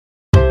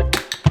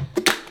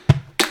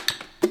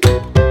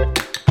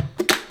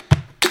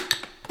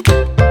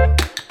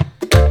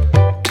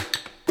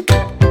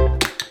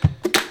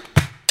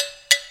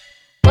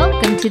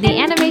to the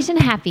Animation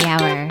Happy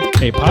Hour,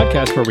 a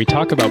podcast where we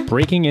talk about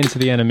breaking into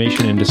the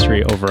animation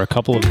industry over a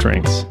couple of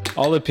drinks.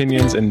 All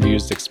opinions and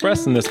views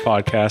expressed in this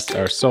podcast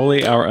are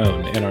solely our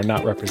own and are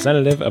not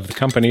representative of the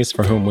companies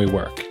for whom we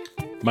work.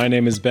 My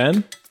name is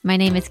Ben. My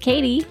name is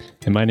Katie.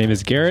 And my name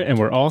is Garrett, and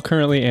we're all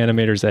currently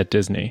animators at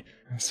Disney.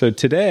 So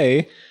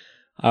today,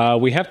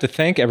 we have to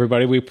thank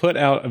everybody. We put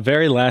out,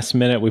 very last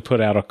minute, we put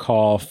out a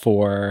call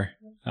for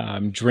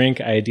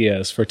drink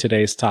ideas for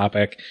today's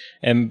topic,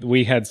 and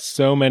we had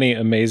so many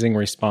amazing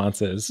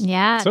responses.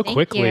 Yeah, so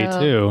quickly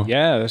too.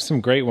 Yeah, there's some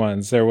great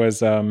ones. There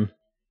was one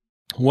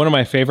of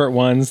my favorite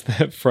ones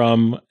that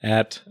from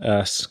at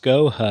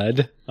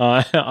Skohud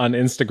on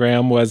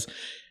Instagram was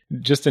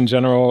just in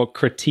general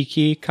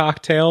critiquey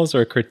cocktails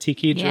or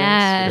critiquey drinks.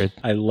 Yeah.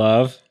 I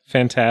love.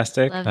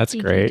 Fantastic. Love That's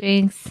tiki great.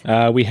 Drinks.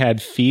 We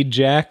had feed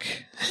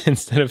jack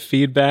instead of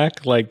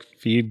feedback, like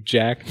feed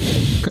jack.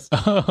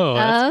 Oh,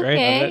 that's great.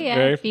 Okay. Love it. Yeah,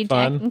 Very feed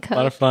fun. Jack and A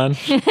lot of fun.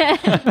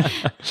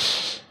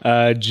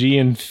 G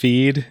and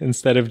feed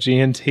instead of G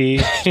and T.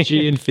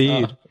 G and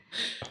feed.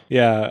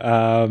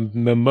 Yeah.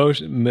 Memo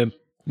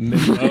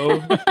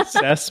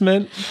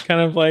assessment,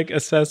 kind of like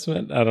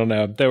assessment. I don't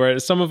know. There were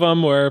some of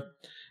them where,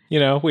 you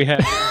know, we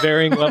had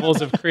varying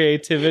levels of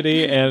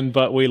creativity,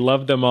 but we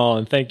loved them all.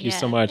 And thank you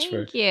so much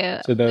thank you.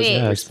 to those Wait,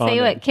 that responded.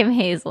 say what Kim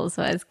Hazel's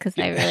was, because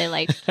I really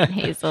liked Kim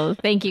Hazel.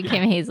 Thank you,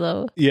 Kim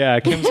Hazel. Yeah,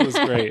 Kim's was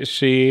great.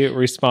 She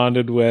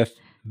responded with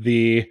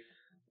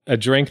a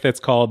drink that's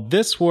called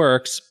 "This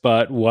Works,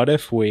 but what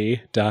if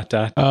we ... And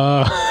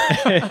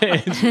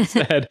she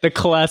said The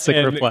classic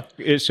and reply.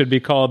 it should be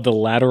called the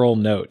lateral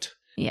note,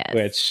 Yes.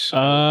 which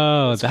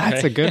Oh,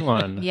 that's a good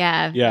one.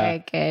 Yeah, Yeah.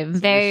 very good. So we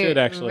should Very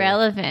actually-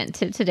 relevant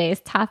to today's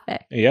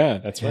topic. yeah,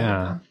 that's right.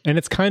 Yeah. And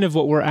it's kind of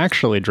what we're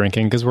actually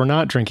drinking because we're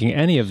not drinking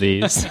any of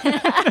these.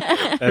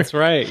 That's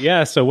right.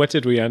 Yeah. So what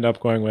did we end up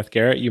going with,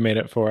 Garrett? You made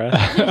it for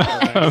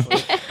us.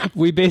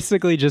 We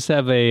basically just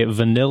have a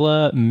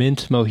vanilla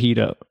mint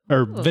mojito.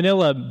 Or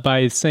vanilla,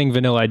 by saying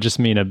vanilla, I just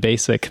mean a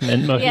basic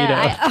mint mojito.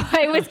 Yeah,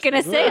 I was going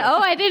to say,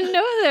 I didn't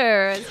know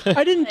there was.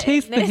 I didn't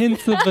taste the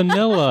hints of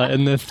vanilla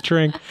in this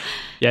drink.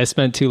 Yeah, I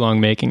spent too long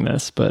making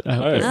this, but I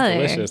hope Oh, it's they're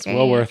delicious. great.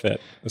 Well worth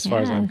it, as far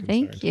as I'm concerned.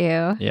 Thank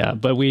you. yeah,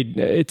 but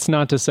it's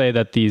not to say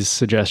that these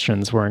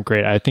suggestions weren't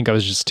great. I think I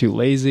was just too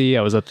lazy.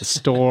 I was at the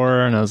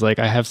store and I was like,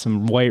 I have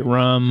some white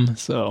rum.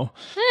 So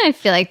I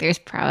feel like there's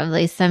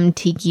probably some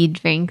tiki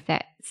drink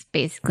that's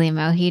basically a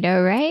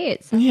mojito,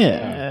 right?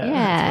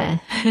 yeah,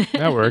 Yeah.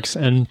 that works.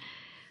 And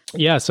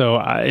yeah, so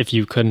if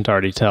you couldn't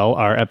already tell,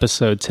 our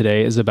episode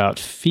today is about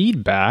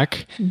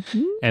feedback.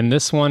 Mm-hmm. And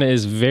this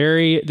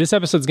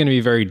episode's going to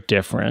be very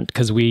different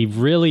because we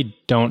really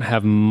don't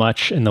have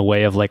much in the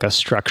way of like a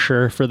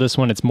structure for this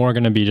one. It's more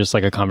going to be just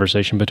like a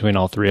conversation between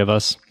all three of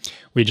us.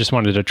 We just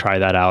wanted to try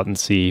that out and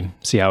see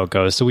how it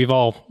goes. So we've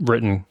all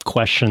written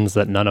questions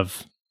that none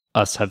of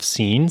us have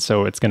seen.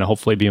 So it's going to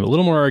hopefully be a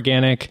little more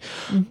organic.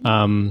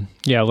 Mm-hmm.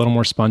 A little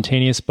more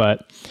spontaneous,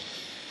 but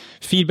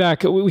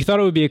feedback, we thought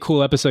it would be a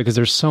cool episode because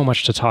there's so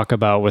much to talk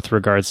about with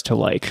regards to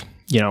like,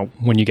 you know,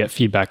 when you get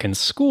feedback in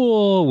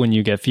school, when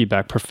you get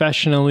feedback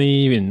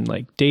professionally in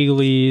like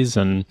dailies,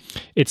 and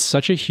it's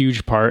such a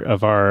huge part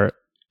of our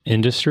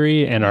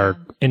industry and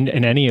in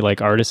any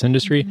like artist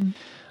industry.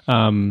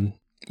 Mm-hmm.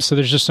 So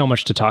there's just so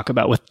much to talk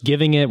about with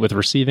giving it, with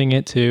receiving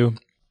it too.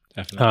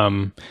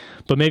 Definitely.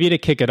 But maybe to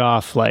kick it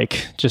off,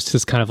 like just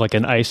as kind of like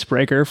an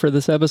icebreaker for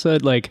this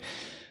episode, like,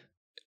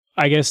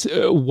 I guess,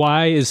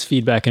 why is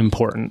feedback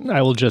important?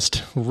 I will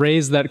just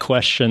raise that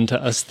question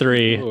to us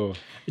three. Ooh.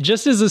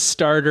 Just as a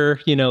starter,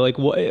 you know, like,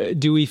 what,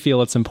 do we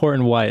feel it's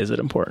important? Why is it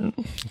important?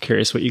 I'm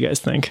curious what you guys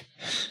think.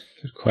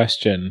 Good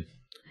question.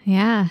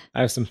 Yeah.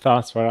 I have some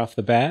thoughts right off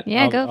the bat.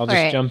 Yeah, I'll go for just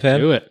it. jump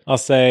in. Do it. I'll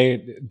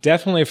say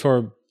definitely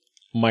for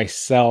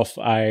myself,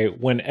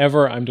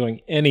 whenever I'm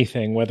doing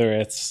anything, whether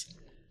it's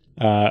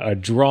a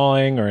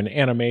drawing or an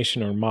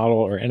animation or model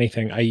or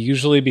anything, I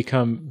usually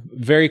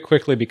very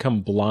quickly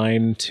become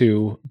blind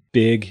to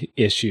big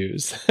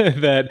issues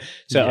that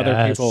to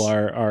other people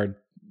are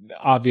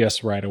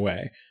obvious right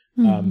away.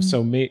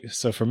 Mm-hmm.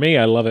 So for me,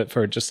 I love it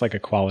for just like a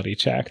quality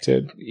check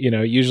to, you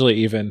know, usually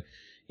even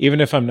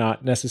if I'm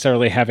not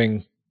necessarily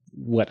having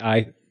what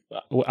I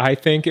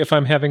think, if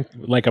I'm having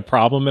like a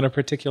problem in a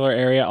particular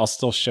area, I'll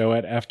still show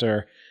it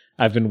after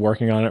I've been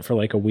working on it for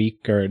like a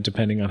week or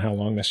depending on how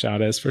long the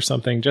shot is for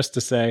something, just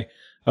to say,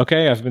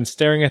 okay, I've been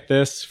staring at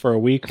this for a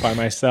week by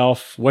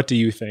myself. What do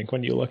you think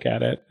when you look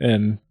at it?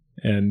 And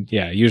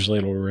yeah, usually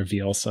it'll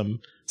reveal some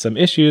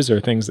issues or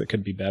things that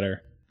could be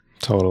better.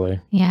 Totally.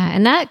 Yeah.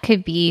 And that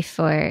could be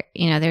for,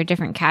 you know, there are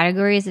different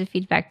categories of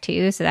feedback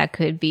too. So that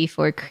could be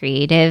for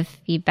creative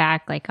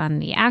feedback, like on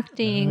the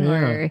acting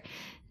or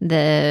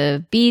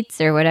the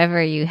beats or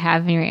whatever you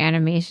have in your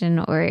animation,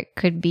 or it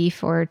could be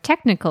for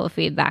technical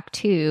feedback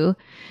too,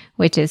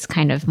 which is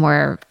kind of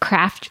more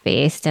craft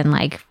based and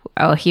like,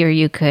 oh, here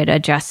you could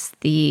adjust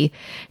the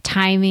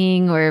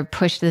timing or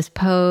push this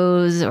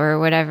pose or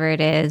whatever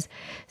it is.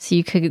 So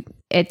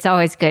it's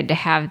always good to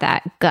have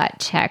that gut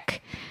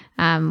check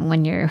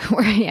when you're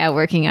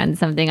working on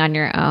something on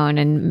your own,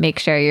 and make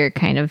sure you're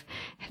kind of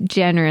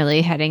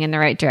generally heading in the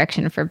right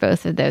direction for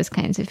both of those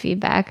kinds of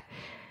feedback.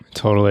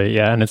 Totally.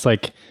 Yeah. And it's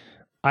like,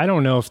 I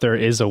don't know if there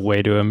is a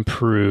way to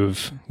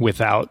improve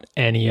without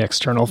any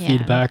external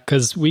feedback,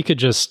 because we could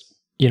just,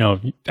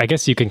 I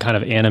guess you can kind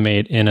of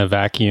animate in a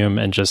vacuum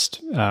and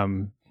just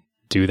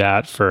do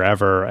that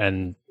forever.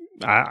 And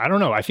I don't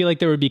know. I feel like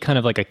there would be kind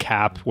of like a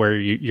cap where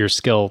your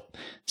skill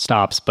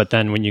stops, but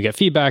then when you get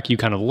feedback, you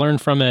kind of learn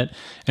from it,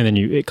 and then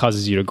it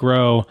causes you to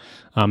grow.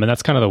 And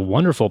that's kind of the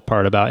wonderful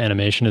part about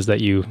animation, is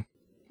that you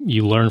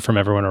learn from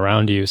everyone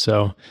around you.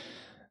 So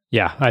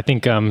yeah, I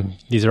think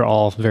these are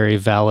all very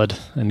valid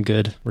and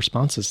good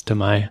responses to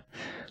my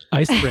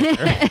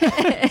icebreaker.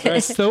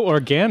 That's so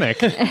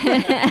organic.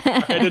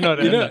 I didn't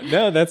know.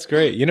 No, that's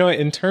great.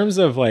 In terms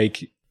of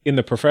like in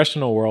the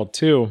professional world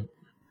too,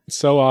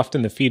 so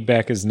often the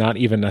feedback is not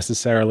even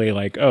necessarily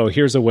like, oh,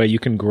 here's a way you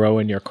can grow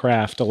in your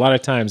craft. A lot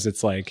of times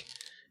it's like,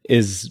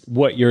 is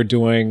what you're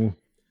doing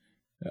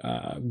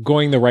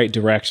going the right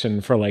direction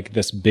for like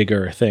this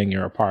bigger thing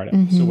you're a part of?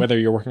 Mm-hmm. So whether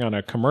you're working on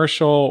a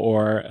commercial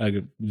or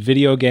a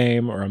video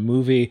game or a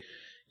movie,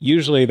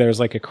 usually there's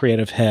like a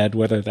creative head,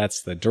 whether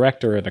that's the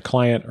director or the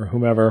client or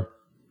whomever,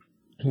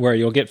 where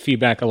you'll get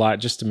feedback a lot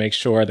just to make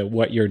sure that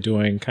what you're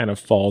doing kind of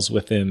falls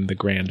within the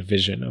grand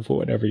vision of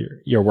whatever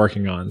you're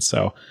working on.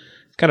 So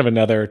kind of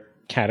another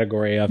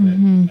category of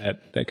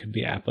it that could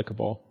be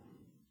applicable.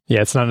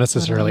 Yeah, it's not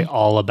necessarily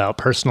all about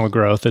personal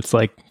growth. It's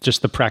like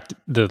just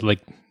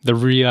the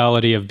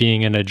reality of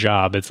being in a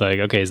job. It's like,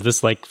 okay, is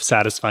this like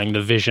satisfying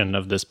the vision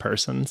of this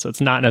person? So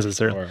it's not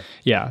necessarily. Sure.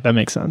 Yeah, that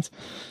makes sense.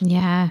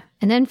 Yeah.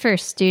 And then for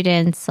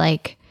students,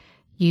 like,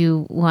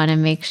 you want to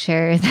make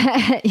sure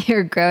that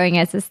you're growing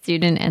as a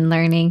student and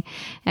learning.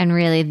 And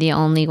really the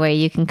only way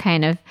you can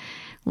kind of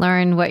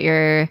learn what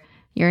you're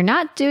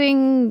not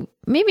doing,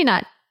 maybe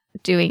not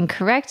doing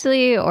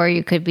correctly, or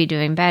you could be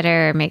doing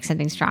better or make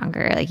something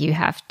stronger. Like, you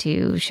have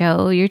to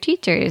show your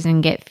teachers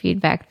and get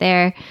feedback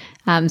there.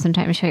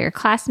 Sometimes show your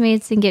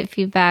classmates and get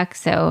feedback.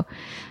 So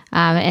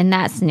in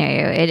that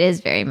scenario, it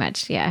is very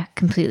much,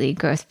 completely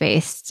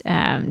growth-based,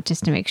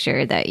 just to make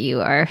sure that you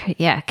are,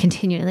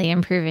 continually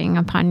improving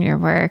upon your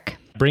work.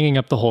 Bringing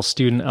up the whole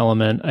student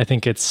element,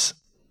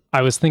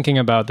 I was thinking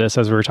about this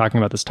as we were talking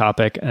about this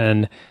topic,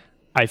 and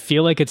I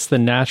feel like it's the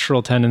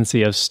natural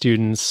tendency of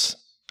students,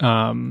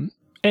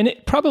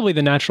 probably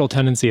the natural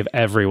tendency of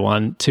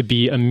everyone, to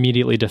be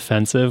immediately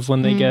defensive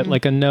when they get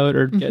like a note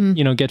or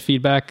get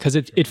feedback, because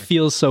it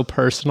feels so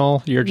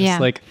personal. You're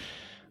just like,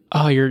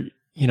 oh, you're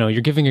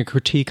giving a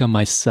critique on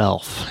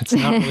myself. It's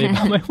not really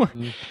about my work.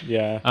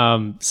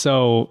 Yeah.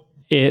 So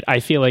I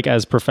feel like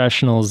as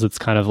professionals, it's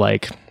kind of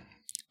like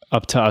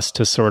up to us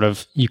to sort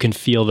of, you can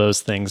feel those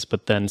things,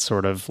 but then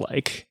sort of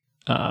like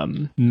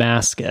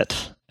mask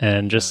it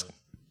and just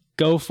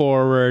go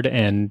forward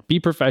and be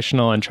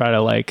professional and try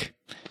to like,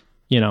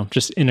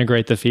 just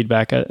integrate the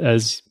feedback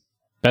as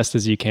best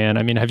as you can.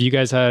 I mean, have you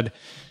guys had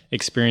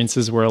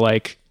experiences where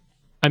like,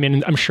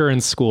 I'm sure in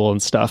school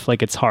and stuff,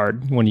 like it's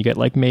hard when you get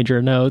like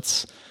major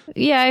notes.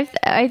 Yeah,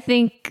 I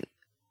think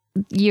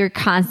you're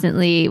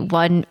constantly,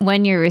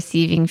 when you're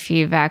receiving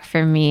feedback,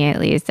 for me at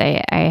least,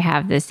 I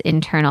have this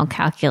internal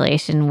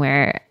calculation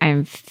where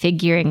I'm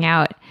figuring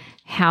out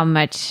how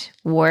much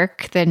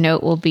work the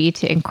note will be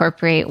to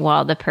incorporate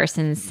while the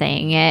person's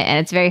saying it. And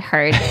it's very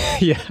hard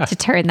to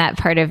turn that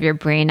part of your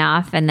brain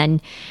off. And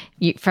then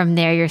from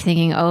there, you're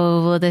thinking,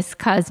 oh, will this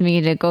cause me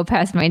to go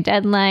past my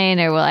deadline,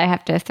 or will I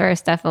have to throw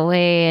stuff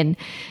away?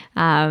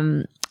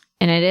 And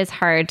it is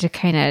hard to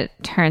kind of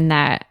turn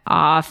that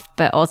off.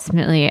 But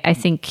ultimately, I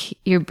think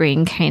your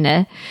brain kind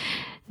of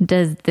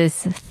does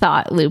this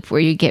thought loop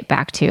where you get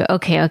back to,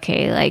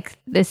 okay, like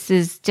this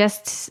is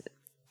just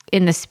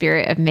in the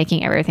spirit of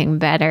making everything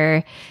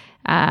better.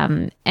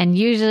 And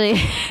usually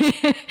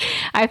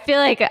I feel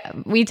like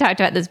we talked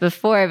about this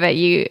before, but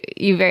you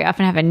very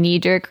often have a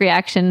knee-jerk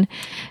reaction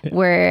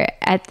where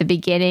at the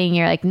beginning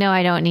you're like, no,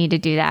 I don't need to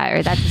do that,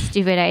 or that's a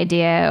stupid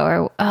idea,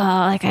 or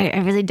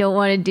I really don't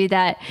want to do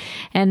that.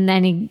 And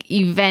then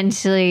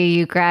eventually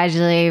you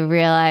gradually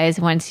realize,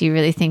 once you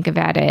really think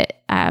about it,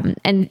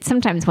 and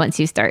sometimes once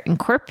you start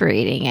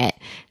incorporating it,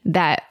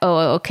 that,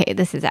 okay,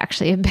 this is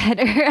actually a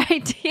better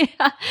idea,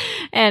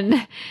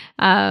 and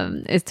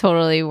it's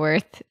totally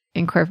worth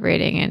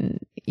incorporating, and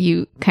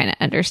you kind of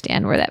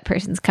understand where that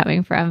person's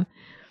coming from.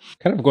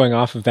 Kind of going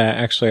off of that,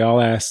 actually, I'll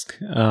ask,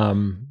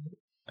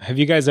 have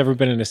you guys ever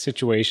been in a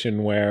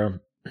situation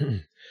where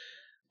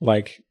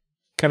like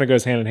kind of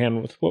goes hand in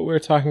hand with what we were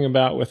talking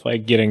about with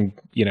like getting,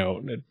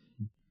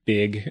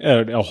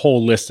 a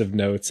whole list of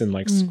notes in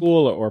like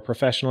school or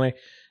professionally?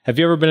 Have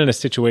you ever been in a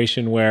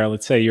situation where,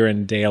 let's say you're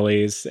in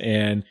dailies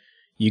and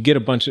you get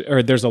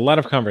there's a lot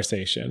of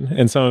conversation,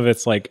 and some of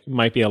it's like,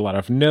 might be a lot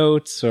of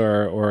notes,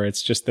 or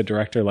it's just the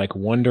director like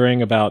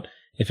wondering about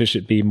if it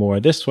should be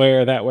more this way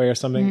or that way or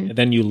something. And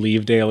then you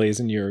leave dailies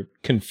and you're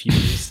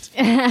confused,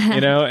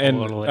 and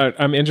totally.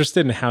 I'm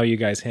interested in how you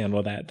guys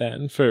handle that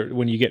then, for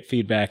when you get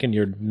feedback and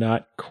you're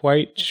not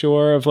quite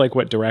sure of like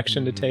what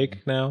direction to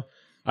take now.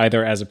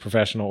 either as a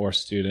professional or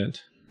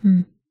student.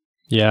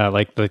 Yeah,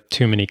 like the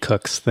too many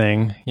cooks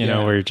thing, you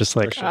know, where you're just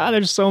like, sure.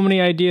 there's so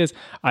many ideas.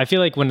 I feel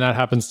like when that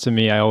happens to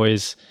me, I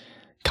always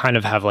kind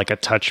of have like a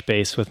touch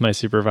base with my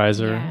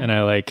supervisor, and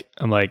I'm like,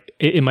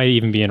 it might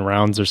even be in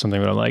rounds or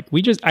something, but I'm like,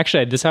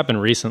 this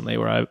happened recently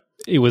where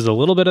it was a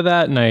little bit of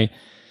that, and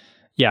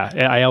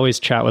I always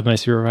chat with my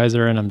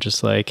supervisor, and I'm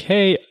just like,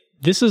 hey,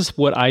 this is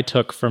what I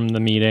took from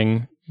the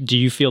meeting. Do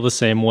you feel the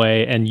same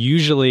way? And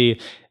usually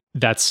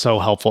that's so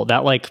helpful.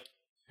 That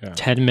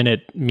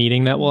 10-minute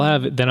meeting that we'll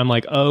have, then I'm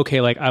like, oh,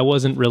 okay, like I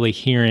wasn't really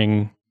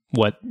hearing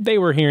what they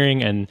were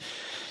hearing. And,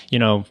 you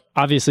know,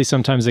 obviously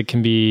sometimes it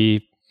can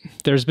be,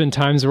 there's been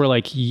times where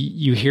like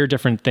you hear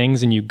different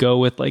things and you go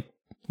with like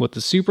what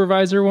the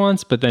supervisor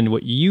wants, but then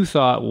what you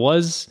thought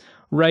was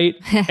right.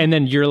 And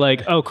then you're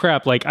like, oh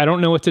crap, like I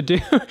don't know what to do.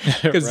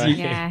 Because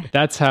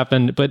that's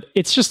happened. But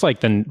it's just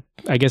like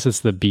I guess it's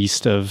the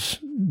beast of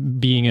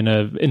being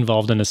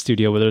involved in a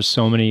studio where there's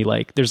so many,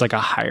 like there's like a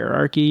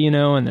hierarchy, you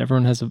know, and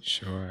everyone has a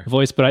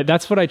voice. But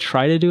that's what I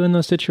try to do in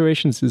those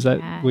situations. Is that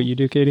what you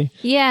do, Katie?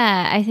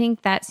 Yeah, I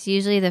think that's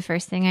usually the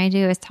first thing I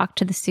do is talk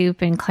to the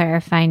soup and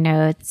clarify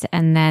notes.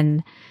 And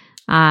then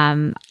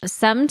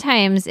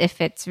sometimes if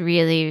it's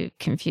really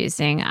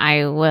confusing,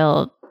 I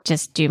will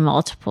just do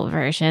multiple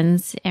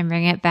versions and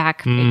bring it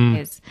back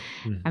because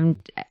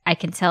I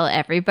can tell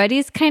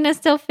everybody's kind of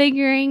still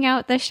figuring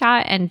out the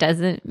shot and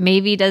doesn't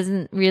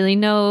really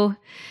know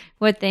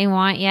what they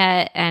want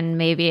yet, and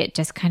maybe it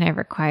just kind of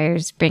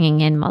requires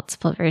bringing in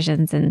multiple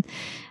versions and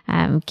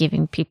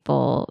giving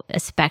people a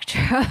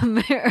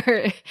spectrum.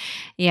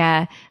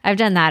 I've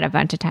done that a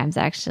bunch of times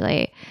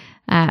actually.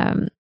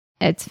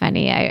 It's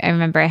funny. I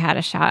remember I had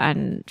a shot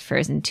on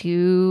Frozen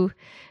 2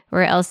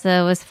 where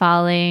Elsa was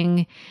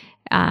falling.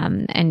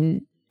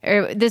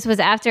 This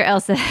was after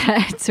Elsa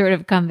had sort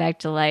of come back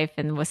to life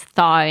and was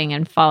thawing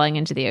and falling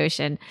into the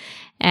ocean.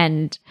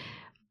 And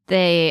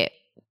they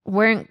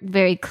weren't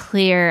very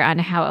clear on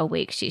how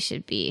awake she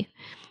should be.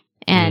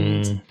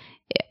 And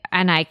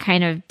I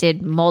kind of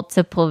did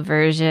multiple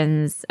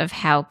versions of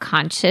how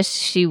conscious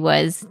she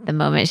was the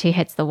moment she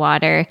hits the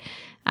water,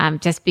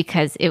 just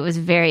because it was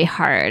very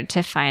hard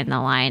to find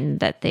the line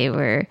that they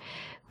were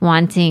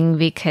wanting,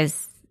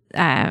 because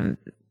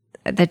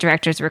the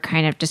directors were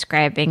kind of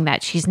describing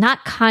that she's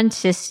not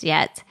conscious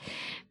yet,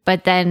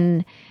 but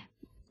then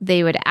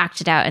they would act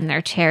it out in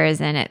their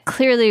chairs, and it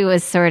clearly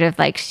was sort of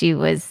like she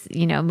was,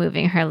 you know,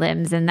 moving her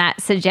limbs, and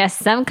that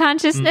suggests some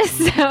consciousness.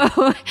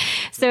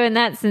 So in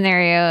that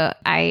scenario,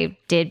 I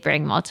did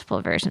bring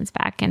multiple versions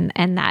back, and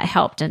that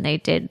helped, and they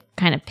did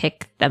kind of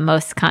pick the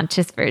most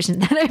conscious version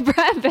that I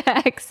brought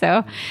back.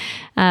 So,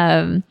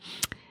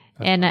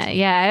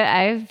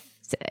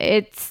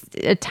 it's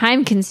a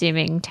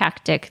time-consuming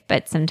tactic,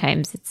 but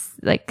sometimes it's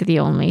like the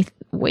only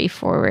way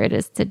forward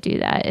is to do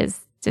that, is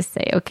just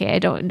say, okay, I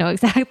don't know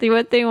exactly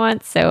what they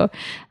want, so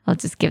I'll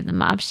just give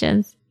them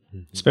options.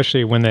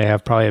 Especially when they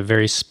have probably a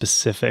very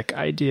specific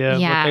idea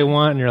of what they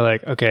want, and you're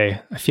like,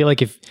 okay, I feel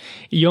like if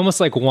you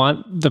almost like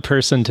want the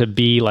person to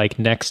be like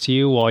next to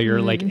you while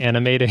you're like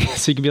animating,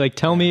 so you can be like,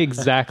 tell me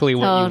exactly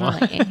what you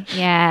want.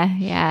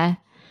 Yeah.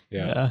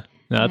 No,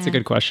 that's a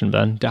good question,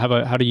 Ben.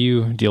 How do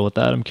you deal with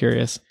that? I'm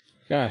curious.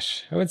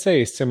 Gosh, I would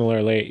say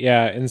similarly.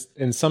 Yeah.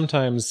 And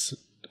sometimes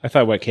I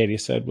thought what Katie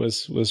said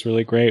was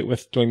really great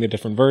with doing the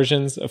different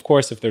versions. Of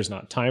course, if there's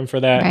not time for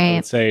that, I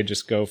would say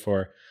just go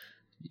for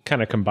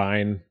kind of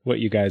combine what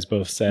you guys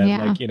both said.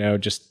 Like, you know,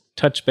 just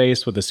touch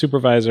base with a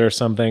supervisor or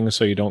something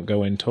so you don't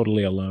go in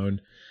totally alone.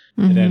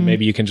 And then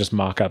maybe you can just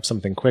mock up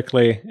something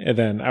quickly. And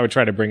then I would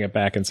try to bring it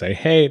back and say,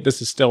 hey,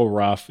 this is still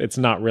rough. It's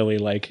not really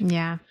like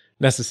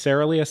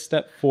necessarily a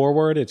step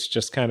forward. It's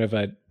just kind of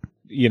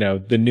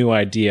the new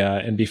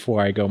idea. And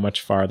before I go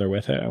much farther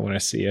with it, I want to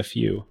see if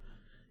you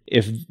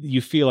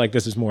feel like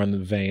this is more in the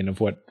vein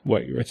of what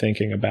you were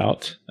thinking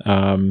about.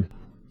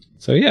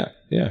 So yeah.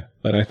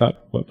 But I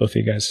thought what both of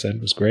you guys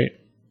said was great.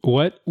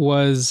 What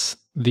was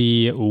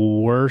the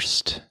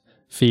worst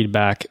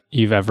feedback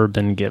you've ever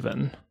been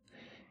given?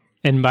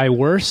 And by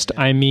worst,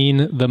 I mean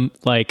the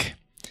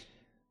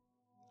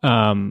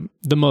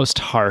most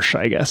harsh,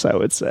 I guess I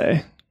would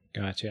say.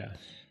 Gotcha.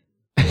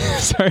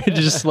 Sorry to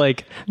just throw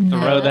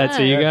that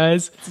to you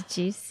guys. It's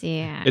juicy.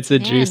 It's a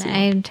juicy.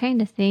 I'm trying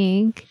to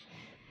think.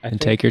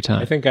 Take your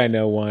time. I think I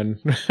know one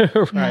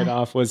right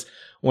off was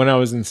when I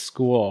was in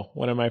school.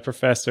 One of my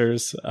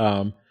professors,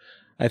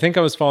 I think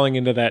I was falling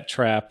into that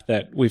trap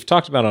that we've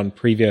talked about on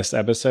previous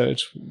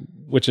episodes,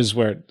 which is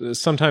where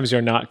sometimes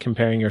you're not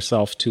comparing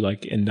yourself to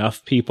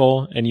enough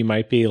people, and you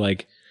might be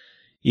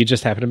you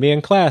just happen to be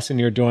in class and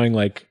you're doing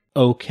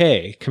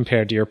okay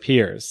compared to your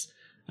peers.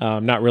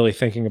 Not really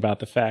thinking about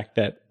the fact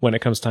that when it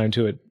comes time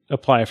to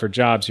apply for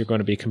jobs, you're going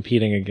to be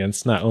competing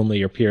against not only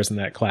your peers in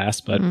that class,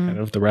 but kind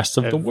of the rest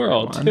of the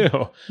world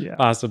too,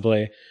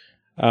 possibly.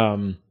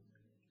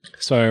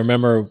 So I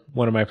remember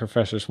one of my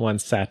professors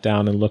once sat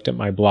down and looked at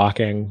my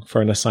blocking for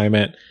an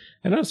assignment,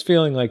 and I was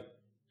feeling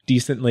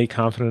decently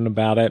confident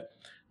about it.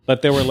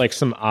 but there were like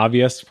some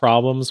obvious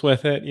problems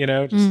with it,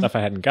 just stuff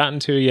I hadn't gotten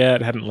to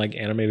yet, hadn't like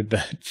animated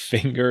the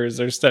fingers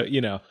or stuff,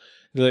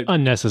 the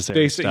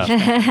Unnecessary stuff.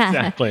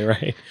 Exactly,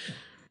 right.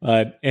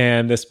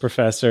 And this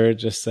professor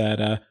just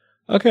said,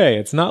 okay,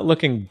 it's not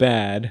looking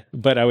bad,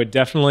 but I would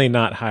definitely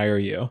not hire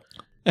you.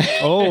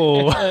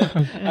 Oh,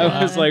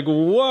 I was like,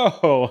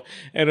 whoa.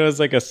 And it was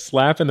like a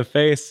slap in the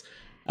face.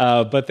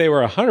 But they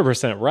were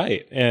 100%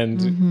 right.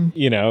 And,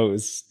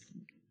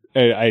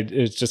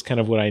 it's just kind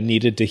of what I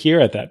needed to hear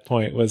at that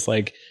point was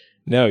like,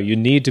 no, you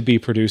need to be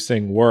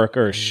producing work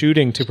or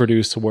shooting to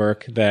produce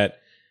work that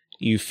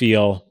you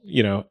feel,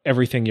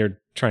 everything you're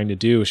trying to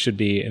do should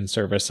be in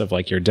service of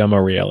like your demo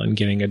reel and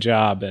getting a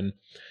job. And,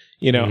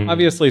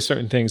 obviously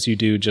certain things you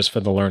do just for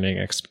the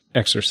learning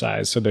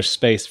exercise. So there's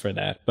space for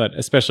that. But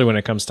especially when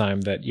it comes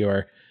time that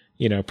you're,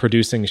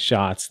 producing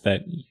shots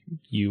that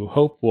you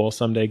hope will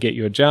someday get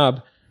you a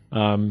job,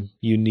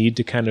 you need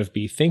to kind of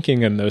be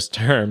thinking in those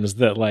terms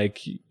that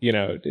like,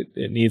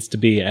 it needs to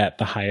be at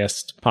the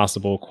highest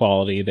possible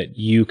quality that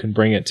you can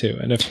bring it to.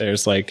 And if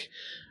there's like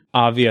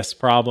obvious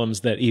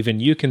problems that even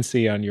you can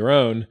see on your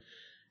own,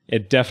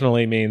 it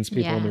definitely means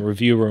people in the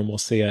review room will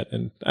see it.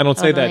 And I don't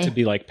say that to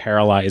be like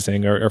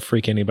paralyzing or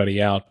freak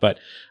anybody out, but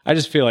I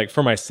just feel like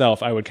for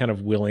myself, I would kind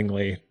of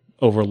willingly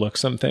overlook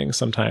some things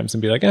sometimes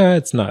and be like,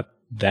 it's not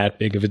that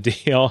big of a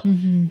deal.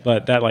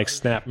 But that like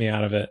snapped me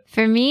out of it.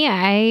 For me,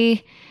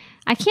 I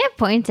can't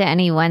point to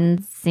any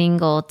one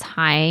single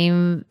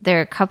time. There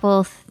are a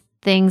couple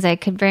things I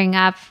could bring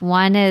up.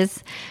 One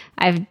is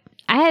I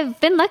have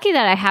been lucky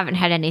that I haven't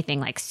had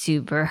anything like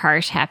super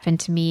harsh happen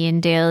to me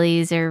in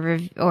dailies or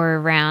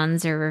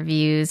rounds or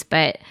reviews.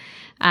 But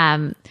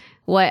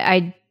what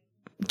I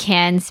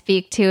can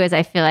speak to is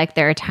I feel like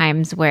there are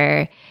times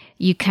where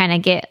you kind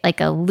of get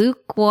like a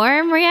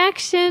lukewarm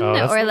reaction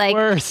or like,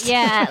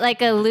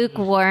 like a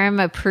lukewarm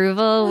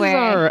approval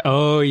where,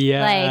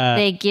 like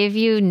they give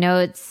you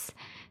notes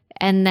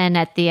and then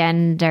at the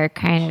end are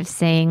kind of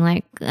saying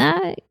like,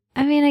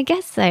 I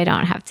guess I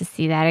don't have to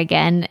see that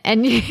again.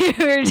 And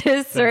you're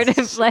just sort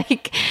of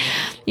like,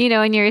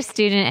 when you're a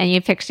student and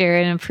you picture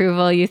an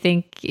approval, you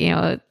think,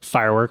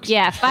 fireworks.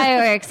 Yeah,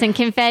 fireworks and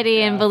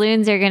confetti and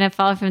balloons are going to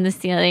fall from the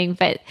ceiling.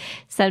 But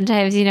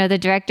sometimes, the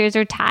directors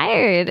are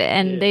tired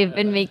and they've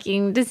been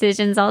making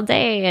decisions all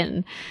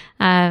day.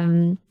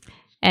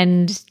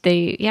 And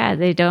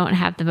they don't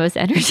have the most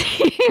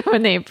energy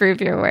when they approve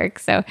your work.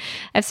 So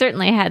I've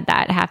certainly had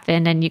that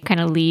happen and you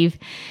kind of leave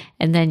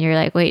and then you're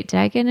like, wait, did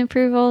I get an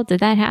approval? Did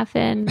that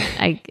happen?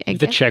 I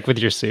the check with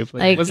your soup.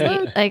 Like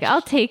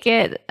I'll take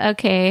it.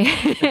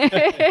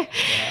 Okay.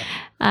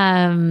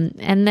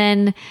 And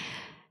then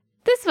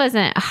this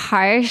wasn't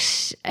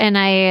harsh and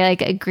I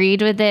like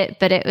agreed with it,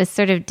 but it was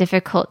sort of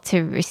difficult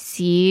to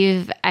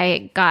receive.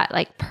 I got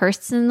like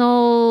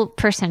personality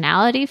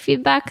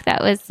feedback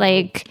that was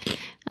like,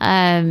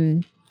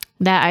 that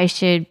I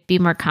should be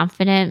more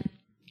confident.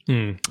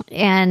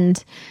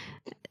 And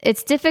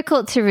it's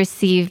difficult to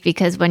receive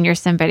because when you're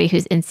somebody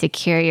who's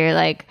insecure, you're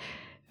like,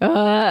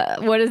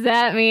 what does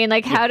that mean?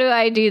 Like, how do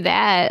I do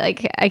that?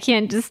 Like, I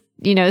can't just,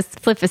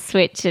 flip a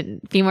switch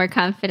and be more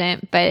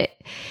confident. But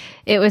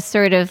it was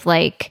sort of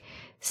like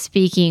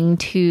speaking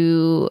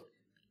to,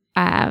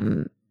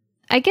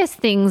 I guess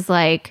things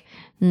like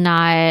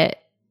not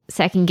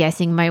second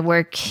guessing my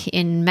work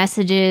in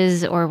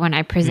messages or when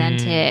I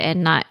present it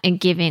and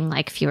giving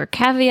like fewer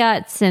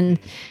caveats and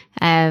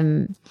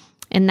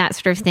that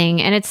sort of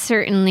thing. And it's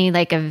certainly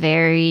like a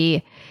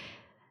very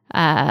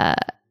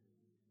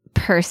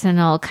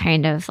personal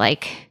kind of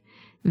like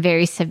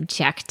very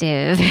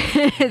subjective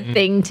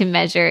thing to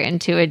measure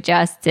and to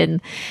adjust.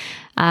 And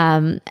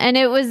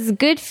it was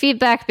good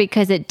feedback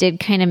because it did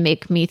kind of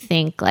make me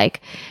think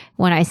like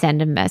when I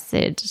send a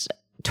message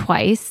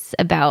twice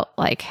about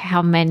like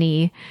how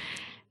many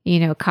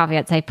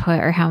caveats I put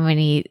or how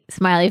many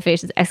smiley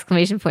faces,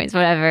 exclamation points,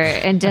 whatever,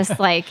 and just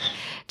like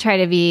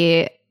try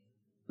to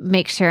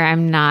make sure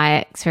I'm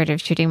not sort of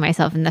shooting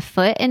myself in the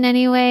foot in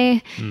any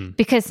way.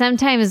 Because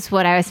sometimes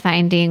what I was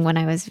finding when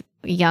I was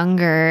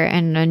younger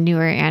and a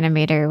newer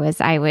animator was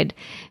I would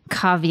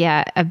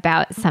caveat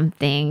about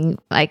something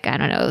like, I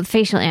don't know,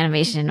 facial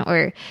animation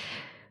or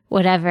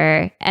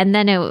whatever, and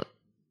then it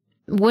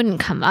wouldn't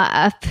come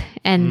up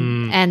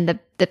and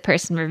the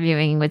person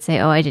reviewing would say,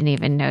 I didn't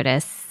even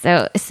notice.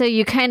 So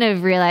you kind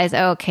of realize,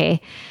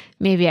 okay,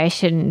 maybe I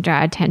shouldn't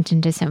draw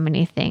attention to so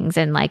many things.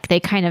 And like,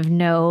 they kind of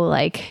know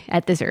like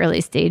at this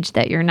early stage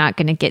that you're not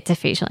going to get to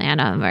facial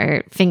anim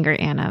or finger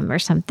anim or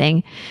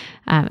something,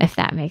 if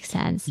that makes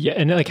sense. Yeah.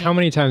 And like, how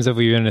many times have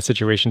we been in a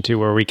situation too,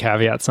 where we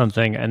caveat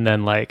something and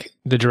then like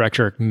the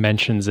director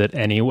mentions it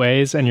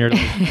anyways. And you're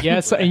like,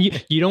 yes. And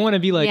you don't want to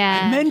be like,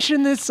 I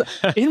mentioned this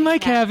in my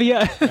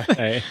caveat.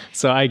 Right.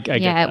 So I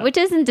get that. Which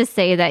isn't to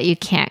say that you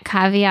can't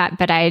caveat,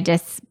 but I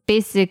just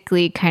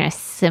basically kind of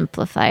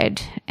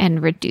simplified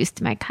and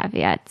reduced my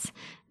caveats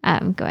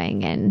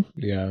going in.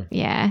 Yeah.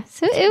 Yeah.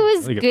 So it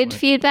was good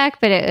feedback,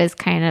 but it was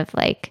kind of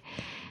like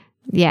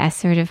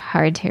sort of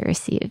hard to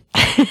receive.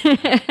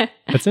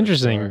 That's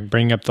interesting.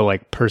 Bring up the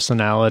like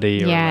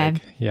personality. Yeah.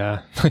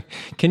 Or like,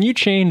 Can you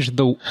change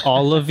the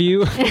all of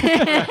you,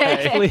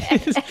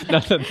 please?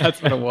 Not that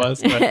that's what it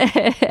was.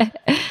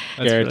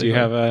 But Garrett, do you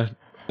have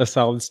a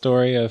solid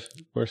story of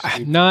worst?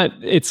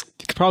 It's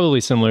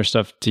probably similar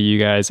stuff to you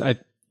guys.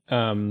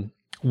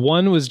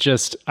 One was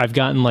just I've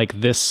gotten like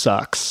this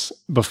sucks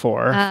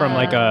before from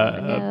like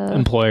a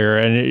employer,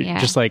 and it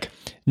just like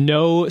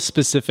no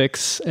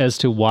specifics as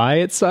to why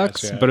it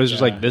sucks, but it was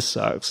just like this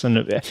sucks, and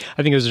I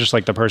think it was just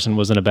like the person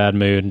was in a bad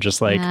mood and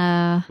just like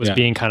was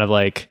being kind of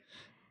like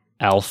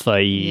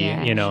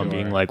alpha-y,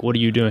 being like, what are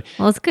you doing?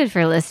 Well, it's good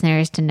for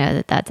listeners to know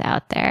that that's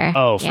out there.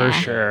 Oh, for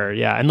sure.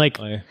 Yeah. And like,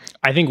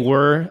 I think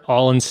we're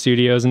all in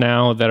studios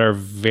now that are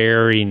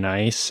very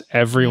nice.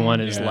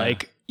 Everyone is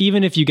like,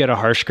 even if you get a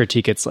harsh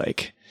critique, it's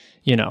like,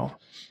 you're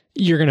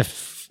going to,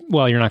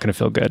 you're not going to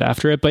feel good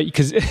after it,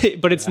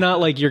 but it's not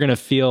like you're going to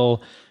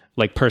feel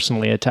like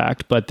personally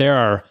attacked, but there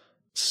are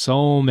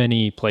so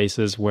many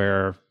places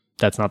where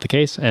that's not the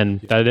case.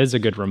 And that is a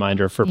good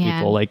reminder for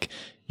people. Like,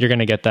 you're going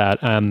to get that.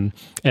 And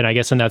I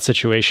guess in that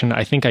situation,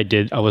 I think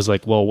I was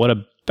like, well, what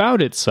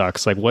about it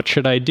sucks? Like, what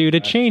should I do to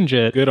change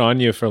it? Good on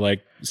you for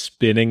like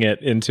spinning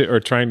it into, or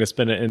trying to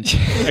spin it into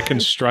a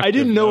constructive I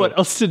didn't know what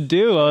else to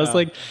do. I was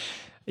like,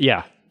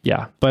 yeah.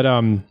 But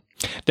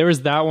there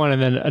was that one.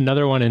 And then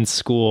another one in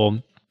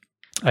school.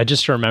 I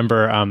just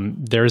remember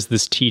there's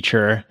this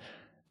teacher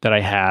that I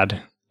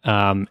had.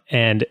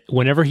 And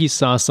whenever he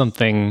saw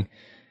something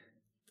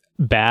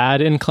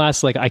bad in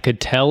class, like I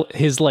could tell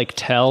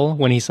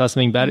when he saw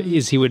something bad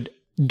is he would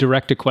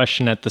direct a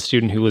question at the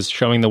student who was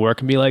showing the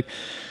work and be like,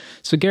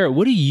 so Garrett,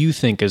 what do you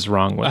think is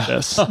wrong with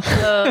this? So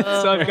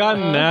I've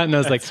gotten that, and I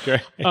was like,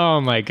 oh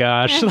my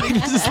gosh, like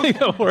this is like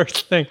the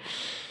worst thing.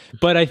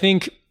 But I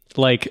think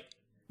like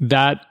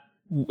that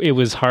it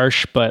was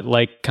harsh, but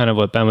like kind of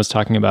what Ben was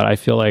talking about, I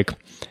feel like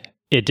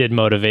it did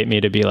motivate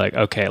me to be like,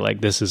 okay, like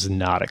this is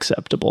not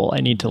acceptable.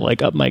 I need to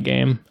like up my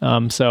game.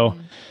 So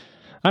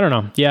I don't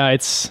know. Yeah, I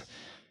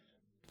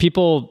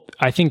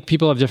think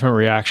people have different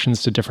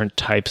reactions to different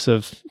types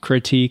of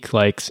critique.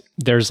 Like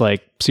there's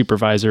like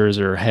supervisors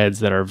or heads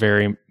that are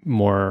very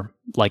more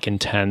like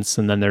intense.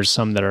 And then there's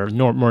some that are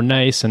more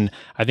nice. And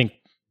I think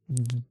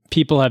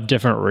people have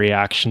different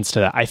reactions to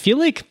that. I feel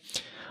like,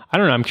 I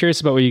don't know, I'm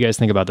curious about what you guys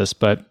think about this,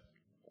 but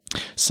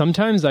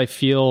sometimes I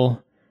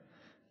feel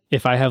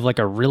if I have like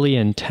a really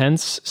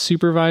intense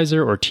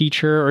supervisor or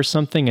teacher or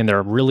something and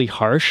they're really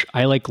harsh,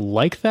 I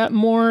like that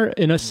more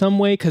in some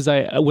way, because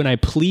when I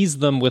please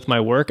them with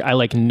my work, I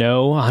like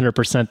know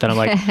 100% that I'm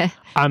like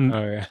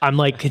I'm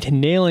like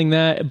nailing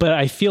that, but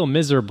I feel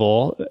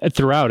miserable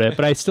throughout it,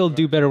 but I still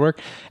do better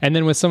work. And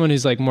then with someone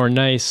who's like more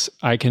nice,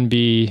 I can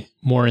be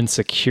more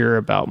insecure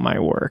about my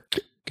work.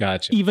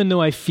 Gotcha. Even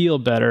though I feel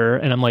better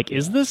and I'm like,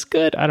 is this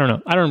good? I don't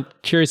know. I'm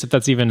curious if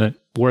that's even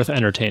worth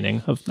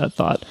entertaining of that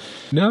thought.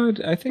 No,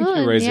 I think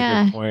you raise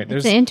a good point.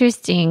 It's an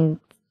interesting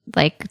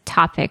like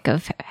topic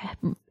of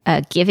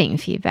giving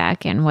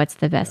feedback and what's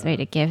the best way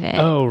to give it.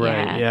 Oh,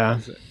 right. Yeah.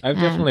 I've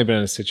definitely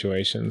been in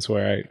situations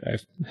where I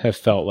have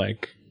felt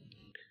like,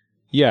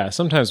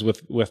 sometimes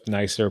with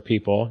nicer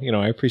people,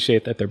 I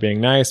appreciate that they're being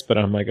nice, but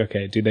I'm like,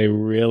 okay, do they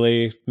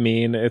really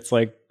mean it's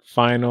like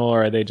final,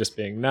 or are they just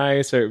being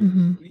nice? Or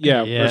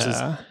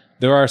versus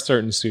there are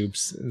certain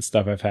soups and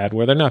stuff I've had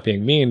where they're not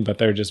being mean, but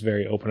they're just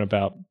very open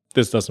about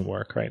this doesn't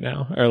work right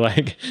now, or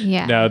like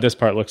no, this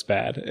part looks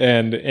bad,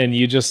 and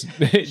you just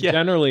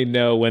generally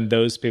know when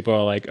those people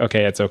are like,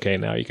 okay, it's okay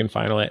now, you can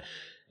final it,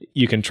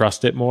 you can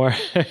trust it more.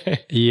 So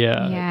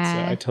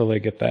I totally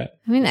get that.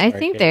 I mean, I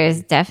think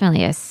there's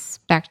definitely a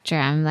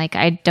spectrum. Like,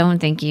 I don't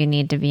think you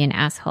need to be an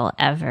asshole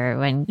ever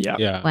when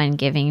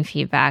giving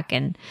feedback,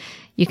 and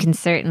you can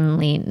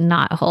certainly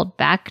not hold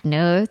back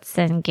notes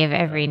and give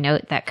every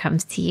note that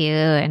comes to you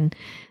and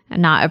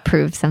not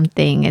approve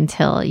something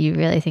until you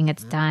really think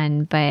it's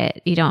done.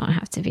 But you don't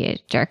have to be a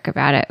jerk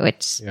about it,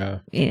 which,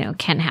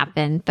 can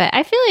happen. But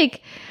I feel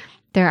like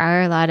there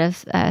are a lot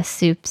of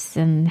soups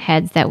and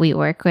heads that we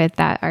work with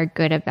that are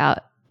good about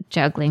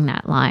juggling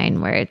that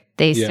line, where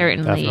they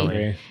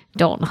certainly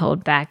don't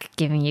hold back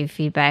giving you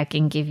feedback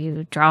and give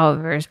you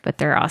drawovers, but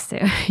they're also,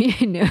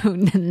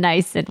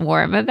 nice and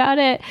warm about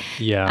it.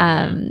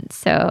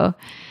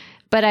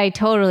 But I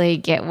totally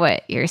get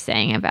what you're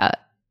saying about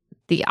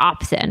the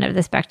opposite end of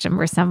the spectrum,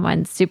 where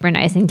someone's super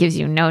nice and gives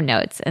you no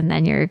notes, and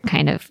then you're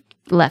kind of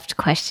left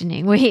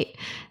questioning, wait,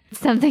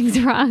 something's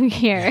wrong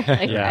here.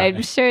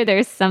 I'm sure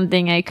there's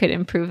something I could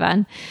improve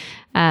on.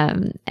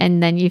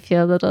 And then you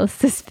feel a little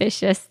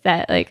suspicious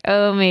that like,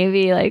 oh,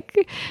 maybe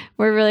like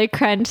we're really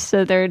crunched,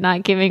 so they're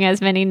not giving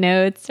as many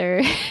notes,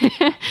 or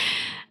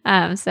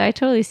so I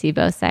totally see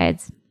both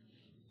sides.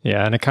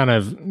 Yeah, and it kind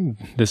of,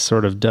 this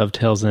sort of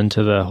dovetails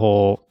into the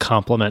whole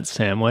compliment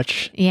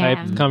sandwich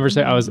type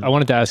conversation. I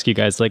wanted to ask you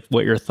guys like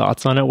what your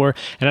thoughts on it were.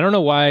 And I don't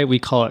know why we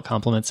call it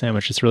compliment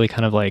sandwich. It's really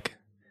kind of like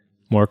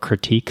more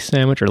critique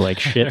sandwich or like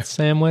shit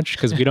sandwich,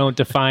 because we don't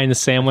define the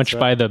sandwich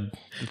by the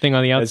thing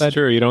on the outside. That's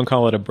true. You don't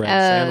call it a bread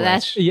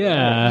sandwich.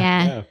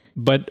 Yeah.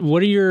 But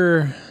what are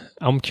your,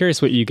 I'm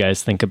curious what you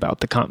guys think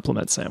about the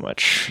compliment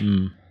sandwich.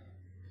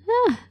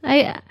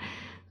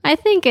 I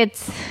think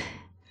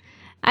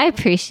I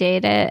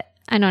appreciate it.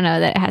 I don't know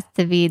that it has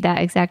to be that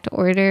exact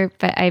order,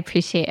 but I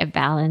appreciate a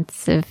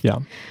balance of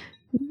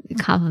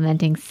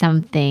complimenting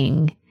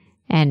something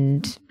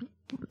and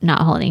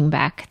not holding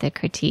back the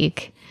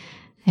critique.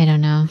 I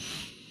don't know.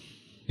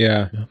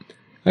 Yeah.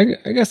 I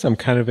guess I'm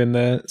kind of in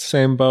the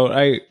same boat.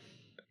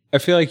 I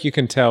feel like you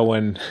can tell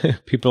when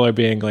people are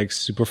being like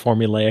super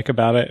formulaic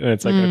about it. And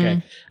it's like,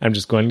 okay, I'm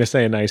just going to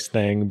say a nice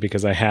thing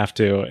because I have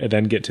to, and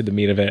then get to the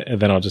meat of it. And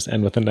then I'll just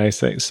end with a nice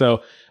thing.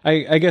 So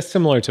I guess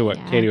similar to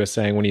what Katie was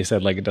saying when you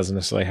said like, it doesn't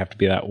necessarily have to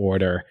be that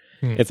order.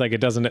 It's like,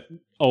 it doesn't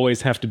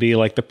always have to be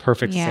like the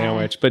perfect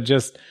sandwich, but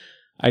just,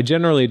 I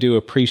generally do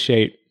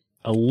appreciate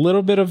a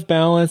little bit of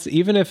balance,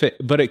 even if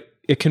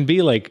it can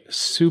be like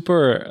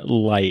super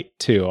light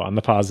too on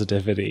the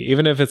positivity.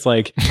 Even if it's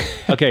like,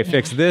 okay,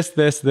 fix this,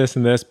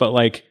 and this, but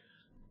like,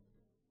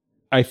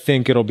 I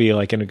think it'll be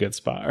like in a good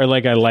spot, or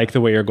like, I like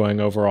the way you're going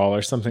overall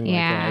or something like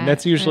that. And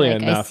that's usually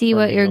like, enough. I see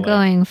what you're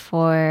going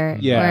for.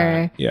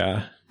 Yeah.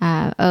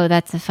 Oh,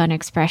 that's a fun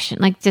expression.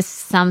 Like just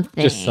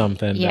something. Just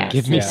something. Yeah.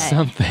 Give me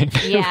something.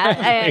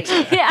 Yeah.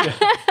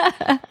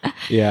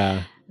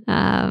 Yeah.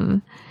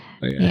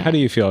 How do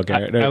you feel,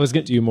 Garrett? I was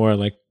do you more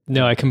like,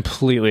 no, I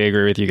completely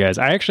agree with you guys.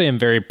 I actually am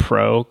very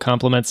pro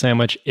compliment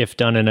sandwich if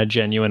done in a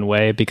genuine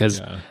way,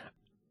 because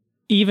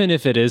even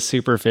if it is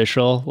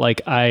superficial,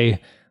 like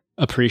I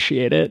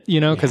appreciate it, you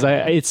know, because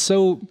it's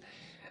so,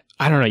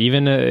 I don't know,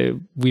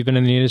 even we've been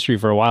in the industry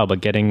for a while,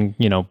 but getting,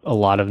 you know, a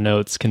lot of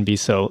notes can be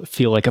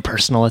feel like a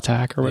personal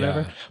attack or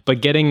whatever.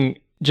 But getting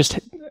just,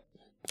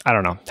 I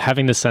don't know,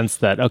 having the sense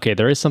that, okay,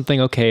 there is something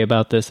okay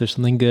about this. There's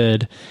something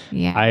good.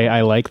 Yeah.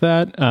 I like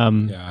that.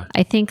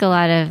 I think a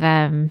lot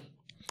of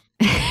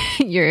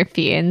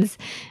Europeans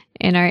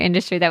in our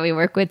industry that we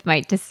work with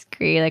might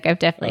disagree. Like I've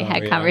definitely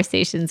had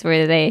conversations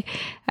where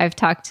I've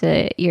talked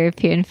to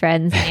European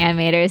friends and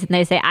animators and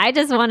they say, I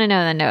just want to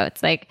know the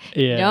notes. Like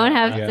you don't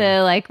have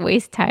to like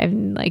waste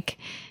time like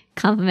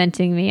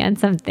complimenting me on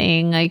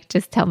something. Like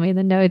just tell me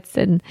the notes.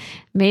 And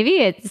maybe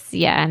it's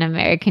an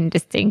American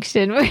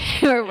distinction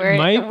where we're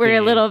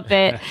a little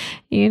bit,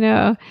 you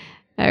know,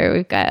 or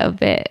we've got a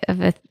bit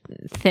of a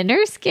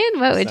thinner skin.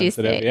 What would you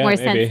say? Yeah, more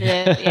maybe.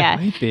 sensitive. Yeah.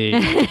 Might be.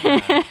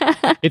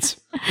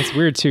 It's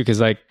weird too, because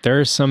like there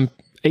are some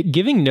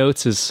giving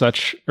notes is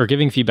such, or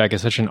giving feedback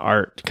is such an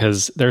art,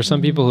 because there are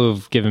some people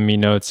who've given me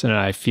notes and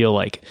I feel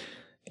like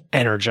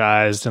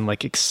energized and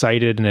like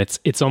excited, and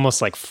it's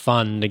almost like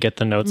fun to get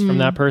the notes from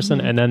that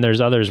person. And then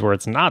there's others where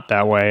it's not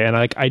that way, and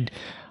like I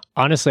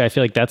honestly, I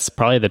feel like that's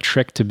probably the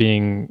trick to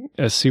being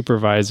a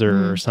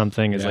supervisor or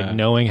something, is like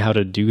knowing how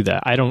to do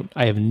that.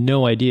 I have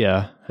no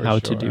idea how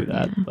to do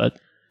that. But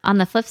on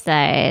the flip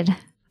side,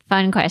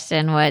 fun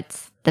question,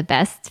 what's the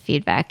best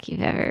feedback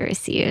you've ever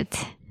received?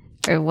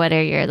 Or what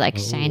are your like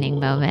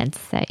shining moments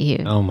that you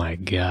oh my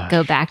god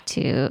go back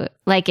to?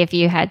 Like if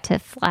you had to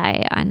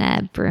fly on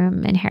a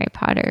broom in Harry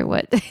Potter,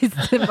 what is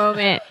the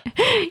moment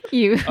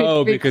you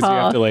would because you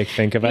have to like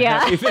think about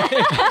everything.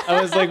 I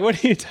was like,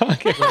 what are you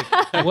talking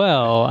about?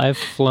 Well, I've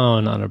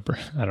flown on a broom.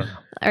 I don't know.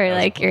 Or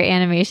like your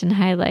animation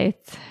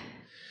highlights.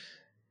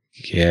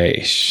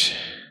 Yeesh.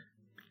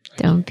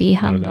 Don't be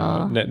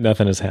humble.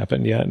 Nothing has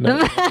happened yet. No.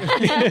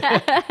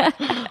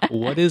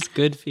 What is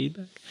good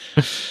feedback?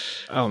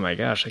 Oh my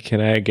gosh!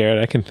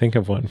 Garrett? I can think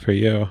of one for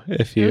you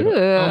if you. Ooh.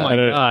 Oh my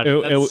god!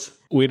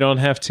 We don't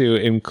have to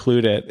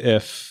include it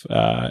if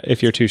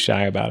you're too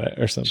shy about it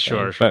or something.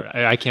 Sure. But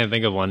I can't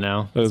think of one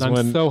now.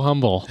 I'm so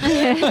humble.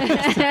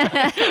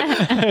 Yeah.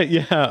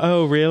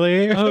 Oh,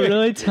 really? Oh,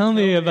 really? Tell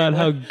me about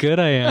how good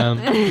I am.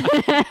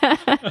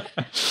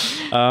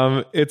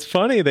 It's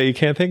funny that you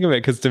can't think of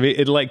it, because to me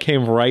it like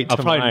came right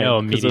to mind. I'll know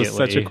immediately. It was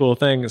such a cool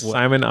thing.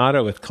 Simon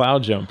Otto with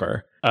Cloud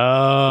Jumper.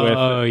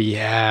 Oh,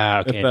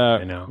 yeah. Okay,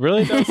 I know.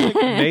 Really, that's like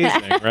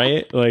amazing,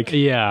 right? Like,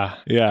 yeah.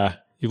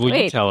 Will you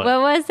Wait, tell it?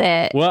 what was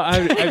it? Well,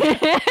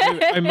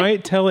 I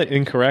might tell it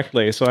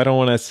incorrectly, so I don't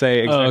want to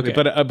say exactly.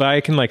 Okay. But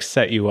I can like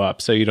set you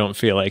up so you don't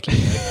feel like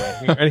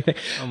you're like or anything.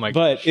 Oh my!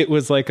 But it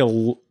was like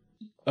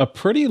a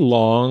pretty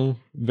long,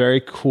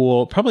 very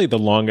cool, probably the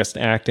longest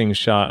acting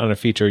shot on a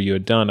feature you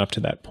had done up to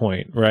that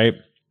point, right?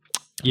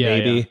 Yeah,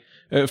 maybe.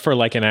 For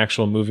like an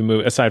actual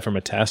movie, aside from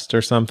a test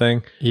or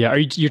something. Yeah,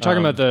 you're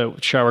talking about the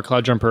shot where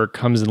Cloud Jumper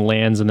comes and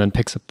lands and then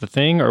picks up the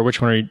thing, or which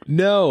one are you?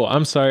 No,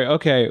 I'm sorry.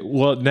 Okay,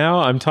 well now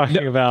I'm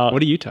talking about.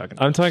 What are you talking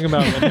about? I'm talking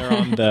about when they're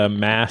on the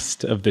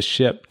mast of the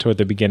ship toward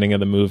the beginning of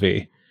the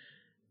movie,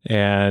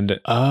 and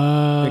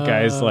the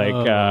guy's like,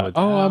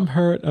 I'm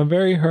hurt. I'm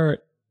very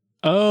hurt."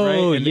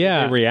 Oh, right?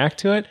 yeah. They react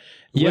to it.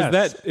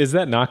 Yes. Is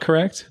that not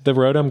correct? The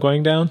road I'm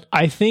going down?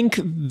 I think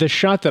the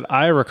shot that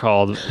I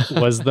recalled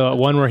was the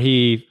one where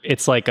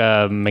it's like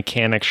a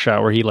mechanic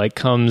shot where he like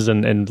comes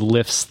and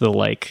lifts the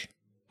like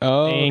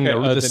thing, okay.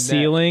 or the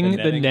ceiling,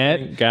 the net.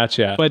 Thing.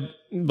 Gotcha.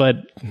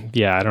 But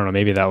yeah, I don't know.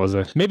 Maybe that was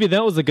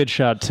a good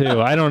shot too.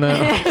 I don't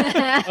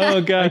know.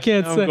 Oh God, I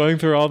can't say. I'm going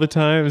through all the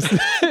times.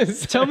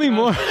 Tell me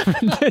more.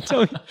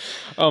 Tell me.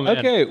 Oh man.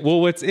 Okay.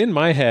 Well, what's in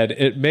my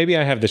head? Maybe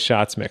I have the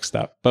shots mixed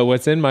up, but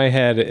what's in my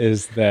head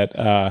is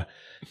that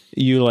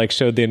you like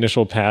showed the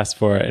initial pass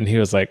for it, and he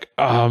was like,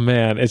 "Oh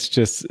man, it's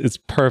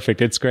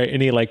perfect. It's great."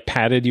 And he like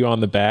patted you on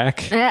the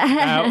back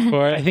out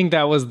for it. I think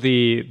that was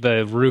the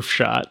roof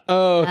shot.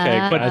 Oh, okay,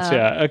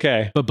 gotcha.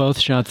 Okay, but both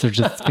shots are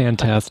just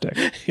fantastic.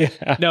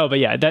 Yeah. No, but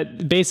yeah,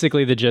 that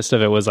basically the gist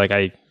of it was like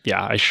I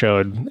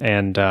showed,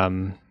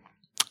 and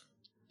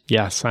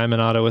yeah, Simon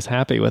Otto was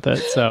happy with it,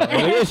 so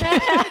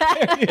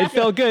it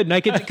felt good. And I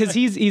could, because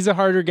he's a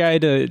harder guy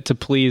to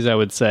please, I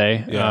would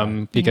say,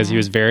 because he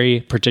was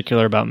very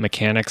particular about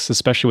mechanics,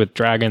 especially with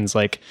dragons.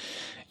 Like,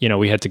 you know,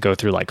 we had to go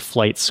through like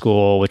flight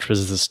school, which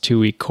was this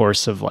 2-week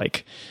course of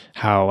like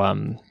how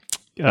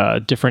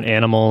different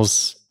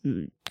animals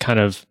kind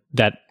of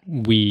that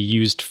we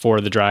used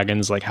for the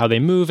dragons, like how they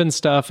move and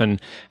stuff,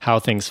 and how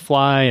things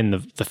fly, and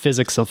the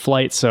physics of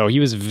flight. So he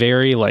was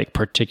very like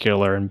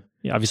particular, and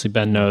obviously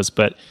Ben knows,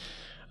 but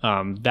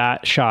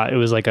that shot, it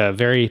was like a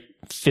very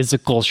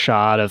physical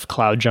shot of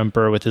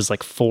Cloudjumper with his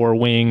like 4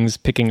 wings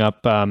picking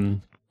up the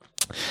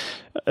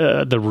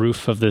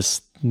roof of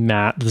this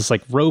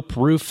like rope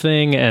roof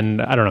thing.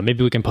 And I don't know,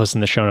 maybe we can post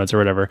in the show notes or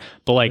whatever,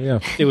 but like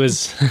it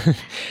was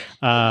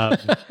I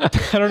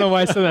don't know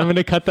why I said that. I'm going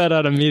to cut that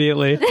out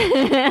immediately.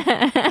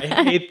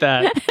 I hate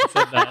that. I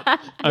said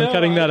that. I'm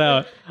cutting that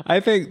out.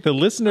 I think the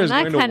listeners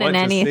are going to want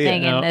to see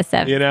anything in this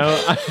episode. You know,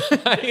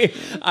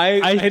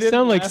 I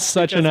sound like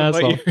such an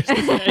asshole.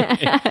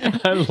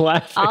 I'm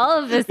laughing.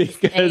 All of this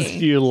because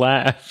you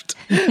laughed,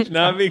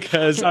 not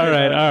because. All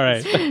right.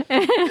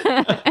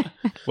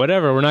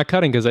 Whatever. We're not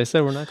cutting because I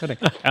said we're not cutting.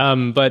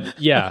 But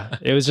yeah,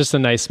 it was just a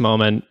nice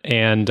moment,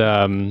 and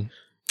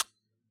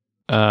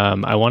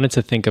I wanted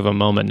to think of a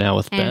moment now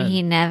with Ben. And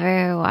he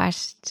never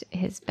washed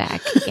his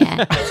back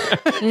again.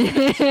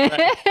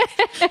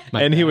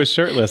 And he was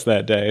shirtless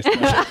that day.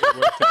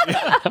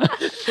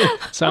 So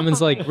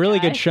Simon's like, really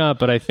good shot,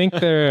 but I think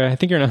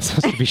you're not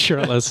supposed to be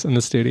shirtless in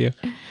the studio.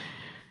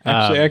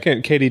 Actually, I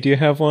can't. Katie, do you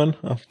have one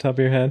off the top of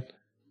your head?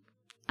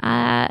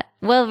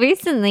 Well,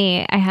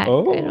 recently I had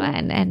a good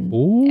one, and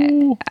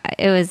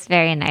it was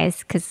very nice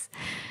because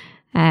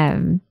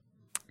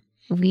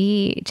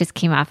we just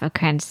came off of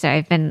crunch, so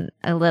I've been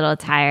a little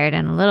tired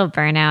and a little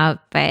burnout,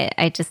 but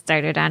I just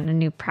started on a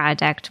new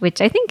project, which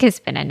I think has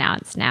been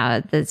announced now,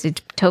 the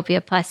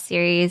Zootopia Plus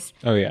series.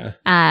 Oh, yeah.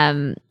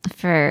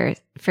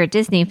 For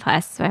Disney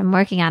Plus. So I'm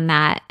working on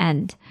that,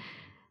 and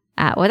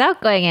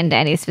without going into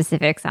any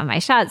specifics on my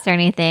shots or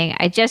anything,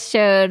 I just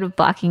showed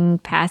blocking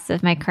pass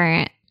of my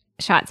current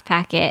shots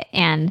packet,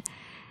 and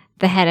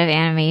the head of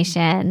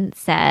animation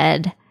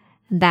said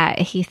that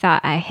he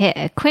thought I hit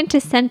a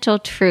quintessential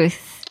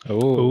truth.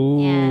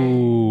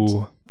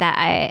 Oh, that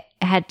I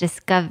had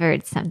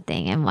discovered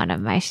something in one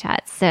of my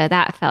shots. So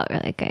that felt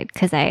really good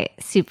because I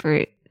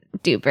super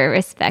duper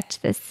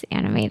respect this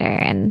animator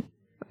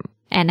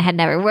and had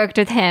never worked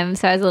with him.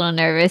 So I was a little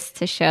nervous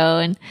to show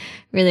and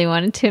really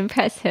wanted to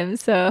impress him.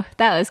 So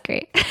that was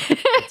great.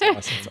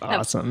 That's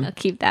awesome. I'll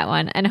keep that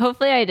one. And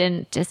hopefully I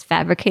didn't just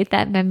fabricate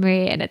that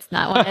memory and it's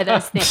not one of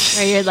those things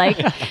where you're like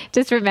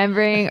just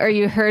remembering or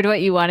you heard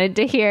what you wanted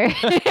to hear.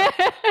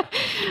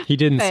 He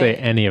didn't say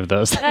any of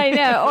those. I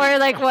know. Or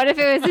like, what if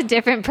it was a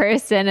different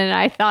person and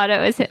I thought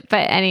it was him?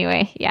 But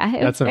anyway, yeah.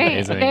 It That's was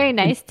amazing. Very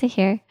nice to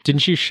hear.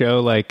 Didn't you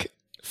show like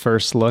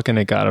first look and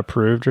it got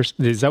approved? Or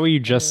is that what you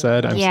just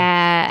said?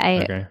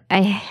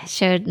 I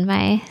showed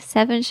my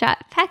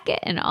 7-shot packet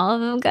and all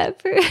of them got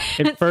approved.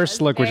 At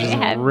first look, which is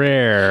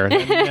rare.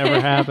 That never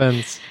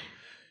happens.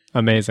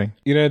 Amazing.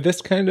 You know,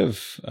 this kind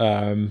of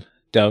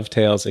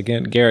dovetails.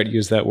 Again, Garrett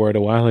used that word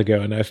a while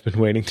ago, and I've been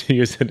waiting to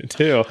use it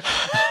too.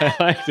 I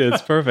liked it.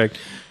 It's perfect.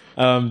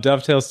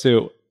 Dovetails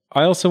too.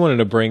 I also wanted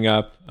to bring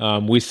up,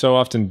 we so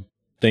often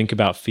think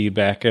about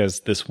feedback as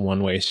this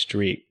one-way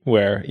street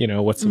where, you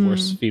know, what's the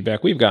worst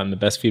feedback we've gotten, the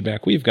best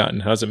feedback we've gotten,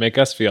 how does it make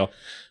us feel?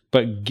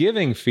 But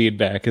giving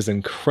feedback is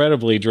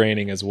incredibly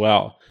draining as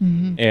well.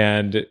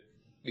 And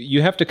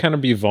you have to kind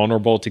of be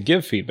vulnerable to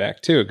give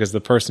feedback too, because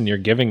the person you're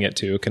giving it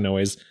to can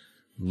always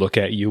look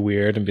at you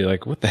weird and be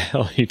like, what the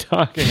hell are you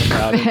talking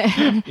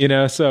about? You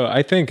know, so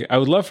I think I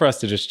would love for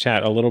us to just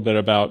chat a little bit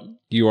about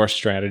your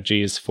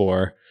strategies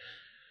for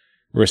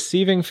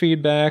receiving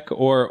feedback,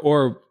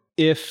 or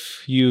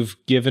if you've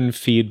given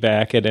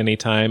feedback at any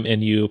time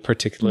and you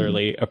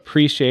particularly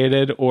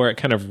appreciated or it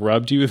kind of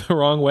rubbed you the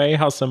wrong way,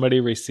 how somebody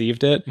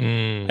received it.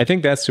 I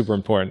think that's super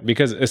important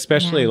because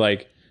especially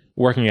like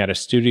working at a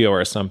studio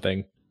or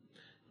something,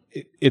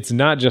 it's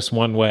not just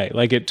one way.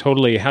 Like it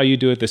totally, how you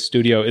do at the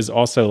studio is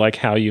also like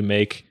how you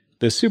make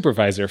the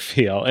supervisor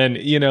feel. And,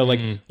 you know,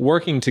 like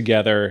working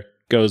together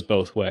goes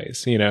both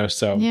ways, you know,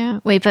 so.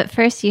 Yeah. Wait, but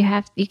first you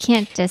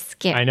can't just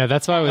skip. I know,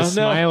 that's why I was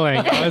smiling.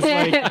 I was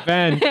like,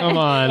 Ben, come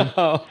on.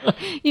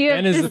 You have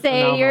Ben is to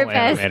say your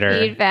best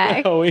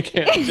feedback. Oh, we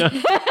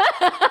can't.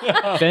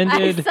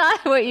 Bended. I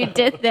saw what you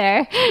did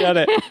there. Got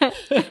it.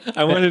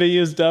 I wanted to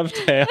use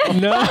dovetail.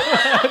 No.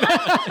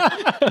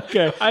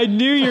 Okay. I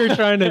knew you were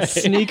trying to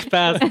sneak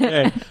past.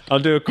 Okay, I'll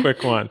do a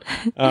quick one.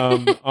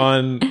 On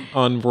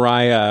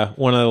Raya,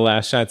 one of the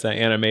last shots I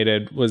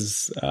animated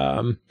was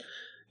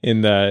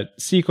in the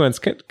sequence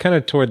kind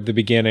of toward the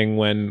beginning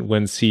when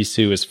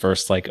Sisu is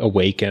first like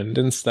awakened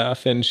and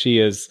stuff, and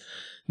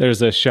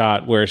there's a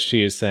shot where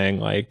she is saying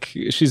like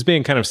she's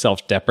being kind of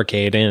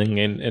self-deprecating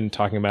and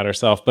talking about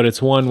herself, but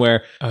it's one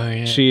where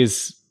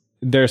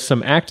there's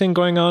some acting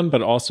going on,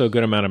 but also a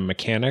good amount of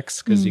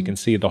mechanics because you can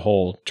see the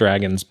whole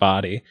dragon's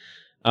body.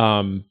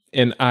 And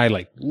I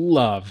like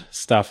love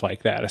stuff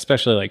like that,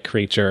 especially like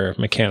creature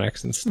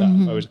mechanics and stuff.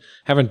 I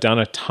haven't done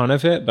a ton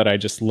of it, but I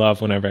just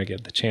love whenever I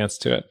get the chance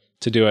to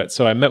do it.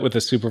 So I met with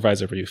the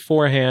supervisor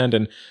beforehand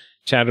and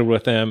chatted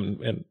with them,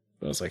 and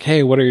I was like,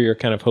 hey, what are your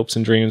kind of hopes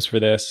and dreams for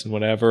this and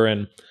whatever.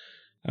 And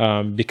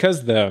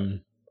because the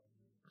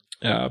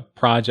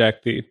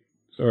project, the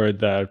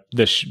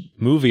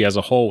movie as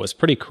a whole was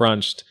pretty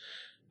crunched,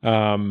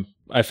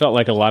 I felt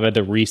like a lot of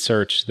the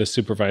research the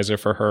supervisor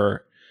for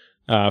her,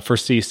 for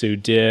Sisu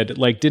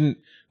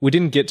we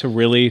didn't get to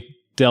really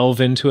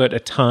delve into it a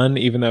ton,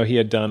 even though he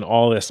had done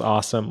all this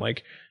awesome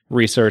like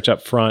research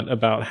up front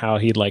about how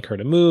he'd like her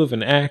to move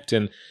and act.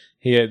 And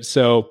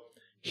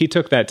he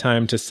took that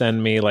time to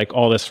send me like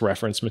all this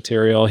reference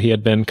material he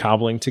had been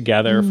cobbling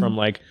together from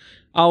like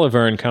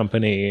Oliver and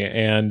Company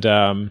and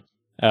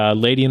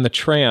Lady and the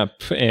Tramp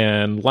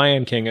and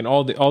Lion King and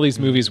all these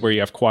movies where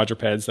you have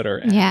quadrupeds that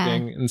are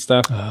acting and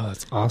stuff. Oh,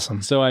 that's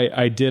awesome. So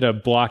I did a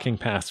blocking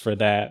pass for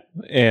that,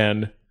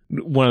 and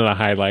one of the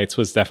highlights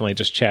was definitely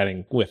just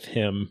chatting with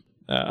him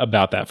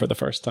about that for the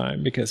first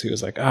time, because he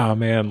was like, oh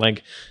man,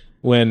 like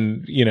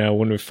when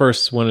we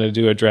first wanted to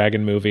do a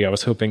dragon movie, I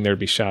was hoping there'd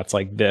be shots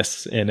like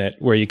this in it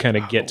where you kind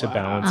of get to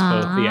balance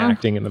both the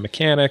acting and the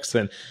mechanics.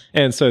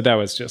 And so that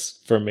was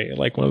just, for me,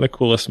 like one of the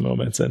coolest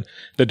moments. And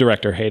the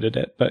director hated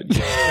it, but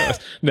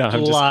no,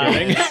 I'm just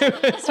kidding.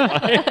 It was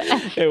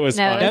fine. It was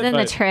fine. No, it was in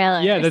the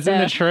trailer. Yeah, that's in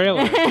the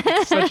trailer.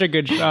 It's such a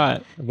good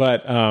shot.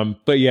 But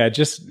yeah,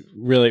 just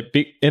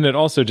really, and it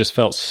also just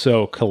felt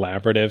so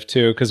collaborative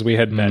too, because we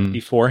had met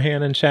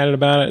beforehand and chatted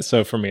about it.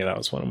 So for me, that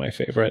was one of my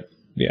favorite.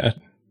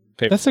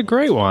 That's a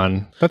great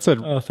one. Thanks.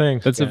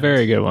 That's a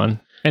very good one.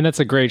 And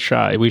that's a great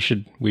shot. We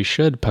should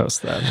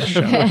post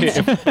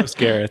that. Post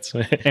Garrett's.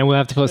 And we'll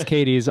have to post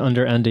Katie's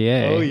under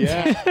NDA. Oh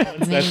yeah.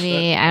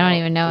 Maybe. I don't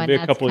even know when maybe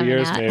that's a couple of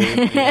years out.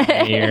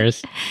 maybe.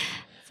 Years.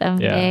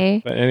 Someday.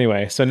 Yeah. But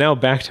anyway, so now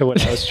back to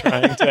what I was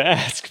trying to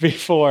ask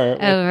before.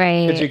 Oh,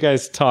 right. Could you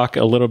guys talk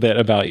a little bit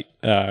about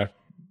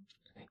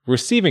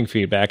receiving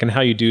feedback and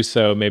how you do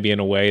so maybe in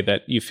a way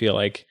that you feel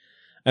like,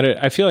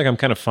 I feel like I'm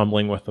kind of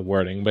fumbling with the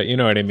wording, but you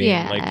know what I mean?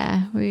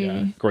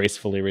 Yeah.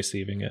 Gracefully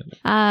receiving it.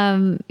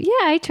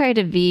 I try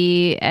to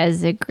be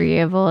as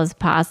agreeable as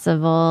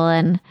possible,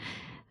 and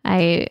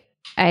I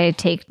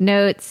take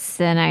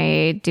notes, and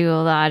I do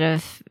a lot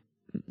of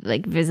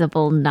like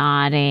visible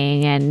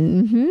nodding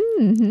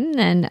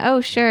and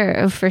oh sure,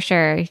 oh for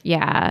sure,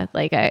 yeah.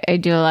 Like I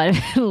do a lot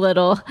of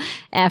little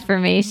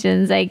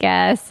affirmations, I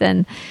guess,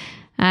 and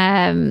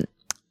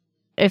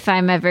if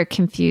I'm ever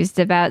confused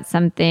about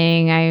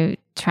something, I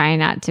try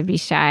not to be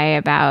shy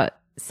about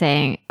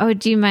saying, oh,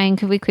 do you mind,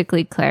 could we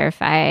quickly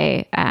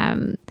clarify,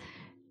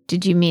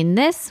 did you mean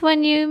this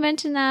when you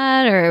mentioned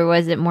that, or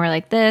was it more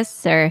like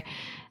this, or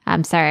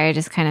I'm sorry, I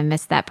just kind of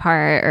missed that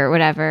part, or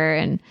whatever.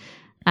 And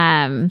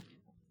on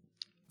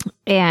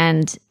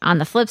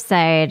the flip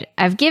side,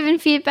 I've given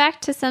feedback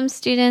to some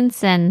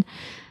students, and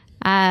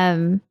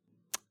I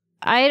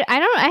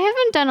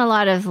haven't done a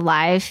lot of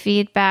live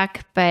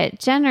feedback, but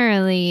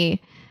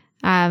generally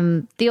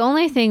the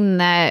only thing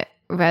that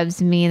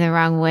rubs me the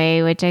wrong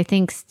way, which I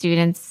think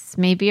students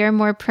maybe are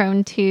more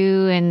prone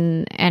to,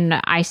 and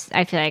I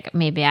feel like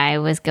maybe I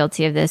was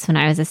guilty of this when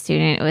I was a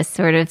student, it was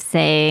sort of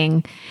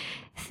saying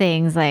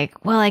things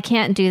like, well, I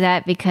can't do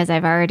that because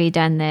I've already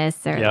done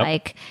this, or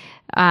like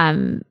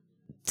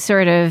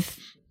sort of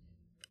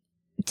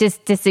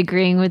just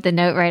disagreeing with the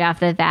note right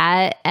off the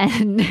bat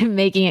and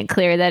making it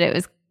clear that it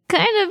was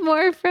kind of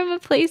more from a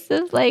place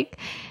of like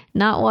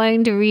not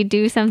wanting to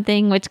redo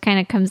something, which kind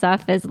of comes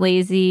off as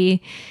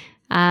lazy.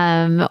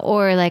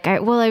 Or like, I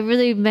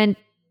really meant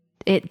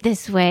it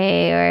this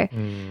way, or,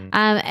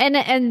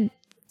 and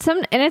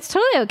it's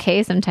totally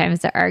okay sometimes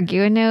to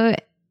argue a note,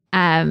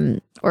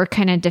 or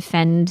kind of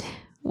defend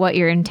what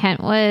your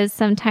intent was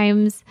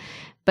sometimes,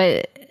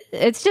 but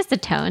it's just a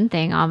tone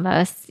thing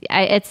almost.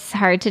 It's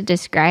hard to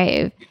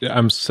describe.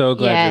 I'm so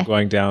glad you're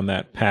going down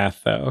that path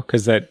though,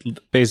 because that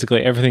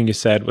basically everything you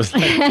said was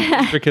like the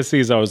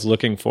intricacies I was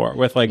looking for.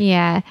 With like,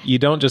 you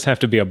don't just have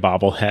to be a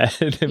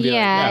bobblehead. And be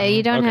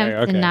you don't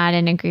have to nod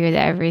and agree with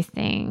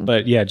everything.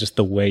 But just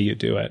the way you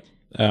do it.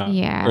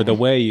 Or the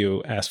way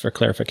you ask for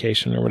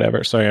clarification or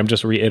whatever. Sorry, I'm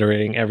just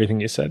reiterating everything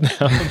you said now.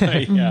 But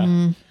I think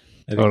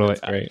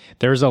that's great.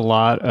 There's a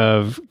lot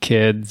of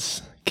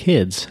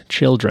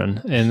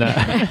children, and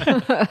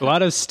a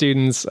lot of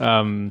students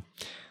that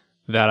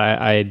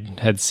I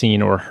had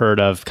seen or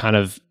heard of kind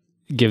of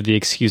give the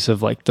excuse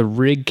of like the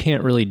rig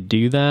can't really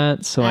do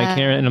that, so I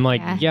can't. And I'm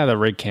like, yeah, the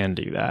rig can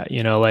do that.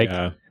 You know, like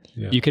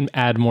you can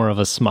add more of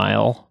a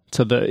smile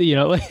to the, you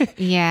know, like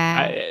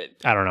I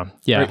don't know.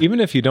 Yeah. Or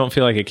even if you don't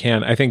feel like it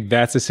can, I think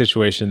that's a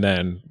situation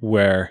then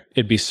where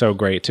it'd be so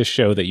great to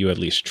show that you at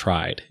least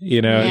tried.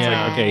 You know, it's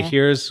like, okay,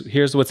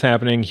 here's what's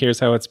happening. Here's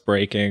how it's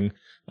breaking.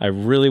 I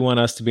really want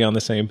us to be on the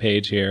same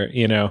page here,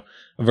 you know,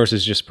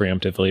 versus just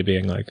preemptively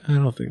being like, I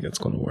don't think it's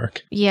going to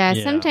work. Yeah.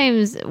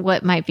 Sometimes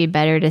what might be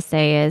better to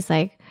say is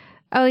like,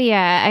 oh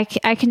yeah,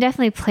 I can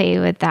definitely play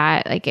with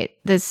that. Like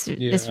this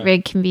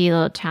rig can be a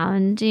little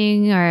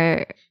challenging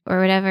or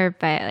whatever,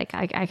 but like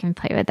I can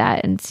play with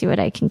that and see what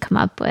I can come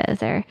up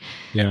with. Or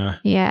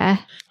yeah.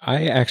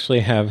 I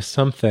actually have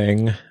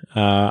something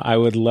I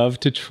would love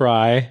to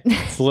try.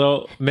 It's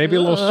maybe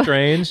a little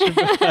strange,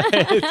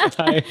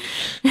 but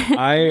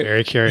I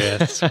very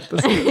curious.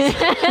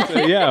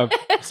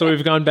 So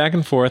we've gone back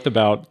and forth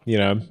about, you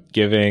know,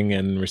 giving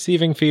and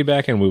receiving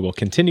feedback, and we will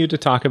continue to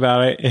talk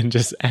about it and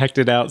just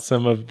acted out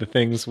some of the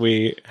things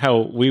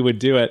how we would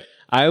do it.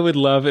 I would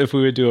love if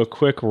we would do a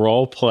quick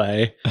role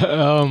play.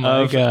 Oh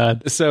my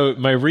God. So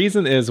my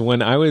reason is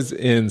when I was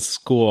in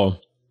school,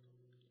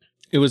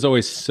 it was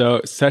always so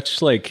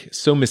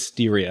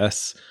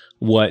mysterious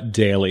what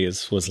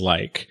dailies was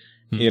like,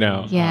 you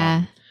know?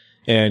 Yeah.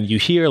 And you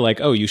hear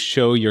like, oh, you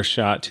show your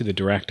shot to the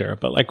director,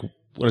 but like,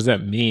 what does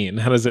that mean?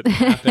 How does it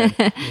happen?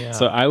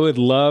 So I would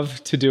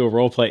love to do a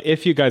role play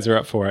if you guys are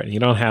up for it.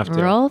 You don't have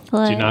to. Role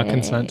play. Do not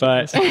consent.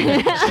 But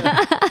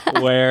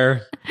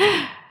where...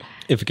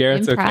 If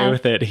Garrett's okay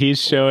with it, he's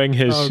showing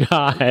his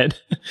shot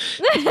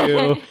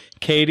to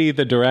Katie,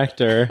 the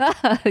director.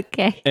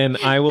 Okay. And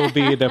I will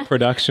be the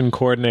production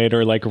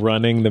coordinator, like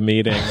running the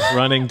meeting,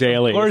 running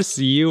daily. Of course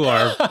you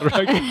are.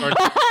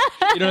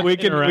 You know, we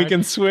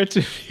can switch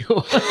if you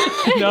want.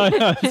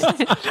 No,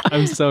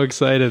 I'm so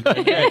excited.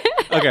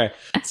 Okay.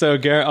 So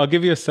Garrett, I'll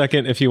give you a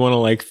second if you want to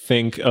like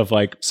think of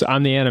like. So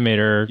I'm the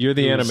animator. You're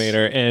the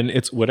animator, and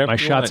it's whatever. My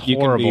shot's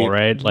horrible,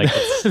 right? Like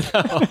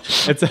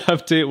it's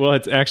up to. Well,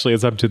 it's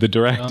up to the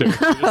director.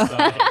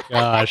 Oh,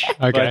 gosh.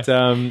 Okay. But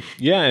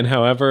and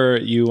however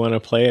you want to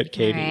play it,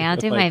 Katie. All right, I'll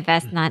do my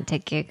best not to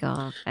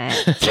giggle.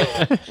 But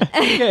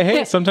okay.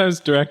 Hey,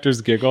 sometimes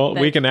directors giggle.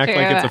 We can act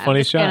like it's a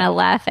funny shot. I'm gonna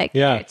laugh at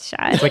Garrett's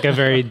shot. It's like a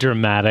very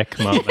dramatic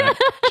moment.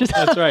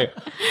 That's right.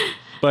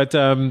 But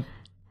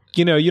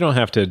you know, you don't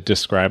have to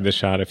describe the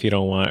shot if you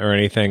don't want or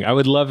anything. I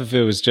would love if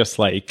it was just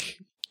like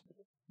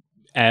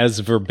as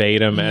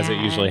verbatim as it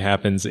usually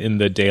happens in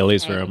the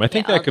dailies room. I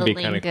think that could be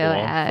kind of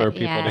cool for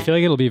people. I feel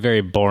like it'll be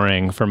very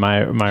boring for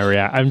my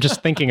react. I'm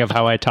just thinking of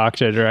how I talk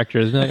to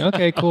directors. Like,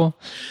 okay, cool.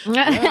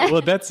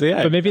 Well, that's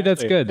But maybe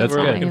that's good. That's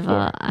good.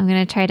 Well, I'm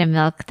gonna try to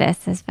milk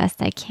this as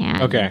best I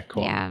can. Okay,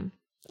 cool. Yeah.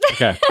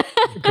 Okay.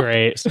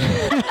 Great.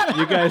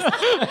 You guys.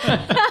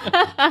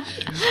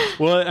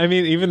 Well, I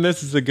mean, even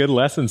this is a good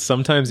lesson.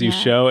 Sometimes you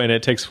show and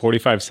it takes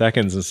 45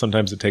 seconds and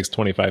sometimes it takes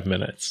 25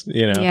 minutes,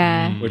 you know?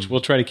 Yeah. Which we'll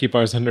try to keep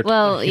ours under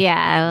 20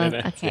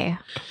 minutes. Okay.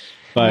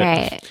 But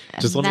right.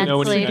 Just let me know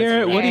when you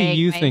Garrett, what do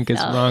you think is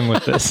wrong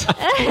with this?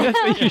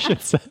 That's what you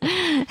should say.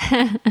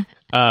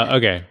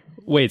 Okay.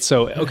 Wait,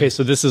 so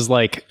this is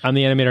like, I'm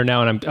the animator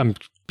now and I'm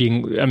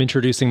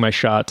introducing my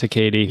shot to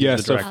Katie. Yeah,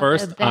 so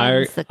first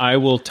I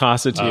will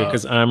toss it to you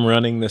because I'm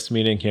running this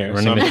meeting here.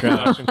 So I'm the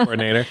production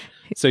coordinator.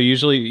 So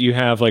usually you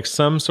have like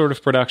some sort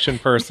of production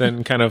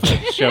person kind of like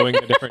showing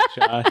the different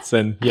shots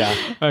and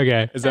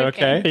Okay. Is that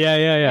okay? Yeah.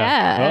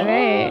 Yeah, all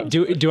right.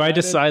 Do I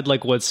decide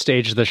like what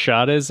stage the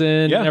shot is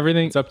in and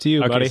everything? It's up to you,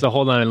 okay, buddy. So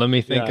hold on, let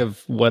me think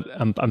of what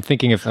I'm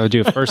thinking if I would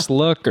do a first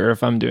look or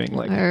if I'm doing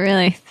like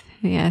really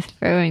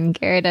throwing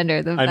Garrett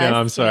under the bus. I know,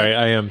 I'm sorry.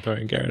 I am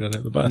throwing Garrett under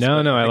the bus. No,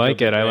 I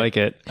like it. I like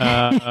it.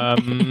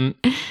 We'll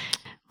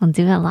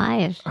do it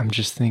live. I'm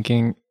just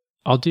thinking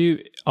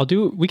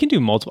we can do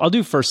multiple. I'll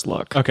do first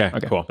look. Okay,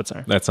 cool. That's all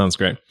right. That sounds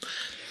great.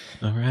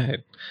 All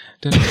right.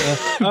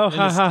 Oh,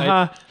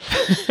 ha.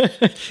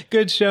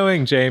 Good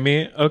showing,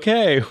 Jamie.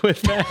 Okay,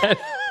 with that.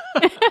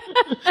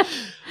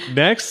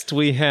 Next,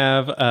 we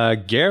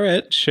have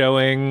Garrett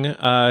showing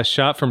a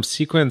shot from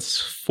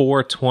sequence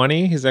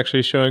 420. He's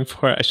actually showing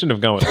I shouldn't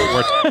have gone with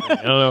 420.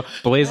 I don't know.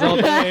 Blaze all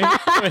day.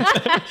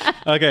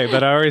 Okay,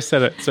 but I already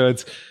said it. So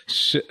it's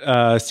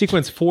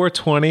sequence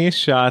 420,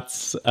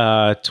 shots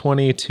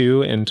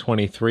 22 and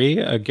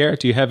 23. Garrett,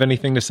 do you have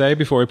anything to say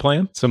before we play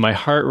them? So my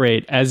heart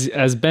rate,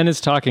 as Ben is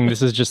talking,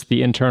 this is just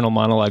the internal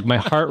monologue. My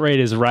heart rate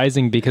is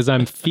rising because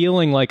I'm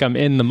feeling like I'm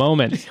in the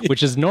moment,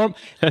 which is normal.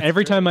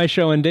 Every time I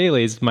show in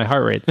dailies, my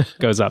heart rate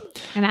goes up.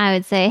 And I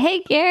would say,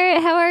 hey,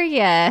 Garrett, how are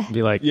you?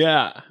 Be like,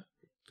 yeah.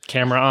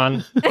 Camera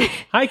on.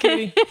 Hi,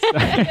 Katie.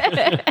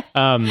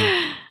 I'll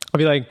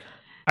be like,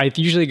 I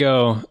usually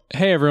go,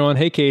 hey, everyone.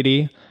 Hey,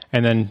 Katie.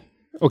 And then,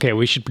 okay,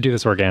 we should do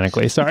this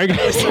organically. Sorry,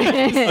 guys.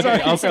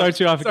 Okay, I'll start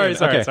you off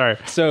again. Sorry.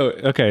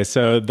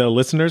 So the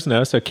listeners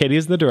know. So Katie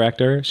is the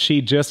director.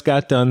 She just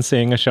got done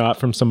seeing a shot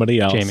from somebody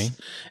else.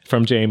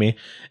 From Jamie.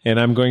 And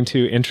I'm going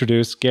to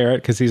introduce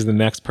Garrett because he's the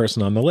next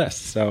person on the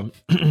list. So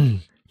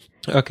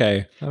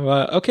Okay.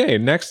 Okay.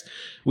 Next,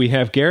 we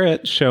have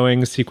Garrett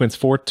showing sequence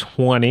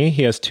 420.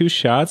 He has 2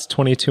 shots,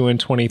 22 and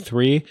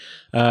 23.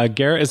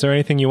 Garrett, is there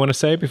anything you want to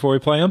say before we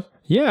play him?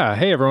 Yeah.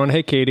 Hey, everyone.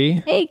 Hey,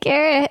 Katie. Hey,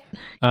 Garrett.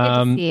 Good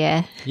to see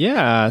ya.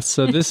 Yeah.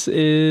 So this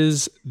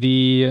is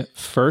the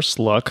first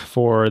look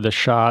for the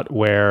shot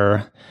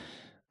where,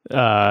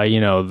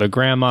 the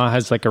grandma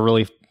has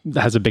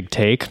has a big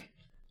take.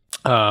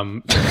 I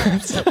don't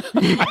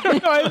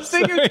know. I was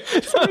thinking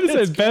somebody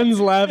said Ben's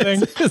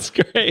laughing. It's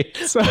great.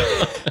 So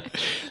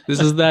this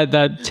is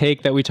that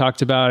take that we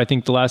talked about. I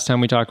think the last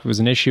time we talked was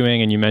an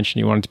issuing, and you mentioned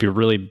you wanted it to be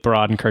really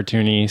broad and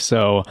cartoony.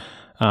 So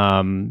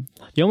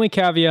the only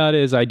caveat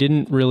is I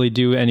didn't really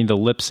do any of the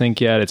lip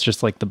sync yet. It's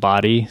just like the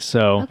body.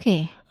 So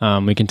Okay.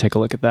 we can take a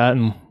look at that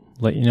and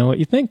let you know what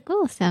you think.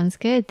 Cool. Sounds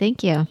good.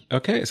 Thank you.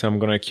 Okay, so I'm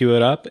going to cue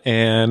it up,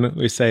 and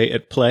we say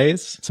it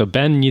plays. So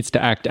Ben needs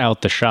to act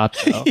out the shot,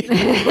 though.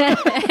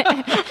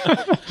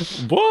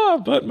 Whoa,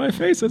 but my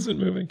face isn't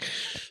moving.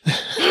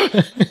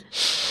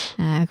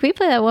 Can we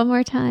play that one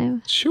more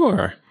time?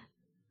 Sure.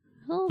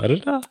 Oh,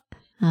 Da-da-da. all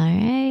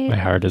right. My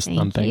heart is Thank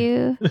thumping.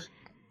 you.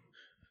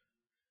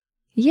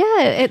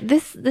 Yeah,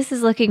 this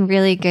is looking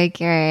really good,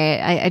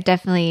 Garrett. I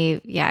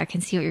definitely, I can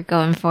see what you're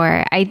going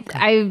for.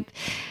 I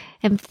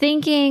am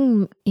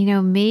thinking,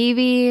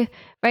 maybe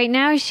right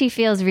now she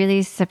feels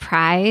really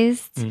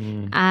surprised.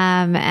 And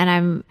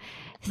I'm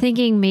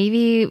thinking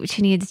maybe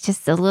she needs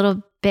just a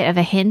little bit of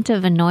a hint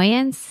of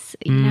annoyance,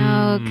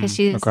 because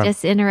she's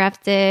just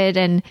interrupted.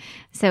 And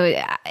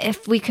so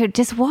if we could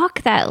just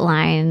walk that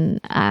line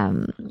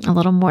a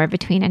little more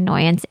between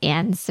annoyance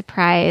and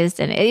surprised.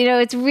 And,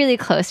 it's really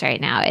close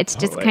right now. It's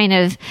just kind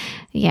of,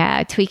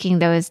 tweaking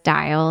those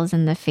dials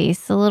in the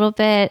face a little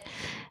bit.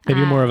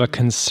 Maybe more of a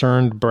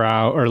concerned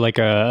brow or like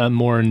a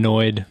more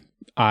annoyed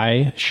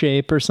eye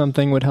shape or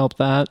something would help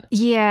that.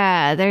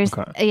 Yeah,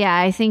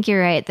 I think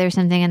you're right. There's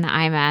something in the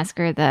eye mask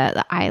or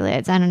the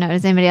eyelids. I don't know.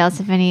 Does anybody else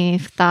have any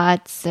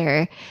thoughts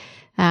or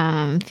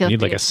feel You need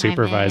free like to a chime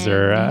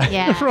supervisor.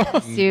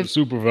 in.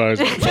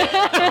 Supervisor.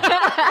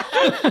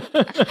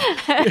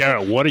 Yeah,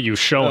 what are you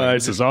showing?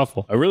 This is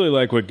awful. I really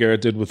like what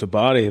Garrett did with the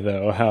body,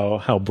 though.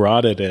 How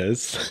broad it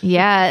is.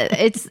 Yeah,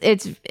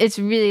 it's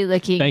really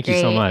looking Thank great.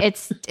 you so much.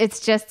 It's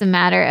just a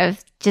matter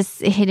of just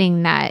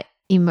hitting that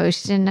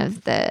emotion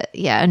of the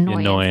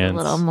annoyance a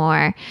little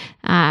more.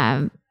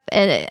 And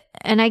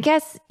I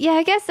guess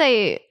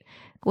I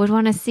would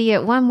want to see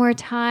it one more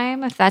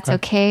time if that's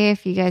okay,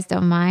 if you guys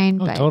don't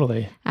mind. Oh, but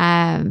totally.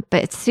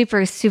 but it's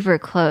super, super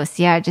close.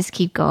 Yeah, just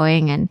keep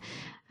going. And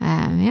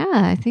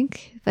I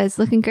think that's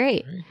looking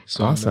great.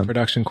 So I'm the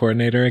production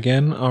coordinator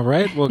again. All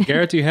right. Well,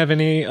 Garrett, do you have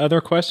any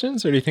other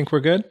questions, or do you think we're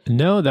good?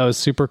 No, that was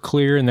super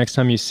clear. Next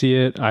time you see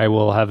it, I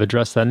will have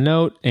addressed that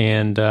note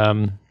and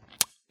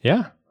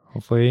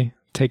hopefully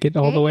take it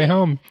all the way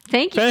home.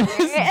 Thank you. Ben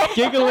is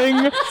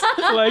giggling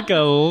like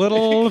a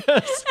little...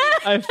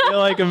 I feel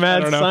like a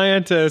mad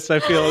scientist. I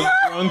feel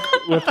drunk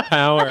with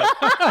power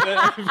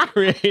that I've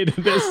created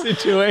this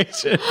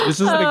situation. This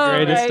is the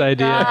greatest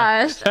idea.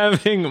 Gosh.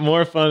 Having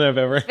more fun I've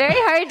ever had. Very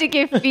hard to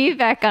give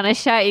feedback on a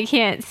shot you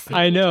can't see.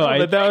 I know.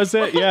 But that was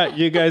it. Yeah,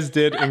 you guys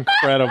did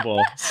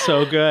incredible.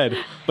 So good.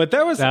 But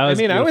that was I would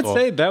beautiful.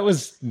 say that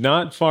was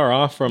not far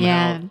off from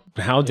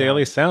how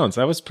Daily sounds.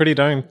 That was pretty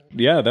darn,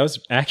 that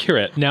was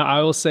accurate. Now,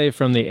 I will say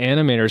from the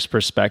animator's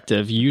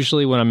perspective,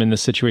 usually when I'm in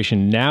this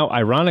situation now,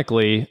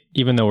 ironically,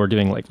 even though we're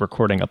doing like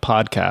recording a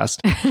podcast,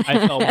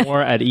 I felt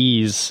more at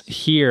ease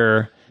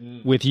here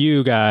with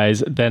you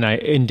guys than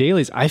in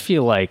dailies. I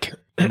feel like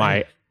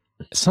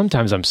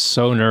sometimes I'm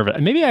so nervous.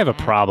 Maybe I have a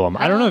problem.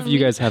 I don't know if you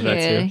guys have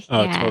that too.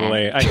 Oh,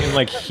 totally. I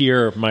can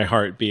hear my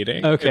heart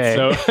beating. Okay.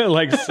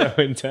 It's so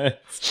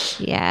intense.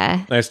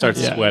 Yeah. I start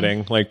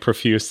sweating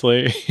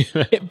profusely.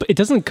 It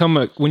doesn't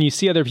come when you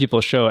see other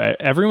people show.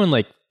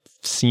 Everyone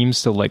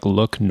seems to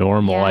look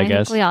normal, I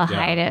guess. Think we all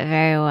hide it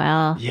very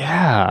well.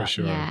 Yeah. For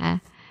sure. Yeah.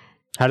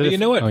 How did you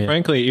know what?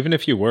 Frankly, even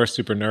if you were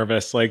super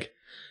nervous, I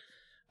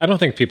don't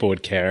think people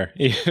would care.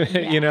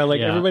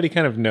 Everybody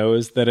kind of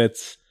knows that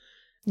it's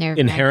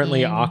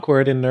inherently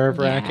awkward and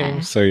nerve-wracking.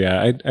 Yeah.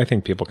 So I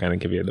think people kind of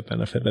give you the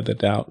benefit of the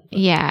doubt.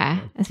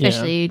 Yeah.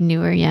 Especially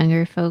newer,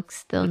 younger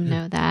folks, they'll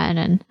know that.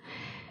 And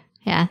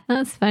yeah,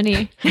 that's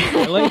funny.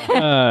 I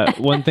like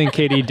one thing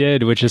Katie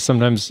did, which is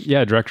sometimes,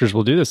 directors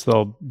will do this.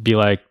 They'll be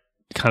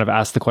kind of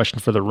ask the question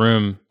for the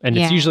room. And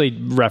it's usually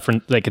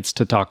it's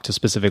to talk to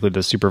specifically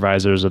the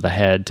supervisors or the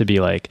head to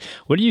be like,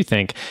 what do you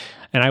think?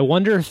 And I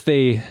wonder if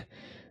they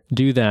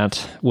do that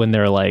when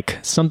they're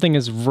something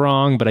is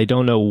wrong, but I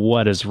don't know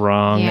what is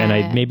wrong. And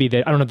I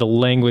don't have the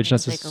language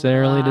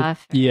necessarily to.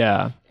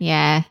 Yeah.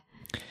 Yeah.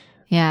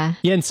 Yeah.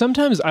 Yeah. And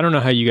sometimes, I don't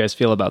know how you guys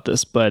feel about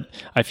this, but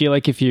I feel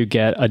like if you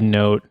get a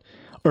note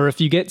or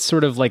if you get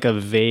sort of a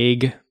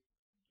vague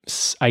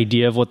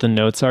idea of what the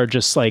notes are,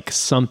 just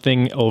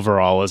something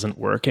overall isn't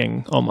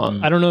working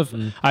almost. I don't know if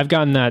I've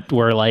gotten that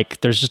where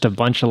there's just a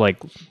bunch of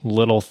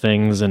little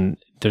things and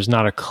there's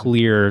not a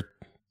clear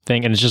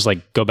thing and it's just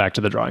go back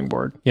to the drawing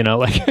board,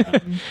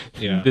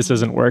 this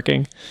isn't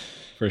working.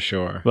 for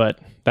sure. But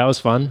that was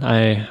fun.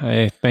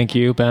 I thank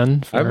you,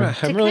 Ben.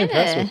 I'm really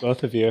impressed with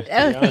both of you. Oh,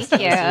 thank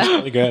you. This is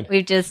really good.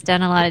 We've just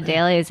done a lot of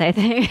dailies, I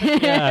think.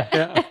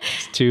 yeah.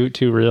 It's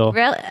too real.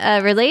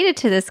 Related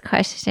to this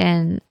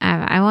question,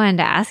 I wanted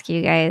to ask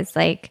you guys,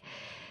 like,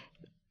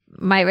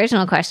 my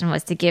original question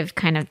was to give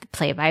kind of the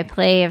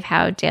play-by-play of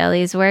how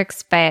dailies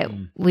works, but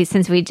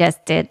since we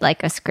just did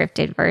like a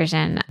scripted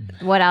version,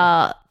 what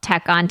I'll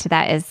tack on to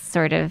that is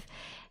sort of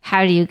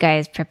how do you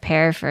guys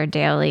prepare for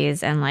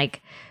dailies, and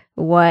like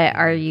what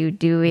are you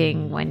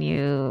doing when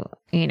you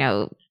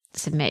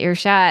submit your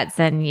shots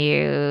and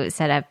you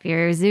set up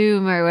your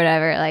Zoom or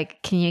whatever?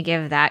 Like, can you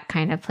give that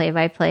kind of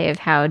play-by-play of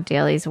how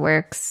dailies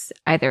works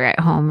either at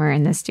home or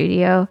in the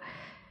studio?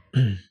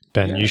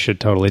 Ben, you should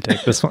totally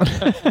take this one.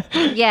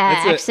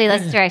 Yeah, actually,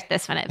 let's direct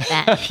this one at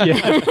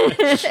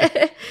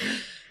Ben.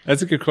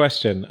 That's a good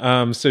question.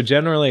 So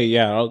generally,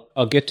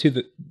 I'll get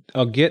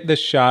the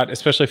shot,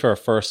 especially for a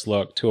first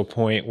look, to a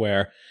point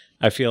where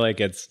I feel like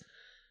it's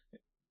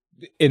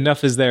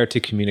enough is there to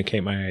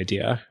communicate my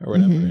idea or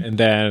whatever. And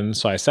then,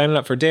 so I sign it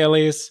up for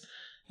dailies,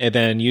 and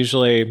then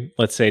usually,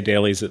 let's say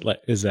dailies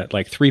is at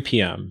like 3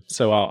 p.m.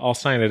 So I'll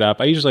sign it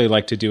up. I usually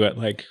like to do it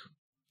like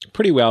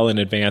pretty well in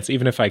advance,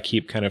 even if I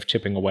keep kind of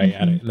chipping away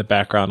at it in the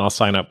background. I'll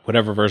sign up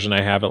whatever version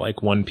I have at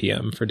like 1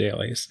 p.m. for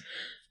dailies.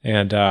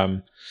 And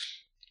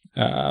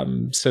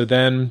so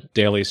then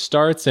dailies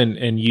starts,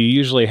 and you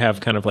usually have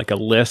kind of like a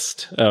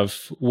list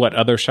of what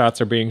other shots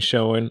are being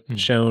shown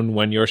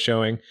when you're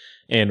showing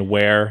and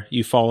where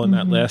you fall in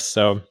that list.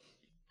 So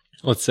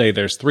let's say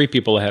there's 3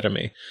 people ahead of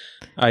me.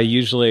 I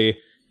usually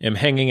am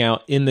hanging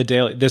out in the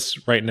daily.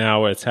 This right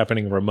now, it's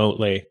happening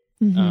remotely.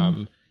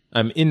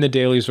 I'm in the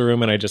dailies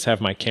room, and I just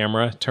have my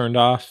camera turned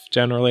off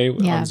generally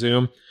on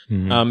Zoom.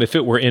 If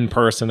it were in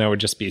person, I would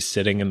just be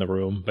sitting in the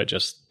room, but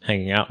just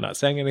hanging out, not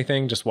saying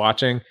anything, just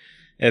watching.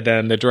 And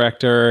then the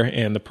director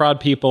and the prod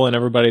people and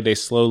everybody, they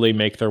slowly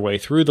make their way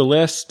through the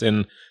list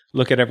and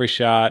look at every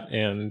shot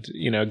and,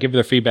 give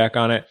their feedback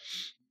on it.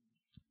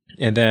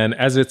 And then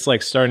as it's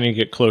like starting to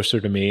get closer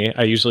to me,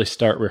 I usually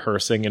start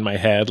rehearsing in my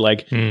head,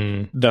 like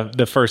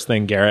the first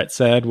thing Garrett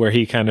said, where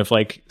he kind of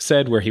like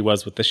said where he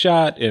was with the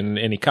shot and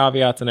any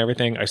caveats and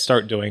everything. I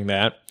start doing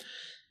that.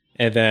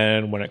 And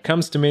then when it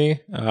comes to me,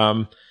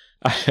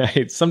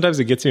 sometimes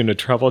it gets you into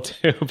trouble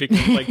too,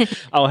 because like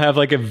I'll have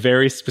like a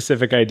very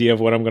specific idea of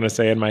what I'm going to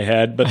say in my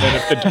head, but then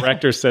if the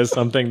director says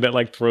something that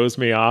like throws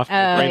me off,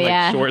 my brain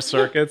like short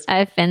circuits.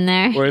 I've been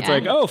there. Where it's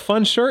like, oh,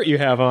 fun shirt you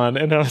have on.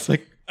 And I was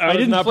like, I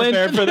was not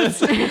prepared for this.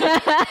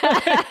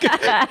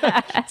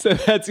 So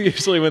that's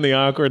usually when the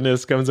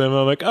awkwardness comes in.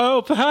 I'm like,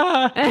 oh,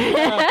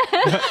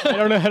 I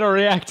don't know how to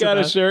react. Got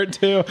a shirt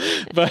too,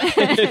 but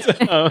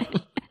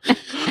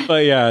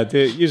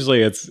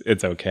usually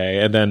it's okay.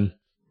 And then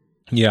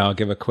I'll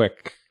give a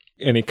quick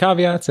any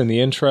caveats in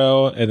the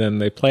intro, and then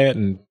they play it,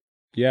 and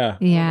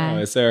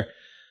is there?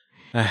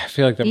 I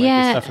feel like there might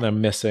be stuff that I'm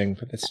missing,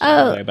 but it's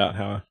really about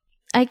how.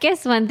 I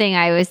guess one thing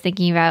I was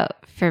thinking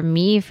about for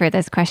me for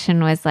this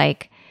question was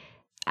like,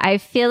 I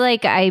feel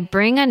like I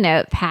bring a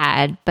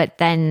notepad, but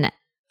then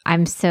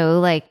I'm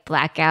so like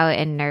blackout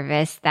and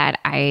nervous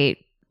that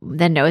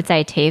the notes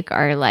I take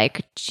are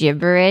like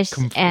gibberish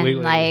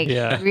and like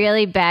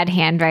really bad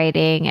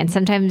handwriting. And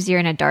sometimes you're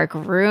in a dark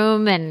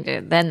room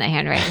and then the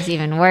handwriting is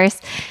even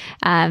worse.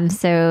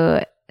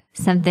 So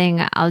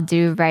something I'll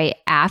do right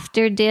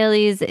after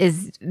dailies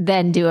is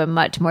then do a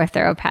much more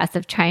thorough pass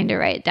of trying to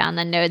write down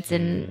the notes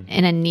in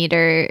a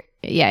neater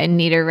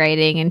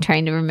writing and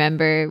trying to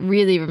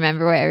really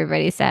remember what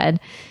everybody said.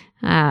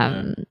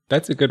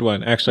 That's a good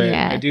one. Actually,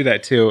 I do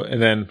that too.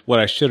 And then what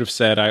I should have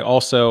said, I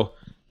also,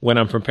 when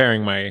I'm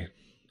preparing my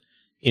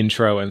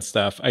intro and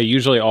stuff, I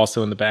usually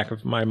also in the back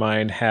of my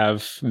mind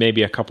have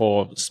maybe a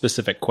couple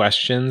specific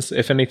questions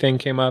if anything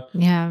came up.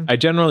 Yeah. I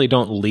generally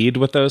don't lead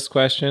with those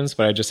questions,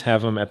 but I just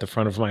have them at the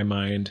front of my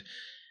mind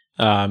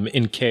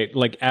in case,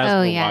 like as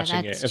we're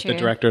watching it. If the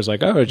director's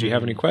like, oh, did you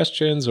have any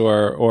questions?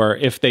 Or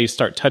if they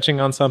start touching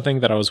on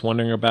something that I was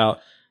wondering about,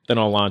 then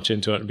I'll launch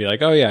into it and be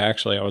like, oh yeah,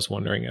 actually I was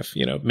wondering if,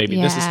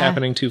 maybe this is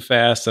happening too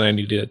fast and I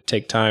need to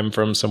take time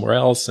from somewhere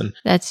else. And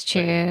that's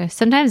true.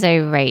 Sometimes I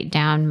write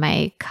down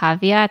my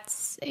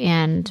caveats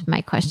and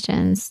my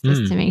questions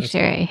just to make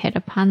sure I hit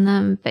upon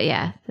them. But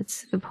yeah,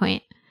 that's a good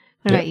point.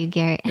 What about you,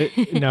 Garrett?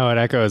 It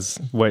echoes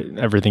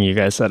everything you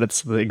guys said.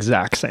 It's the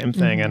exact same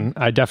thing. And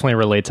I definitely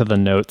relate to the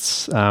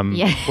notes. Where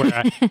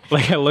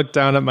I look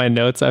down at my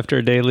notes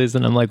after dailies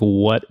and I'm like,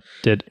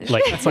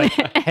 it's like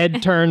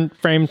head turn,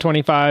 frame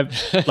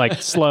 25,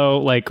 like slow,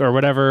 like, or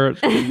whatever.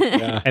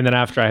 Yeah. And then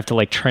after I have to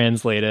like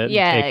translate it,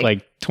 take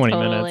like 20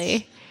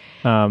 minutes.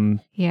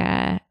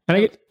 Yeah.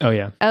 And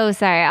Oh,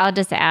 sorry. I'll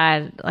just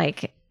add,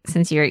 like,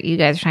 since you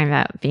guys are talking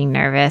about being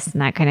nervous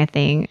and that kind of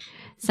thing,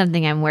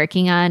 something I'm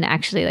working on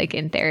actually like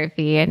in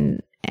therapy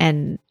and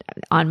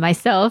on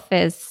myself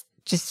is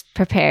just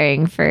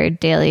preparing for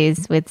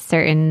dailies with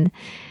certain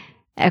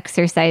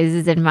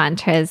exercises and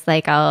mantras.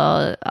 Like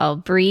I'll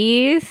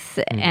breathe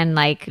and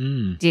like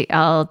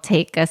I'll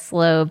take a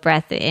slow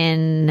breath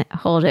in,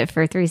 hold it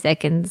for 3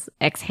 seconds,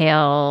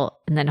 exhale,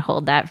 and then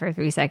hold that for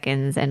 3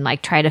 seconds, and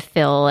like try to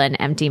fill and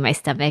empty my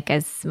stomach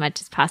as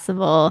much as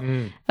possible,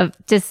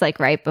 just like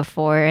right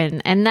before,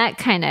 and that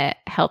kind of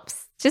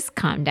helps just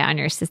calm down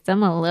your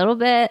system a little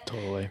bit.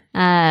 Totally.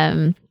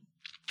 And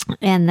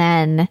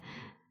then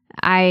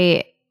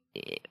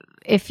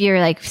if you're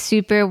like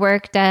super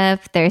worked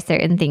up, there are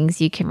certain things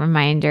you can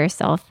remind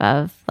yourself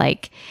of.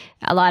 Like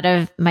a lot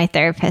of my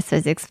therapist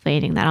was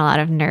explaining that a lot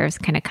of nerves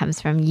kind of comes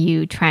from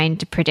you trying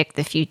to predict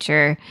the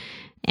future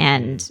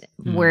and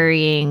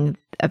worrying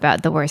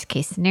about the worst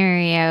case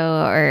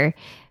scenario or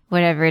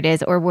whatever it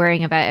is, or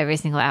worrying about every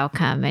single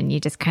outcome. And you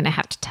just kind of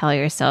have to tell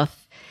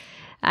yourself,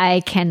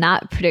 I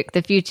cannot predict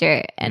the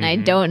future and I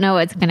don't know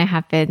what's going to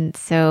happen.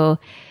 So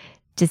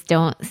just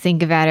don't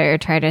think about it or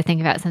try to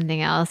think about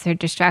something else or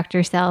distract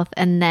yourself.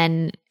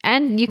 And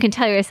you can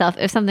tell yourself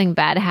if something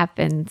bad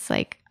happens,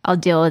 like I'll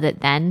deal with it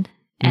then.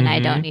 And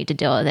I don't need to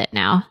deal with it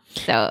now.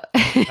 So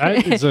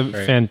that is a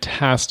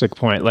fantastic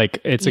point.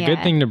 Like it's a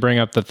good thing to bring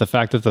up that the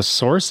fact that the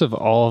source of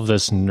all of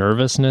this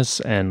nervousness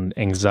and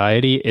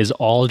anxiety is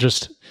all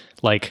just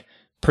like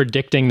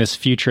predicting this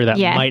future that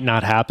might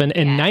not happen.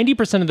 And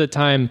 90% of the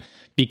time,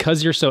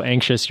 because you're so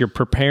anxious, you're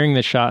preparing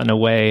the shot in a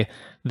way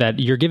that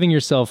you're giving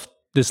yourself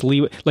this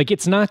leeway. Like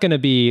it's not going to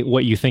be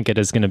what you think it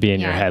is going to be in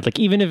your head. Like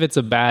even if it's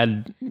a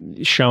bad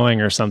showing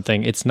or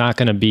something, it's not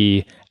going to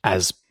be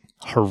as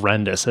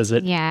horrendous as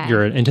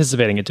you're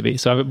anticipating it to be.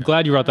 So I'm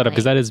glad you brought that up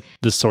because that is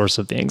the source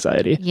of the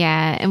anxiety.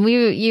 Yeah. And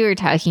you were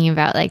talking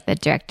about like the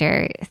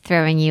director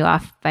throwing you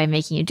off by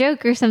making a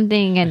joke or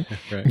something. And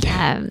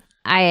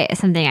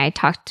something I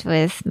talked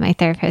with my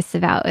therapist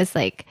about was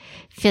like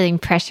feeling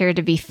pressure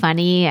to be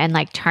funny and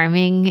like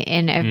charming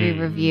in every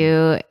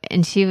review.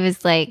 And she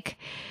was like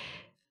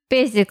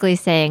basically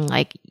saying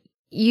like,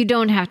 you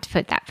don't have to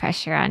put that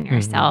pressure on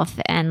yourself,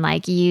 and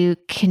like you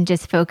can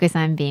just focus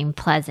on being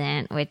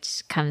pleasant,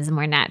 which comes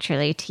more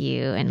naturally to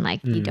you. And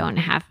like you don't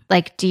have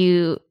like, do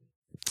you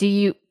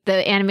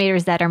the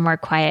animators that are more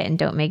quiet and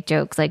don't make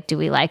jokes, like do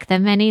we like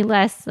them any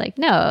less? Like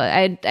no,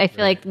 I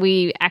feel like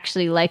we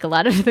actually like a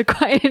lot of the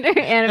quieter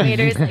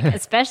animators, like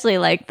especially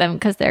like them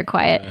because they're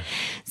quiet.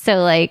 So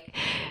like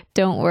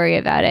don't worry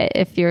about it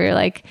if you're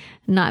like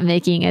not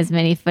making as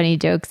many funny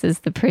jokes as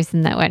the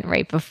person that went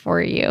right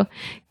before you,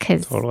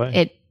 because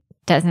it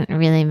doesn't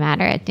really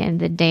matter at the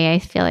end of the day. I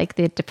feel like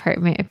the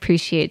department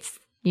appreciates,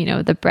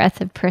 the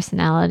breadth of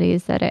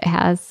personalities that it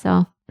has.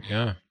 So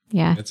yeah,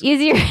 it's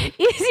easier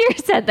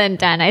said than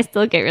done. I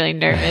still get really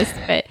nervous,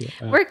 but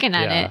working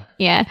on it.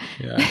 Yeah.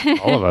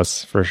 All of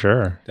us for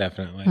sure.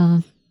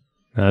 Definitely.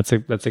 That's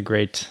a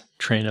great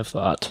train of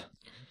thought.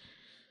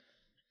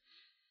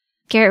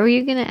 Garrett, were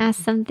you going to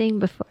ask something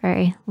before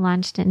I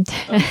launched into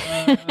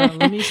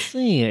let me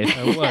see if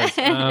I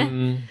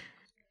was.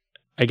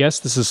 I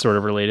guess this is sort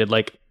of related.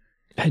 Like,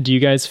 do you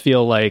guys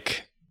feel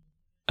like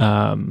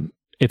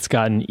it's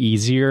gotten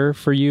easier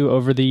for you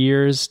over the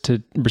years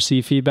to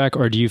receive feedback,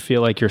 or do you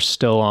feel like you're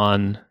still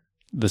on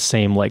the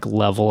same like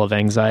level of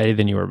anxiety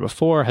than you were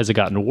before? Has it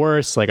gotten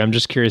worse? Like, I'm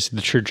just curious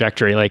the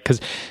trajectory, like, because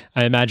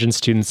I imagine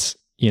students,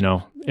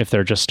 if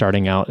they're just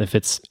starting out, if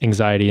it's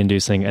anxiety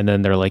inducing, and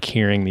then they're like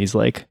hearing these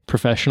like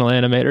professional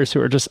animators who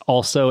are just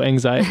also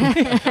anxiety.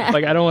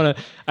 Like, I don't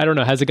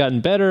know. Has it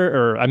gotten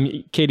better? Or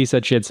Katie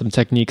said she had some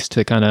techniques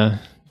to kind of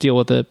deal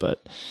with it,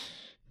 but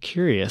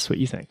curious what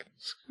you think.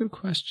 It's a good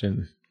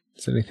question.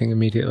 Does anything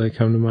immediately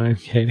come to mind,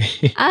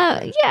 Katie?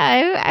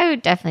 I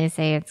would definitely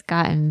say it's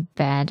gotten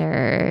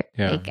better.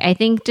 Yeah. Like, I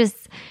think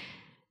just,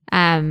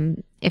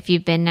 if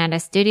you've been at a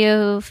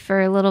studio for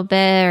a little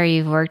bit or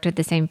you've worked with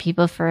the same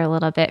people for a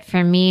little bit,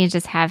 for me,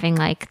 just having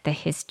like the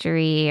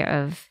history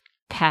of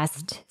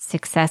past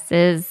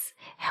successes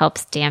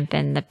helps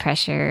dampen the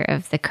pressure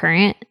of the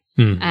current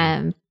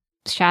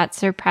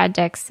shots or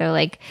projects. So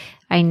like,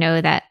 I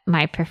know that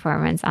my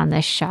performance on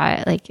this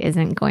shot like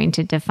isn't going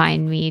to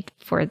define me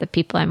for the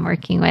people I'm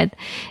working with.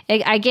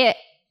 I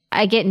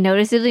get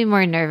noticeably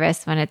more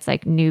nervous when it's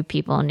like new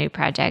people, new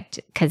project,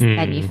 because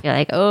then you feel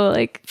like, oh,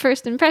 like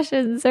first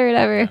impressions or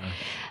whatever.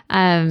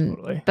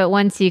 Totally. But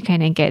once you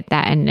kind of get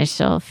that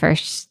initial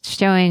first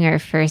showing or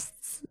first,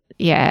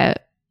 new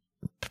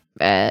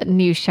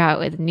shot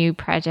with new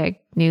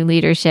project, new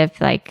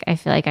leadership, like I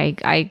feel like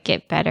I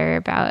get better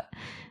about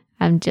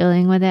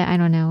dealing with it. I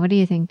don't know. What do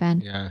you think,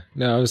 Ben? Yeah,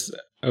 no,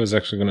 I was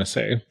actually going to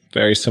say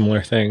very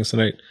similar things,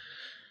 and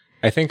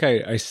I think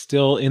I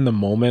still in the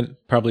moment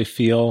probably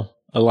feel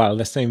a lot of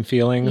the same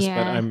feelings,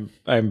 but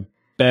I'm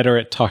better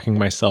at talking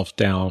myself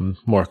down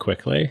more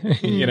quickly,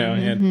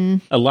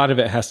 and a lot of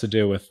it has to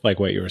do with like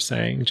what you were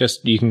saying.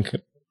 Just you can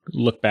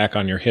look back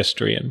on your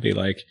history and be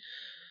like,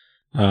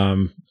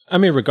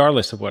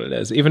 regardless of what it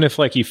is, even if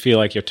like you feel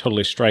like you're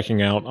totally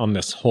striking out on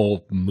this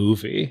whole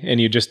movie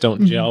and you just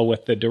don't gel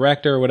with the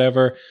director or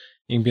whatever,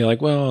 you can be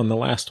like, well, on the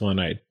last one,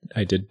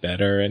 I did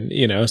better. And,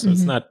 so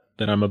it's not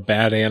that I'm a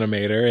bad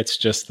animator. It's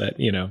just that,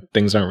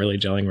 things aren't really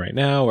gelling right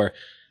now, or,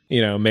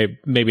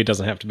 maybe it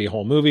doesn't have to be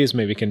whole movies.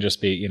 Maybe it can just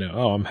be,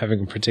 oh, I'm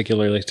having a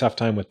particularly tough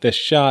time with this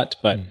shot,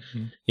 but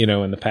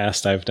in the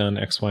past I've done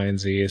X, Y, and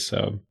Z.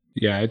 So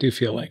yeah, I do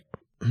feel like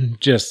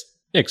just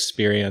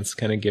experience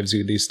kind of gives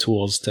you these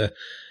tools to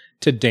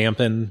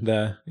dampen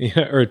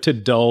or to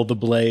dull the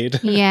blade.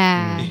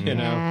 Yeah.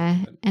 Yeah.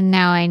 And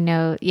now I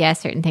know,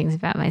 certain things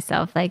about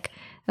myself. Like,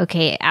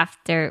 okay,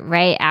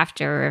 right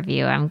after a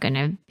review, I'm going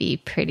to be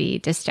pretty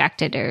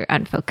distracted or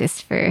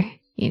unfocused for,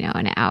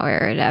 an hour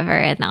or whatever.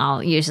 And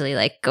I'll usually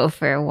like go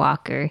for a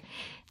walk, or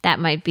that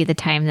might be the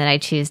time that I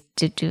choose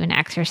to do an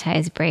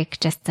exercise break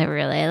just to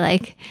really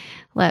like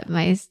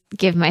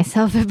give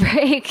myself a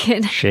break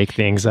and shake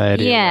the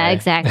anxiety. Yeah, away.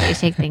 Exactly.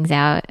 Shake things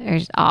out or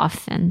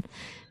off. And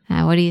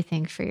what do you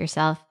think for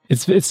yourself?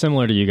 It's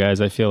similar to you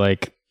guys. I feel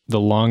like the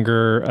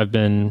longer I've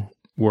been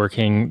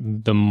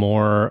working, the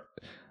more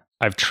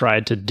I've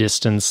tried to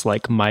distance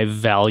like my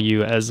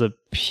value as a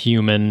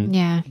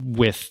human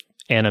with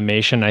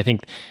animation. I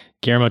think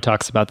Guillermo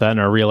talks about that in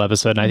our real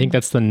episode. And I think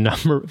that's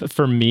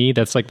for me,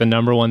 that's like the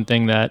number one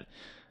thing that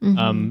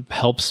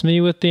helps me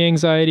with the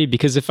anxiety.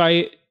 Because if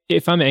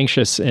I'm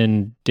anxious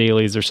in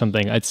dailies or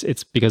something,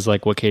 it's because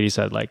like what Katie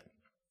said, like,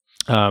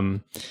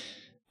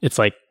 it's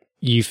like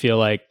you feel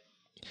like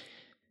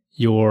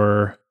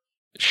your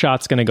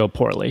shot's going to go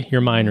poorly.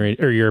 Your mind read,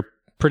 or you're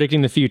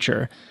predicting the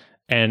future.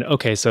 And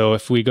okay, so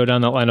if we go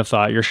down that line of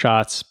thought, your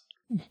shot's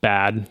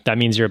bad. That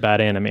means you're a bad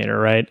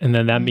animator, right? And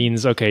then that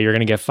means, okay, you're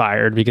going to get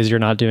fired because you're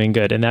not doing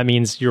good. And that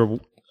means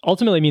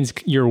ultimately means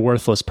you're a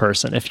worthless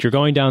person. If you're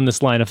going down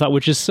this line of thought,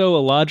 which is so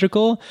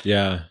illogical.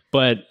 Yeah.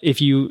 But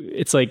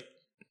it's like,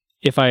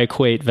 if I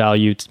equate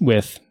value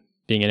with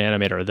being an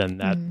animator, then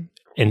that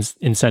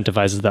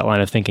incentivizes that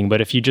line of thinking.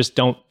 But if you just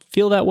don't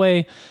feel that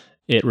way,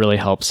 it really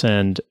helps.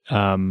 And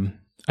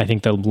I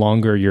think the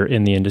longer you're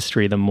in the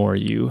industry, the more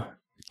you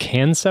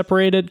can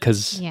separate it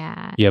because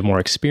you have more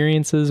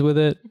experiences with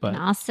it. But and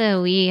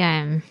also we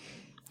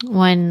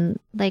one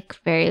like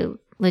very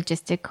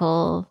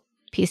logistical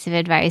piece of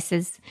advice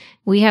is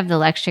we have the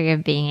luxury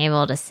of being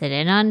able to sit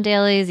in on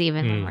dailies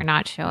even when we're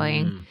not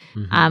showing,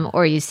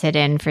 or you sit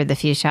in for the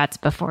few shots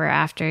before or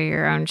after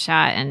your own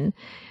shot, and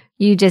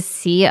you just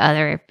see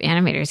other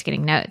animators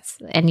getting notes,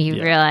 and you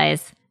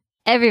realize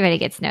everybody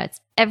gets notes.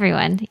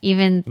 Everyone,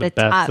 even the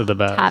best of the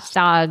best. top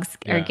dogs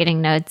are getting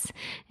notes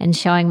and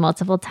showing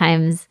multiple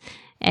times,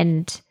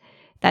 and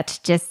that's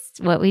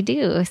just what we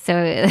do.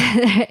 So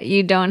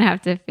you don't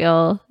have to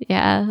feel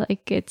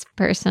like it's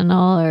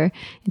personal or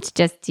it's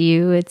just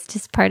you. It's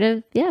just part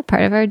of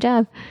our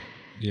job.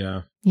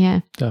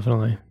 Yeah,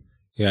 definitely.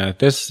 Yeah,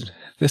 this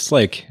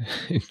like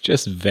it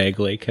just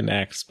vaguely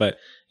connects, but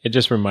it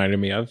just reminded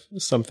me of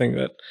something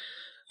that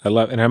I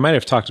love, and I might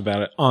have talked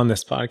about it on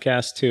this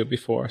podcast too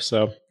before.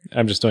 So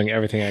I'm just doing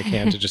everything I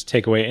can to just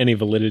take away any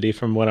validity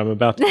from what I'm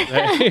about to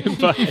say.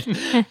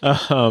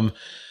 But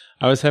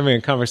I was having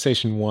a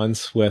conversation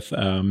once with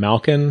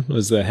Malkin, who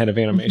was the head of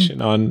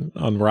animation on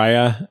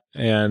Raya,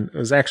 and it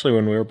was actually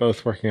when we were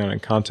both working on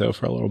Encanto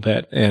for a little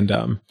bit.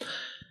 And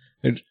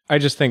I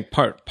just think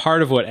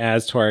part of what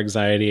adds to our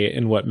anxiety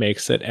and what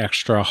makes it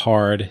extra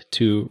hard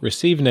to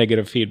receive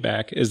negative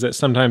feedback is that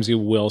sometimes you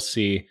will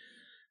see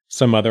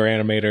some other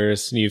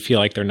animators and you feel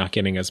like they're not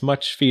getting as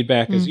much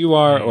feedback as you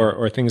are,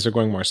 or things are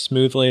going more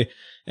smoothly.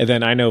 And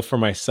then I know for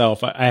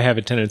myself, I have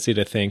a tendency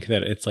to think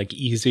that it's like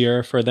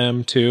easier for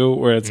them too,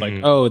 where it's like,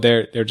 oh,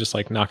 they're just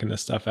like knocking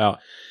this stuff out.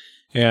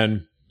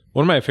 And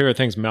one of my favorite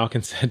things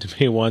Malcolm said to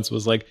me once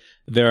was like,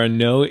 there are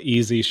no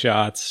easy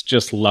shots,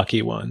 just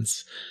lucky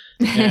ones.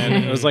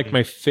 And it was like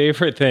my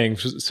favorite thing.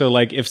 So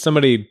like if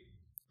somebody,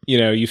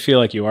 you feel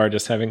like you are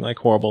just having like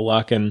horrible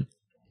luck and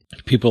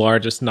people are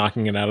just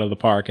knocking it out of the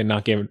park and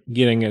not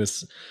getting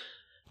as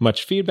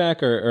much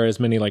feedback or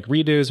as many like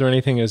redos or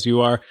anything as you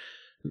are.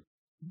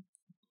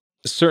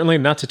 Certainly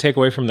not to take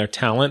away from their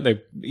talent. They,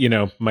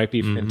 might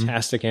be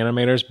fantastic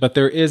animators, but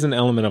there is an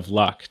element of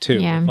luck too.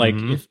 Yeah. Like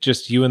if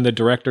just you and the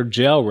director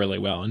gel really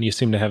well and you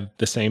seem to have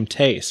the same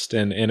taste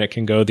and it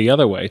can go the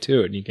other way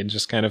too. And you can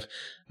just kind of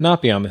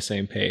not be on the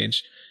same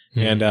page.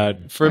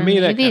 And for me,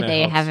 that maybe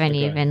they haven't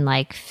even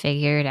like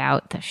figured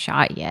out the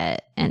shot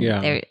yet.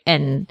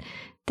 And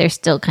they're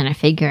still kind of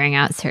figuring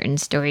out certain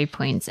story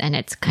points, and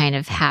it's kind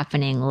of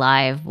happening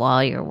live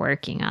while you're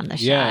working on the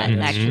shot.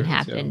 That can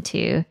happen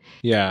too.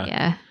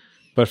 Yeah.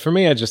 But for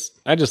me, I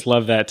just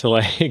love that to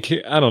like,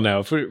 I don't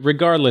know,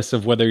 regardless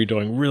of whether you're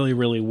doing really,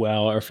 really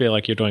well or feel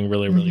like you're doing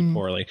really, really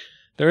poorly,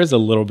 there is a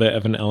little bit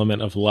of an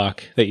element of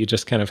luck that you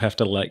just kind of have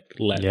to let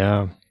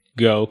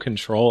go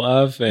control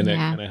of. And it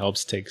kind of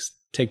helps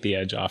take the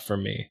edge off for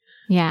me.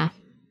 Yeah.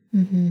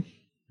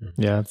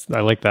 Yeah. I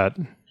like that.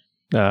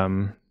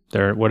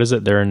 What is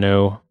it? There are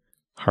no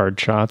hard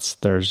shots.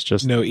 There's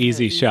just No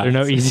easy shots. there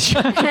are no easy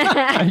shots.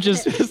 I'm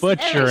just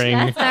butchering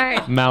That's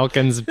hard.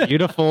 Malkin's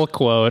beautiful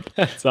quote.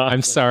 That's awesome.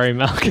 I'm sorry,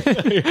 Malkin.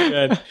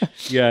 Good.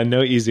 Yeah,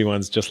 no easy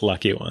ones, just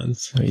lucky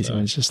ones. No easy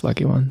ones, just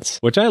lucky ones.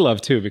 Which I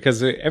love too,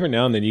 because every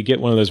now and then you get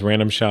one of those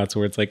random shots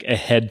where it's like a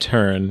head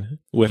turn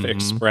with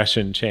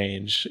expression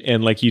change,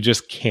 and like you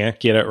just can't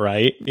get it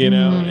right, you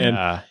know?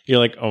 And you're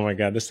like, oh my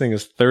God, this thing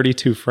is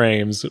 32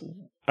 frames.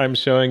 I'm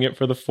showing it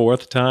for the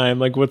 4th time.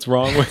 Like, what's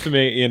wrong with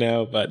me? You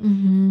know, but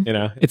you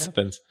know, it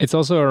happens. It's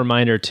also a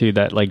reminder too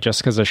that like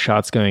just because a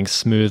shot's going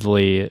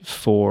smoothly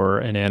for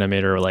an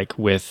animator, like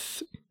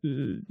with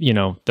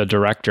the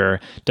director,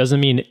 doesn't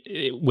mean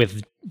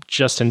with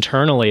just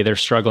internally they're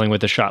struggling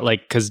with the shot.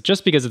 Like, because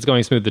just because it's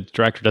going smooth, the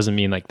director doesn't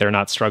mean like they're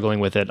not struggling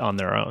with it on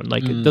their own.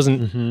 Like it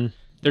doesn't.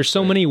 There's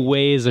so many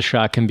ways a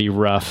shot can be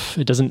rough.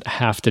 It doesn't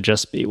have to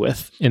just be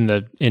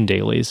in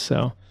dailies.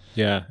 So.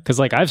 Yeah. Because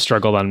like I've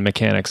struggled on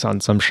mechanics on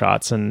some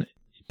shots, and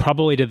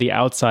probably to the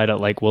outside it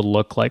like will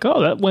look like,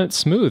 oh, that went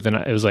smooth, and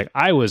it was like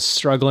I was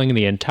struggling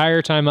the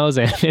entire time I was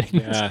animating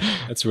this. Yeah,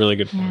 that's a really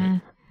good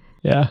point.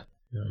 Yeah.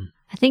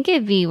 I think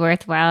it'd be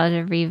worthwhile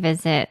to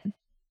revisit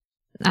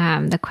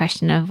the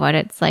question of what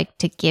it's like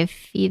to give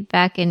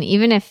feedback, and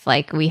even if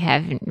like we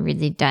haven't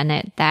really done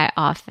it that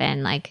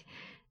often, like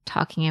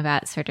talking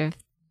about sort of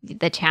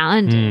the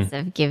challenges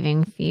of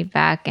giving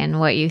feedback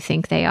and what you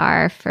think they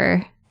are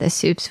for the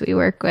soups we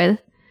work with.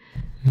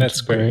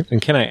 That's great.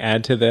 And can I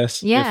add to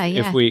this? Yeah,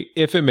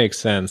 if it makes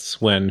sense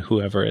when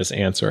whoever is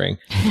answering.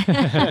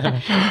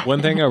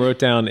 One thing I wrote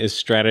down is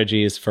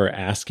strategies for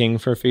asking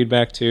for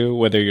feedback too,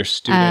 whether you're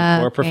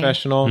student or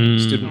professional.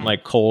 Student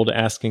like cold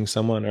asking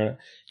someone, or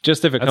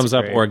just if it comes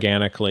up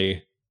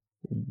organically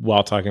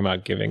while talking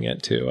about giving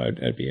it too.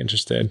 I'd be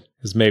interested,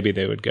 because maybe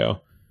they would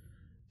go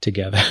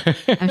together.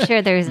 I'm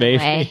sure there's a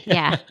way.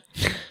 Yeah.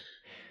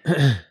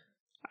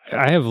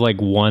 I have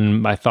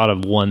I thought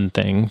of one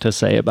thing to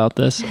say about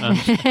this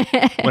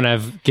when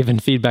I've given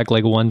feedback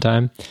like one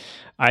time.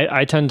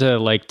 I tend to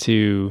like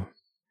to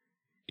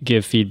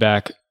give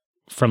feedback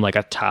from like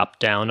a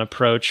top-down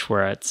approach,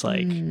 where it's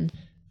like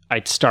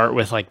I'd start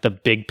with like the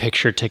big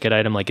picture ticket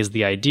item, like is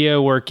the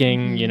idea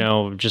working? You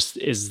know, just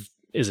is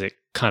it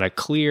kind of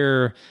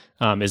clear?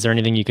 Is there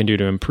anything you can do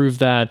to improve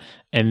that?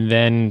 And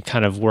then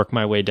kind of work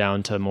my way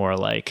down to more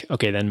like,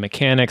 okay, then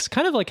mechanics,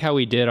 kind of like how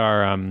we did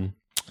our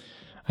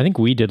I think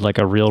we did like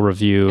a real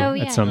review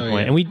at some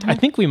point. And I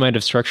think we might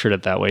have structured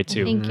it that way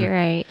too. I think you're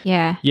right.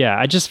 Yeah. Yeah.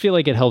 I just feel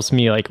like it helps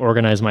me like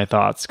organize my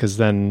thoughts, because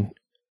then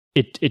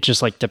it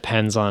just like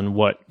depends on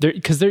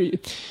because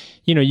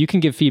you can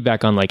give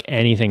feedback on like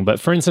anything. But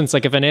for instance,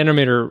 like if an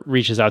animator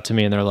reaches out to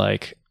me and they're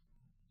like,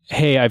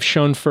 hey, I've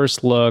shown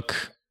first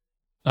look,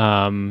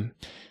 and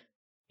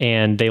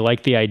they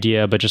like the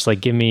idea, but just like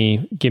give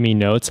me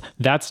notes.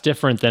 That's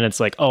different than it's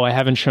like, oh, I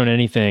haven't shown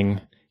anything.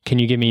 Can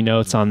you give me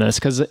notes on this?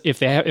 Because if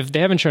they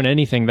haven't shown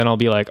anything, then I'll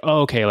be like,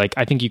 oh, okay, like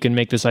I think you can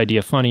make this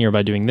idea funnier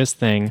by doing this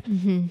thing,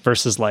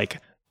 versus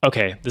like,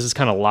 okay, this is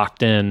kind of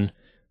locked in.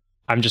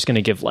 I'm just going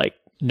to give like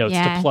notes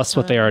to plus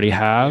what they already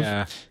have.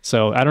 Yeah.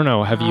 So I don't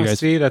know. Have you guys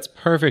see? That's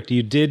perfect.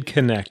 You did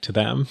connect to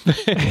them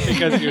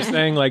because you're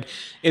saying like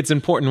it's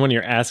important when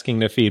you're asking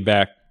the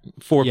feedback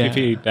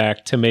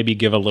to maybe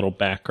give a little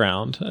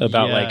background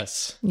about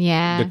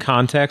the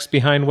context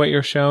behind what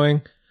you're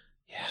showing.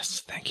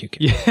 Yes, thank you.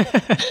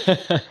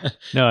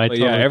 No, I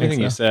totally everything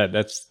think you said,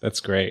 that's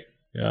great.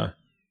 Yeah.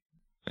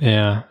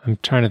 Yeah, I'm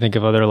trying to think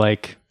of other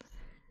like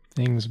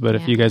things, but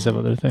if you guys have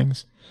other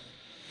things.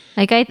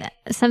 Like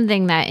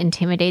something that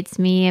intimidates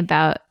me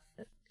about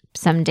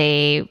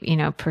someday,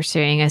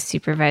 pursuing a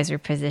supervisor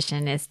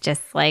position is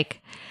just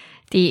like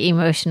the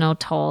emotional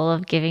toll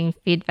of giving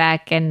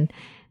feedback. And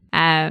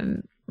I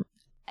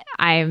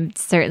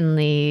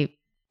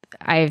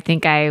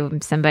think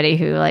I'm somebody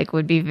who like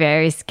would be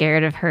very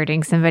scared of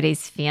hurting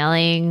somebody's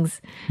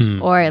feelings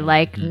or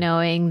like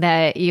knowing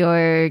that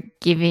you're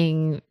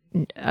giving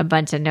a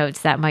bunch of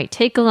notes that might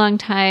take a long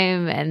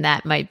time and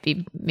that might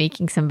be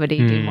making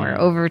somebody do more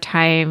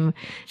overtime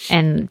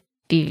and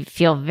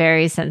feel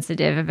very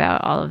sensitive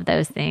about all of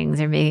those things,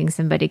 or making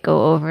somebody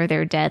go over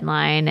their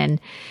deadline.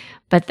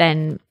 But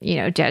then,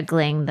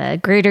 juggling the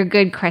greater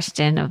good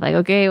question of like,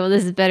 okay, well,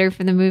 this is better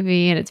for the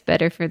movie and it's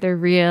better for the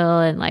reel.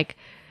 And like,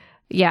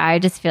 yeah, I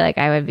just feel like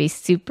I would be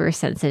super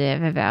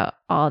sensitive about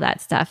all that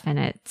stuff. And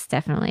it's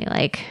definitely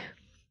like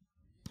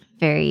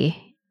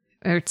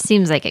it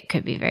seems like it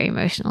could be very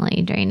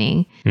emotionally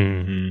draining.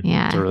 Mm-hmm.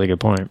 Yeah. That's a really good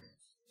point.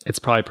 It's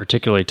probably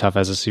particularly tough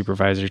as a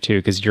supervisor too,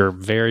 because you're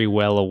very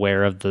well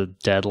aware of the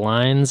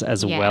deadlines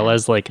as well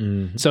as like,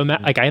 so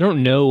like, I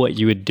don't know what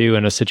you would do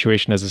in a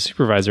situation as a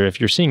supervisor if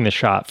you're seeing the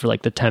shot for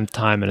like the 10th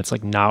time and it's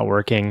like not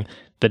working.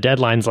 The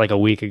deadline's like a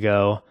week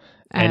ago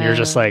and you're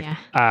just like,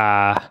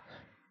 I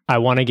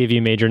want to give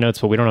you major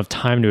notes, but we don't have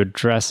time to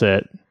address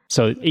it.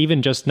 So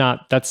even just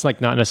that's like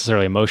not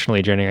necessarily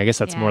emotionally draining. I guess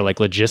that's more like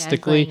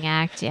logistically.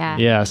 Act,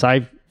 yeah. So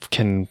I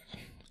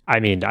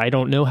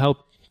don't know how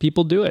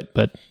people do it,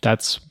 but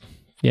that's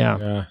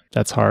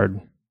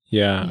hard.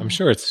 Yeah, I'm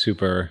sure it's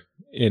super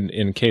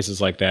in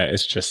cases like that,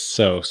 it's just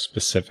so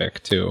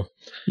specific to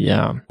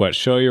Yeah. what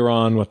show you're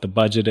on, what the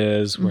budget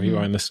is, where you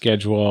are in the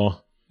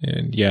schedule.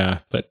 And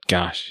but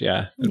gosh,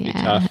 it'd be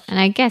tough. And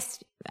I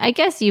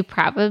guess you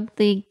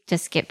probably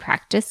just get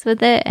practice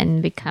with it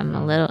and become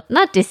a little,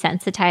 not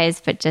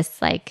desensitized, but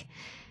just like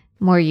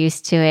more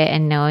used to it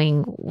and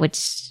knowing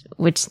which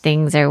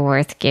things are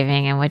worth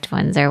giving and which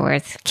ones are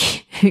worth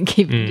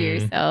keeping to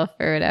yourself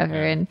or whatever.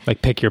 And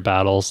Like pick your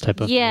battles type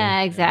of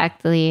thing.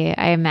 exactly.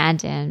 I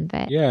imagine,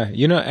 but Yeah,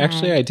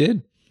 actually, I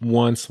did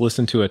once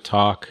listen to a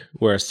talk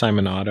where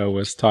Simon Otto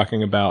was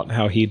talking about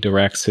how he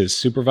directs his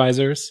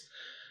supervisors.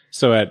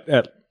 So at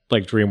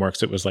like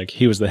DreamWorks, it was like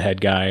he was the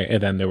head guy,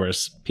 and then there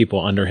was people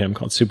under him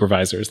called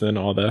supervisors, and then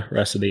all the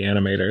rest of the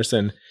animators.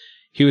 And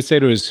he would say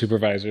to his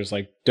supervisors,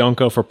 like, don't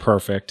go for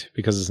perfect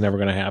because it's never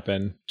going to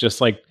happen. Just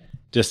like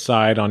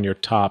decide on your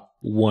top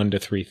 1 to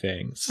 3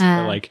 things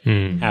that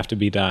have to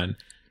be done.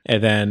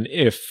 And then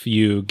if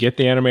you get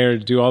the animator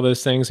to do all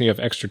those things and you have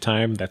extra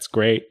time, that's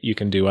great. You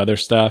can do other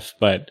stuff,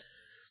 but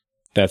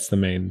that's the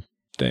main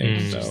thing.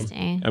 So,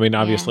 I mean,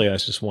 obviously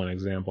that's just one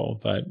example,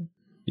 but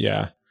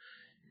yeah.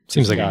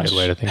 Seems like a good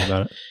way to think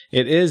about it.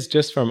 It is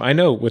just from, I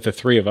know with the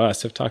 3 of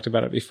us have talked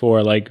about it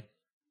before, like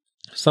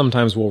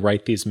sometimes we'll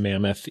write these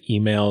mammoth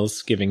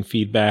emails giving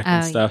feedback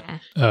and stuff.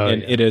 Yeah.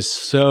 And it is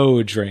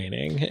so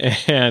draining.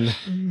 And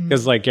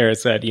because like Garrett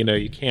said,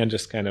 you can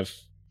just kind of,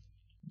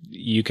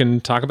 you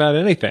can talk about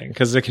anything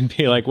because it can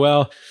be like,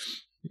 well,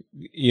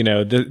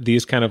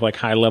 these kind of like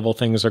high level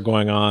things are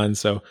going on.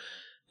 So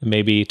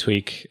maybe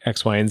tweak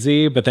X, Y, and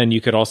Z, but then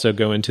you could also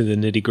go into the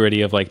nitty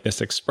gritty of like this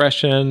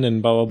expression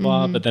and blah, blah,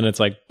 blah. But then it's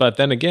like, but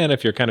then again,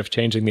 if you're kind of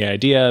changing the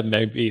idea,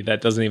 maybe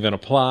that doesn't even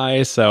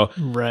apply. So,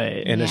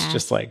 right. And it's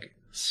just like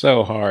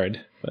so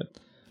hard. But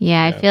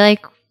I feel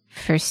like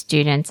for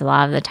students, a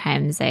lot of the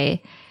times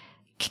they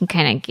can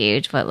kind of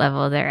gauge what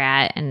level they're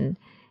at. And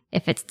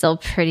if it's still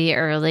pretty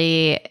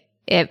early,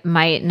 it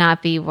might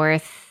not be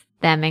worth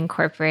them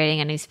incorporating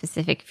any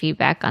specific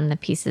feedback on the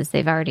pieces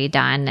they've already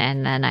done.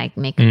 And then I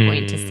make a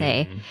point to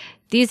say,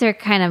 these are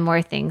kind of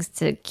more things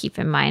to keep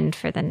in mind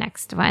for the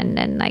next one.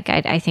 And like,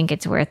 I think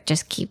it's worth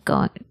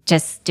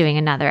just doing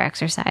another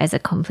exercise, a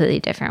completely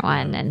different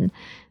one.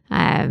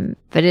 And,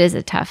 but it is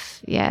a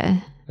tough,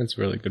 that's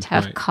a really good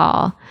tough point.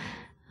 call.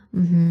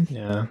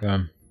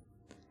 Yeah.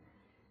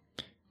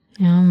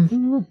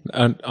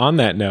 On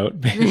that note,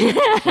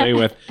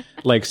 with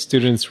like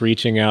students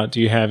reaching out,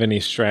 do you have any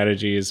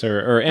strategies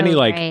or any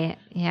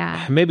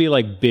maybe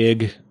like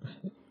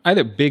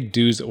either big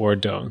do's or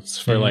don'ts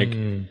for like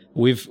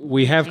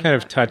we have kind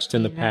of touched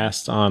in the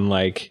past on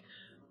like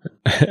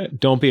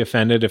don't be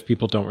offended if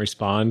people don't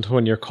respond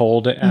when you're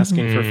cold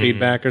asking for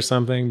feedback or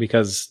something,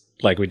 because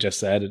like we just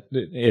said,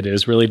 it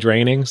is really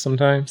draining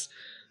sometimes.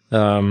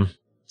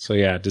 So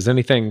yeah, does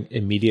anything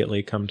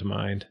immediately come to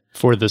mind?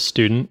 For the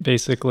student,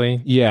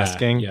 basically?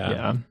 Asking?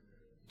 Yeah.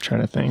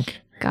 Trying to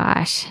think.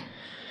 Gosh.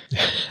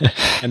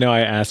 I know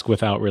I ask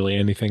without really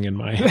anything in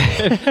my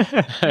head.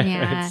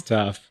 It's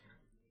tough.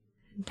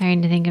 I'm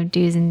trying to think of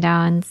do's and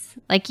don'ts.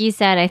 Like you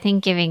said, I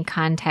think giving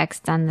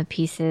context on the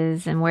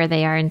pieces and where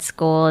they are in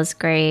school is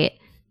great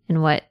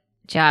and what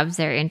jobs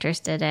they're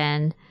interested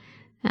in.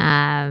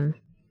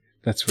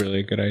 That's really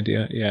a good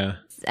idea. Yeah.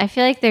 I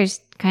feel like there's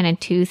kind of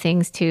 2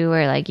 things too,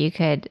 where like you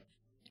could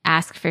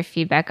ask for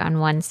feedback on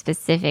one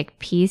specific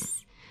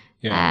piece.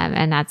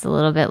 And that's a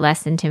little bit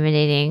less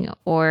intimidating.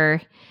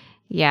 Or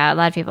a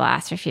lot of people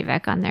ask for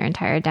feedback on their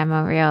entire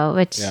demo reel,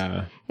 which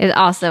is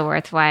also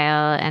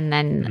worthwhile. And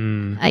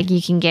then like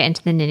you can get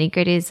into the nitty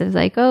gritties of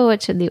like, oh,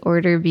 what should the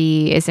order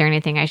be? Is there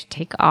anything I should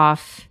take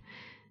off?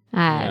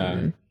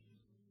 Gosh,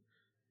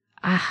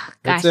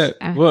 That's it.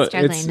 I'm Well,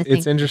 struggling to think.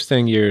 it's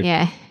interesting.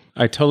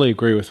 I totally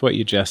agree with what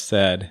you just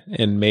said.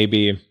 And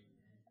maybe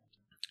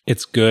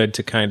it's good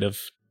to kind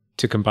of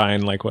to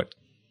combine like what,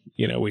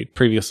 we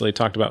previously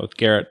talked about with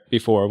Garrett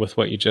before with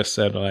what you just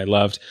said, what I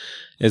loved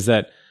is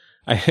that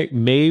I think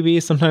maybe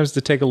sometimes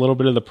to take a little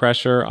bit of the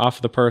pressure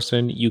off the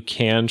person, you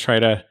can try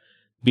to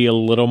be a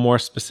little more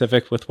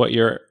specific with what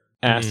you're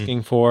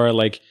asking for.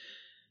 Like,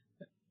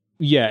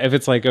 if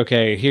it's like,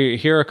 okay,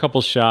 here are a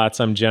couple shots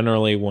I'm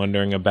generally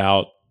wondering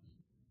about.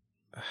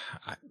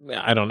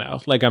 I don't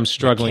know, like I'm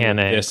struggling with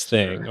this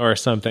thing or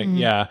something.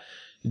 Yeah.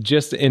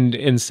 Just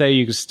and say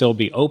you could still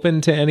be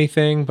open to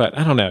anything, but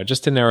I don't know,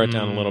 just to narrow it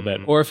down a little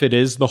bit. Or if it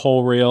is the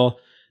whole reel,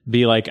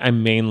 be like,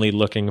 I'm mainly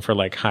looking for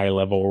like high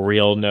level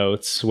reel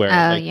notes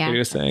where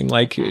you're saying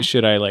like,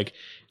 should I like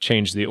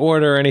change the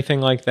order or anything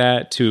like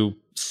that to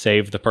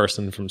save the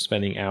person from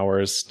spending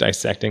hours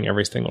dissecting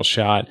every single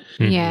shot.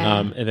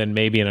 And then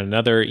maybe in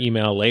another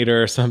email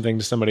later or something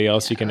to somebody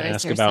else, you can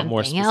ask about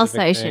more specific else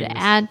I things. should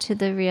add to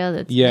the reel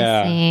that's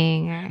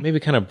missing. Or... Maybe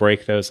kind of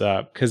break those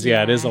up. Because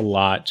it is a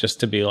lot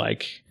just to be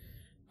like,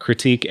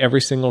 critique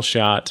every single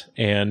shot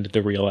and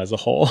the reel as a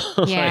whole.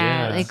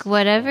 Like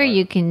whatever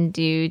you can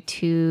do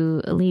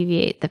to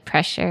alleviate the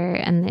pressure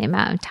and the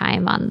amount of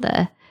time on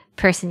the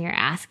person you're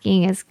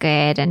asking is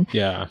good. And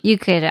you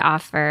could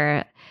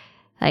offer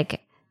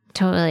like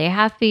totally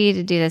happy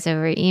to do this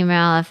over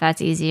email if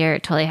that's easier.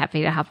 Totally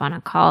happy to hop on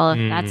a call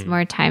if that's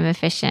more time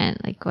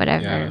efficient, like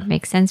whatever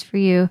makes sense for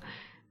you.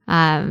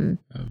 Yeah.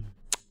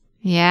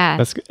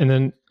 And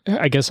then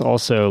I guess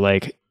also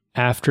like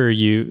after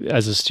you,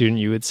 as a student,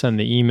 you would send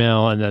the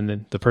email and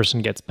then the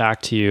person gets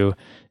back to you,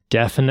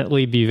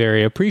 definitely be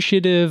very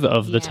appreciative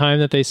of the time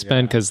that they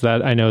spend. Cause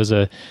that I know is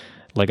a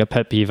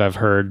pet peeve I've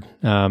heard.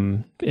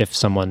 If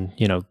someone,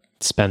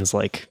 spends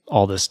like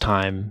all this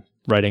time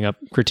writing up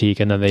critique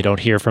and then they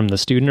don't hear from the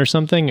student or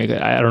something.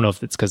 I don't know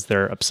if it's because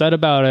they're upset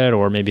about it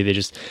or maybe they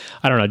just,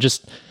 I don't know,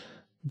 just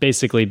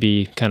basically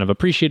be kind of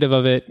appreciative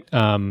of it.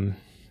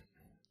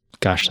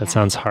 Gosh, that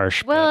sounds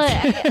harsh. Well,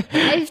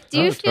 I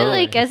do feel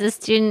like as a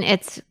student,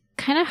 it's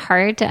kind of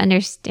hard to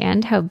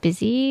understand how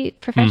busy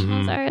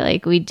professionals are.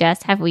 Like we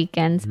just have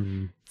weekends.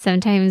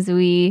 Sometimes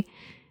we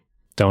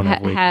don't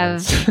have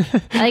weekends.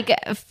 Like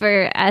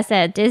for us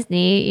at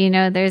Disney,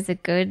 there's a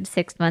good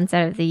 6 months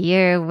out of the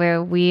year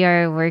where we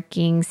are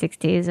working 6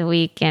 days a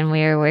week and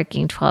we are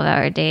working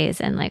 12-hour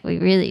days. And like we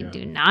really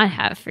do not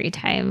have free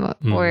time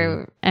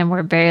and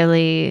we're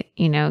barely,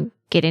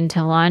 get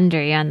into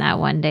laundry on that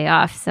one day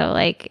off. So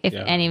like if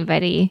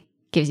anybody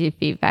gives you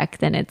feedback,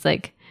 then it's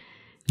like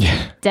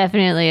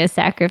definitely a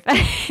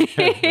sacrifice.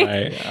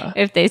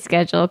 If they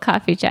schedule a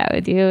coffee chat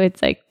with you,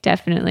 it's like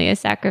definitely a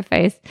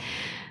sacrifice.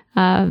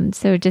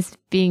 So just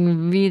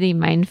being really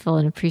mindful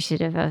and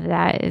appreciative of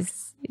that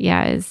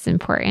is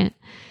important.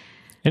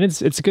 And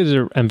it's good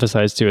to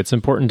emphasize too, it's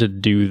important to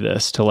do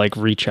this, to like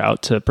reach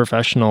out to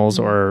professionals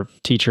or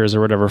teachers or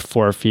whatever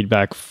for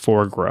feedback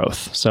for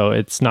growth. So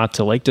it's not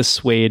to like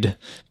dissuade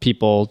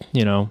people,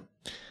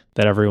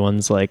 that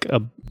everyone's like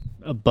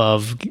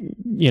above,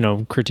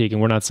 critiquing.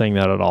 We're not saying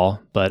that at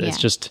all, but it's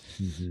just,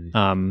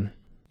 a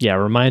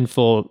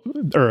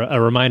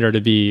reminder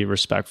to be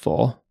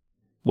respectful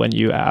when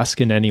you ask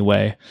in any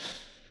way.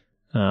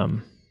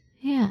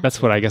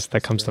 That's what I guess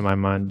that comes to my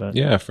mind, but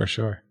yeah, for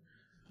sure.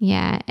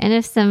 Yeah. And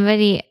if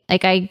somebody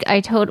like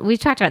we've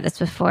talked about this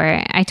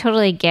before, I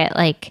totally get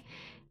like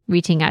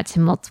reaching out to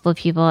multiple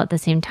people at the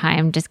same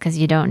time just because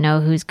you don't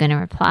know who's going to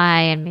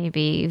reply, and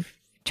maybe you've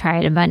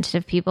tried a bunch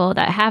of people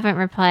that haven't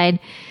replied.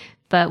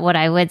 But what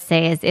I would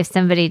say is if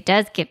somebody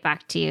does get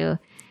back to you,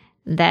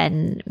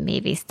 then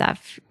maybe stop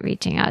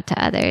reaching out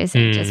to others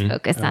and just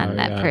focus on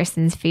that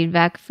person's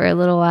feedback for a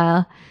little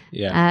while.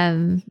 Yeah.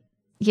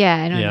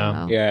 I don't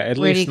know. Yeah, at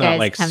Where least not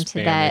like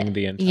spamming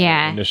the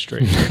entire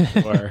industry.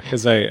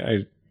 Because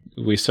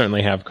we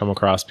certainly have come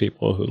across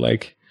people who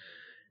like,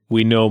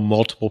 we know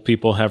multiple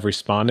people have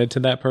responded to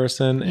that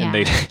person and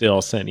they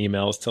still sent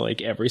emails to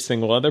like every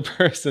single other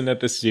person at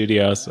the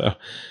studio. So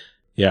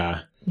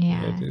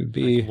it'd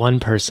be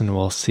one person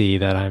will see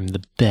that I'm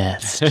the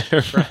best.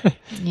 Right.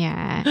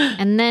 Yeah.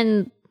 And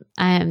then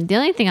the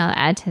only thing I'll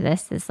add to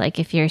this is like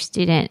if you're a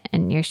student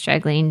and you're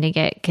struggling to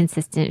get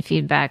consistent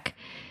feedback,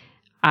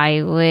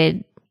 I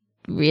would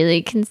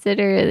really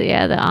consider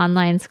the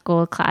online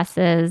school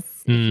classes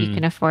if you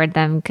can afford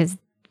them, because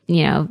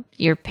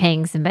you're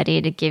paying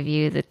somebody to give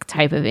you the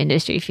type of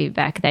industry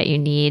feedback that you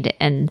need,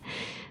 and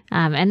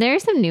there are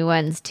some new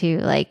ones too,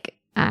 like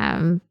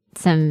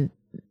some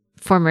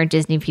former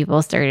Disney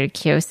people started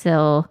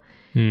Kyosil,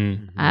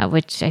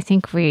 which I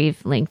think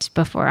we've linked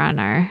before on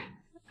our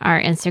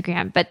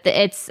Instagram. But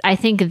I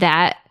think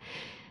that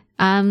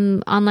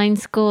online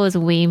school is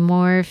way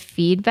more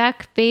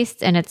feedback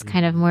based, and it's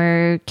kind of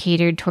more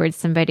catered towards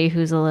somebody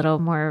who's a little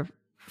more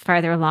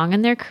farther along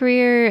in their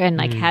career and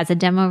like has a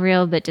demo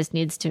reel but just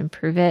needs to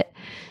improve it.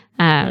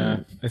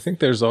 I think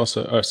there's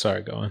also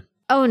sorry, go on.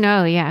 Oh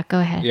no, yeah, go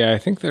ahead. Yeah, I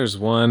think there's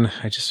one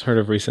I just heard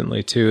of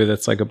recently too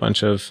that's like a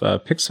bunch of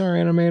Pixar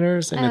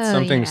animators, and it's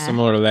something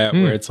similar to that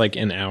where it's like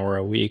an hour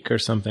a week or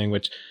something,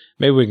 which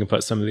maybe we can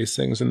put some of these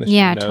things in the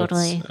show notes.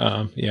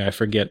 Totally. I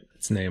forget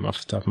its name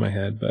off the top of my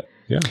head, but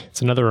yeah.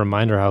 It's another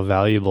reminder how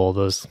valuable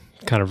those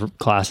kind of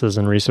classes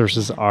and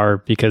resources are,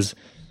 because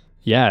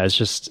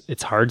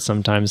it's hard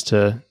sometimes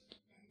to,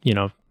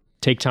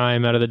 take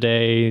time out of the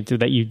day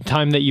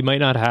time that you might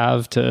not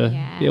have to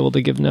be able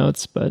to give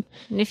notes. But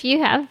if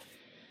you have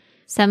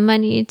some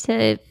money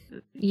to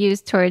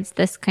use towards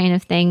this kind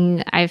of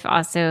thing, I've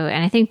also,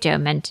 and I think Joe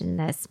mentioned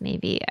this,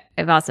 maybe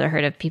I've also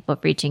heard of people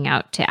reaching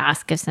out to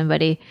ask if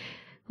somebody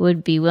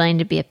would be willing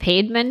to be a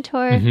paid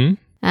mentor.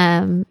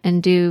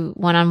 And do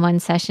one-on-one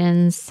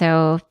sessions.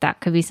 So that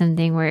could be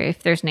something where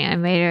if there's an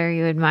animator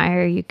you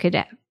admire, you could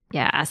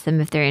ask them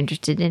if they're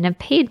interested in a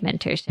paid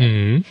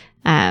mentorship.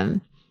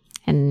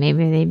 And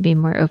maybe they'd be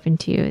more open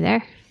to you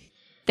there.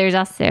 There's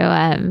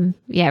also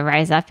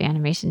Rise Up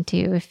Animation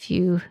too. If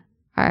you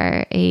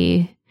are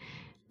a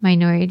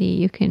minority,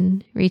 you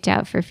can reach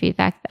out for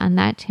feedback on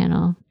that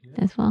channel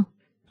as well.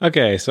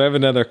 Okay, so I have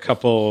another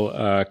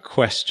couple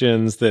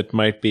questions that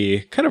might be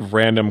kind of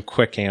random,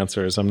 quick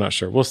answers. I'm not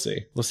sure. We'll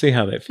see. We'll see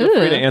how they feel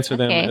free to answer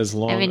them as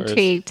long as... I'm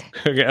intrigued.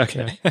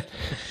 Okay.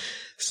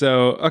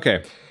 So,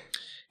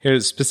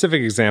 here's a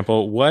specific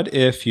example. What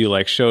if you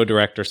like show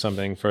direct or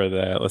something for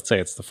let's say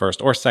it's the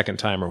first or second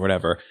time or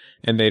whatever,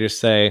 and they just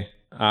say,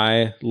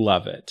 I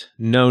love it.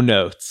 No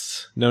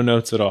notes. No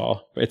notes at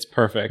all. It's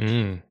perfect.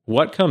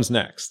 What comes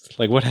next?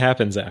 Like, what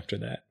happens after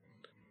that?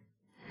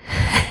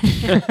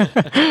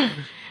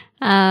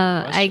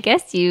 I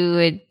guess you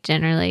would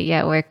generally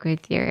work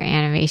with your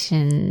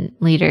animation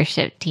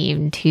leadership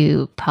team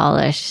to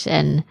polish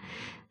and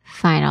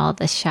find all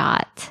the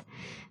shots.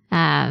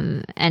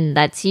 And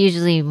that's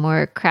usually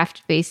more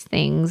craft-based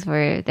things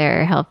where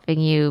they're helping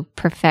you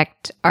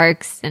perfect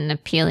arcs and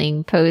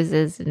appealing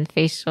poses and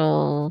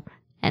facial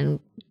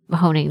and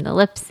honing the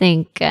lip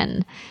sync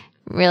and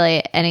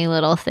really any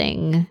little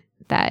thing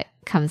that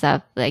comes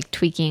up, like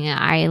tweaking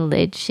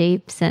eyelid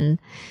shapes. And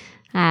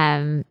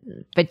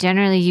but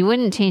generally you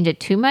wouldn't change it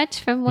too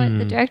much from what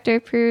the director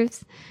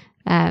approves.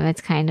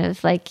 It's kind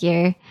of like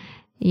you're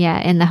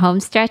in the home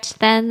stretch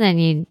then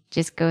you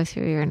just go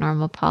through your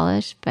normal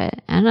polish.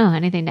 But I don't know,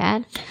 anything to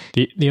add?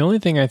 The only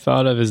thing I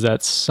thought of is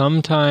that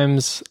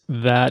sometimes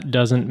that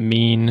doesn't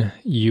mean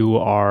you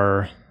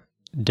are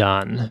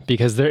done,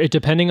 because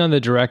depending on the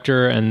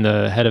director and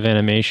the head of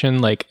animation,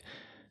 like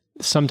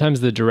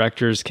sometimes the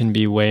directors can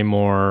be way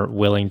more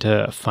willing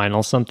to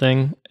final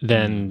something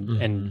than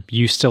and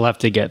you still have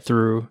to get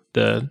through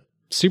the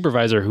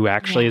supervisor who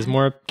actually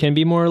can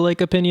be more like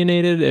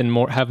opinionated and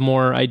have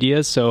more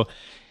ideas. So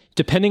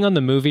depending on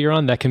the movie you're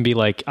on, that can be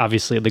like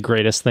obviously the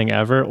greatest thing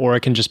ever, or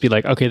it can just be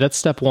like, okay, that's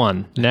step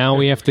one. Now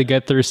we have to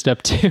get through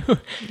step two.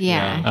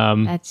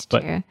 That's true.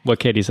 But what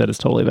Katie said is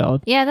totally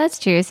valid. Yeah, that's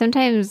true.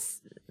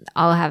 Sometimes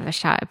I'll have a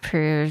shot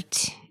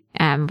approved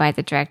by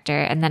the director,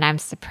 and then I'm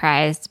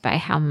surprised by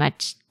how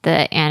much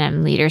the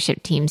anim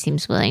leadership team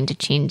seems willing to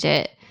change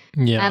it.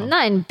 Yeah,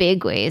 not in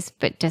big ways,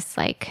 but just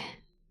like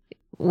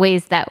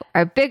ways that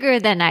are bigger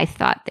than I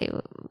thought they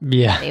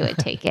would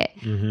take it.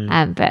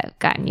 But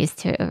gotten used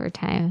to it over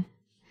time.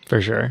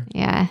 For sure.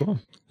 Yeah. Cool.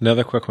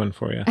 Another quick one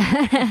for you.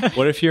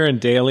 What if you're in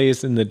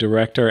dailies and the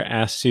director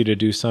asks you to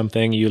do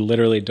something, you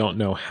literally don't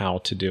know how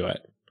to do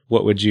it?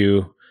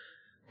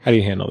 How do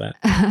you handle that?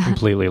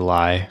 Completely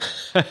lie.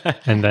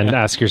 And then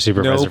ask your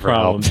supervisor for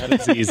help.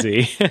 That is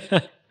easy.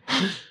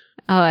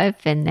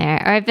 I've been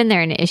there. Or I've been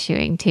there in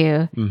issuing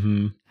too.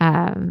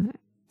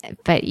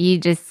 But you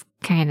just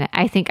kind of,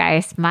 I think I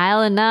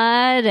smile and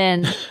nod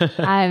and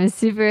I'm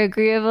super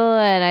agreeable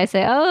and I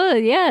say, oh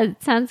yeah,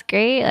 it sounds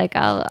great. Like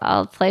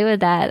I'll play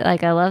with that.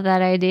 Like I love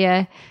that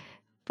idea,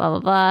 blah, blah,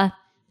 blah.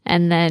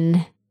 And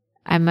then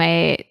I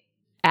might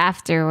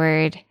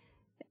afterward,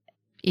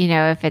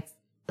 if it's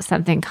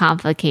something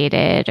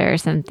complicated or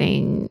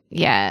something,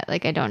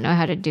 like I don't know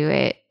how to do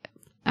it.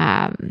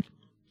 I'm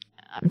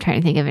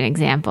trying to think of an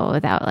example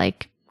without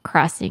like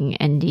crossing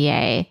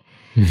NDA.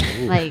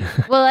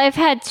 I've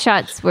had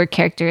shots where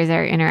characters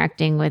are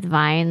interacting with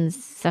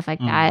vines, stuff like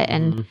that,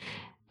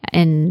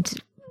 and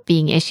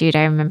being issued.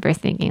 I remember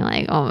thinking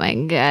like, oh my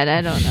god,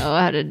 I don't know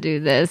how to do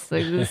this.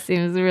 Like this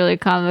seems really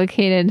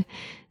complicated.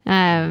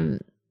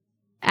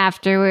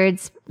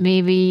 Afterwards,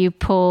 maybe you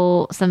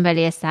pull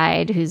somebody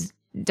aside who's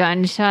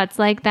done shots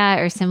like that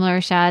or similar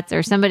shots,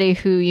 or somebody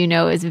who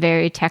is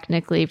very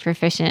technically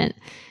proficient,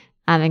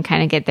 and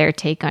kind of get their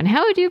take on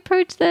how would you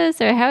approach this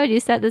or how would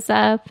you set this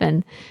up.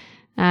 And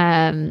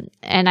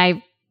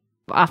I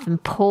often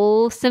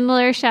pull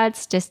similar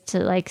shots just to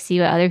like see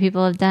what other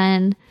people have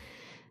done.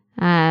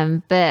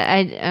 But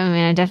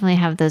I definitely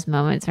have those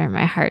moments where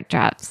my heart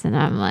drops and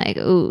I'm like,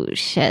 oh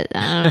shit,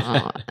 I don't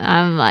know.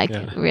 I'm like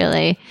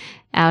really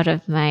out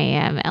of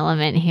my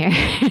element here.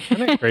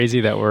 Isn't it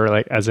crazy that we're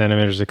like as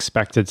animators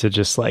expected to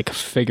just like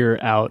figure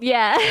out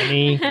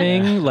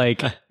anything?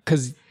 Like,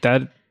 cause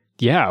that,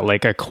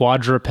 like a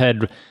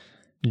quadruped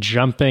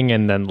jumping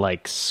and then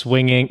like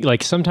swinging,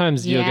 like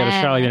sometimes you'll get a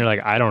shot like, and you're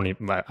like, I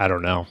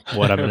don't know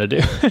what I'm gonna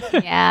do.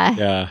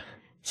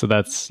 So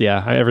that's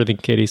everything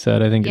Katie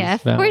said I think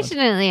is valid.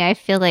 Fortunately I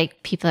feel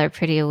like people are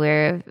pretty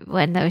aware of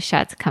when those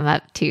shots come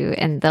up too,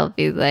 and they'll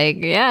be like,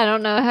 I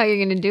don't know how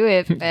you're gonna do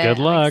it, but good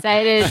luck.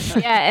 I'm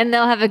excited. And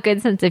they'll have a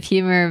good sense of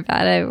humor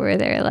about it where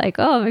they're like,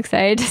 oh, I'm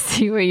excited to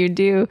see what you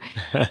do.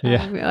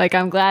 Like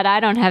I'm glad I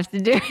don't have to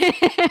do it.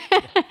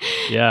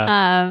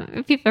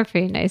 People are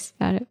pretty nice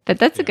about it, but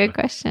that's a good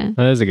question.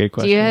 That is a good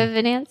question. Do you have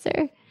an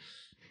answer?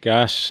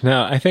 Gosh,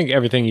 no, I think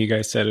everything you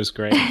guys said is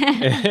great.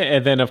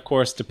 And then, of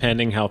course,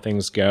 depending how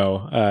things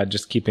go,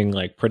 just keeping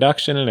like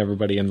production and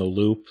everybody in the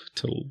loop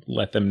to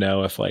let them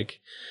know if like,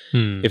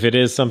 if it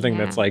is something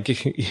that's like,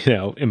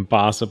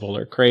 impossible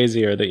or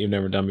crazy or that you've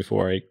never done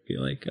before, I'd be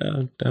like,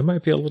 I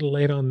might be a little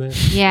late on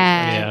this.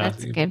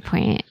 That's a good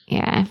point.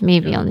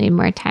 Maybe you'll need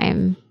more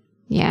time.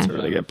 That's a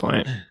really good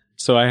point.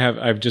 So I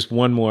have just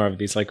one more of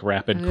these like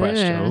rapid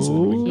questions.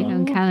 Keep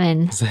them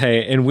coming.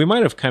 And we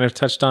might have kind of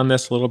touched on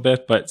this a little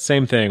bit, but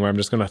same thing where I'm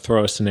just going to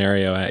throw a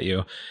scenario at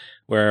you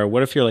where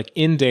what if you're like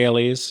in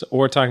dailies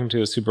or talking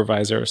to a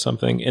supervisor or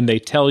something and they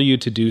tell you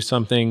to do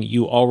something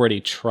you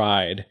already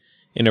tried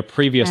in a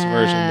previous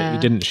version that you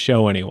didn't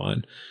show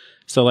anyone.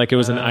 So like it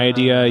was an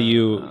idea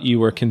you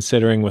were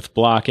considering with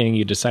blocking,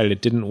 you decided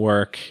it didn't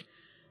work.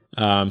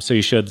 So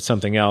you showed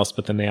something else,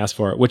 but then they asked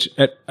for it, which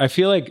I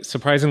feel like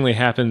surprisingly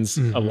happens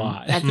a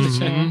lot. That's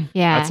true.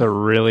 Yeah. That's a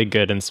really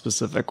good and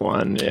specific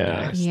one.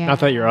 Yeah. Yeah.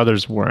 Not that your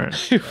others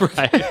weren't.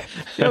 Right.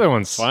 The other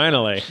ones.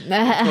 Finally,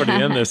 toward the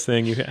end of this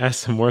thing, you can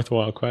ask some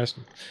worthwhile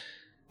questions.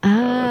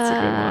 That's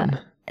a good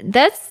one.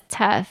 That's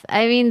tough.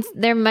 I mean,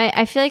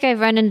 I feel like I've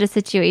run into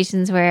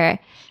situations where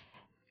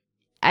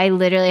I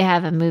literally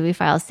have a movie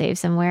file saved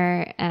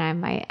somewhere and I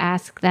might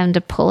ask them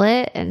to pull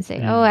it and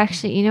say, oh,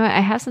 actually, you know what? I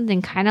have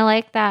something kind of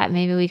like that.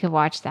 Maybe we could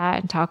watch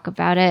that and talk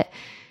about it.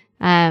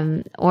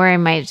 Or I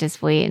might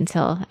just wait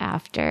until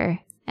after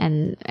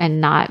and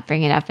not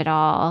bring it up at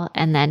all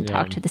and then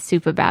talk to the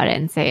soup about it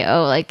and say,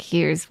 oh, like,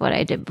 here's what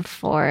I did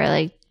before.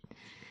 Like,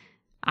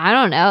 I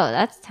don't know.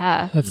 That's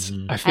tough.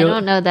 I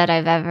don't know that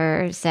I've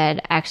ever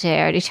said, actually, I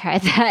already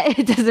tried that.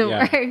 It doesn't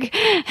work.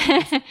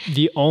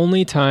 The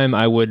only time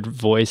I would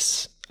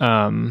voice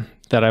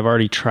that I've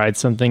already tried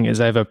something is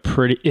I have a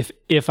pretty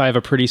if I have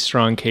a pretty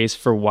strong case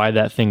for why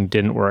that thing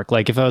didn't work.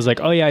 Like if I was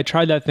like, oh yeah, I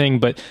tried that thing,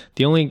 but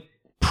the only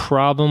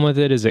problem with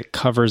it is it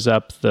covers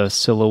up the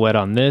silhouette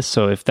on this.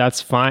 So if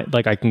that's fine,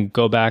 like I can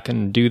go back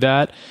and do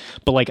that.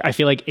 But like I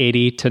feel like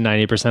 80 to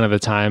 90% of the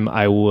time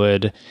I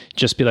would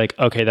just be like,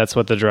 okay, that's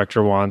what the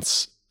director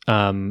wants.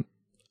 I'm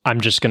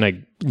just gonna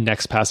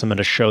next pass. I'm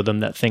gonna show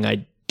them that thing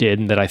I did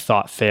and that I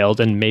thought failed,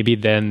 and maybe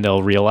then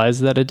they'll realize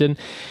that it didn't.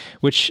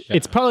 Which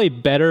it's probably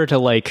better to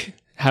like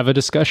have a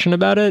discussion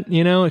about it,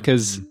 you know,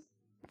 because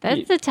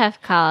that's a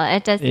tough call.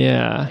 It does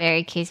seem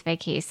very case by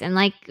case. And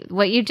like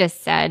what you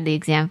just said, the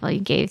example you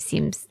gave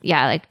seems,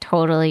 like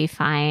totally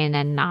fine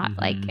and not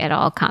like at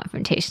all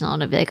confrontational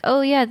to be like,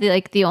 oh yeah,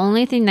 the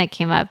only thing that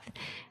came up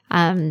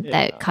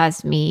that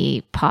caused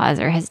me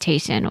pause or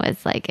hesitation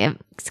was like,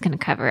 it's going to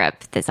cover up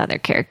this other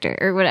character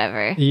or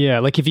whatever. Yeah.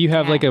 Like if you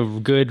have like a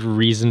good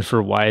reason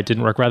for why it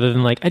didn't work rather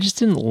than like, I just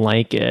didn't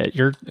like it.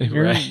 Your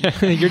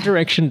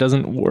direction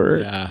doesn't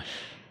work. Yeah.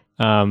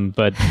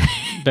 But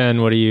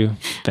Ben, what do you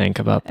think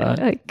about that?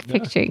 I like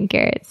picturing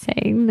Garrett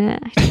saying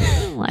that. I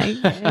don't like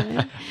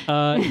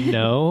it.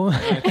 No.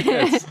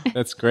 I think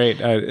that's great.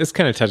 This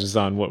kind of touches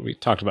on what we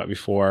talked about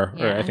before,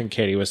 or I think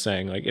Katie was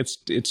saying, like, it's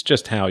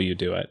just how you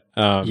do it.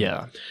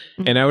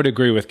 And I would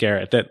agree with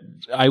Garrett that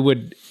I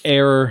would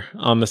err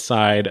on the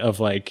side of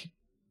like,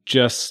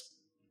 just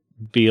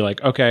be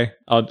like, okay,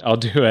 I'll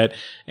do it,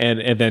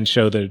 and then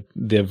show the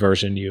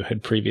version you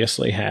had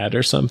previously had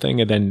or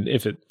something, and then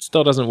if it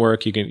still doesn't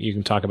work, you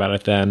can talk about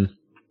it then.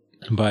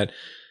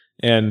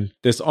 And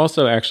this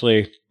also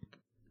actually,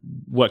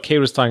 what Kate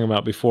was talking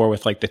about before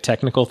with like the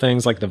technical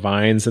things, like the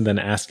vines, and then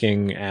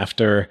asking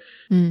after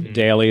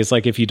dailies,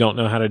 like if you don't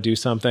know how to do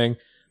something,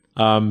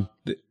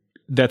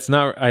 that's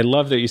not, I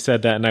love that you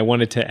said that, and I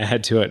wanted to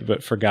add to it,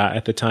 but forgot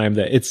at the time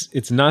that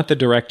it's not the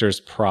director's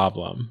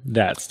problem,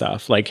 that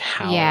stuff, like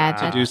how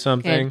to do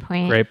something.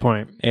 Great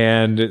point.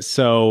 And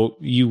so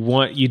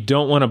you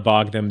don't want to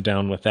bog them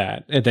down with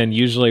that. And then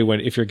usually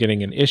if you're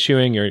getting an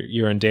issuing or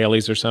you're in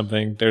dailies or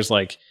something, there's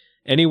like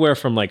anywhere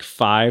from like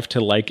 5 to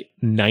like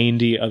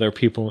 90 other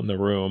people in the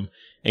room.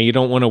 And you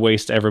don't want to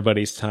waste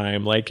everybody's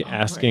time, like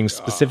asking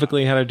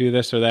specifically how to do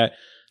this or that.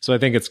 So I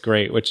think it's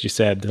great what you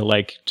said to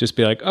like just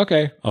be like,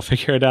 okay, I'll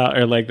figure it out,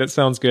 or like that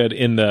sounds good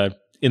in the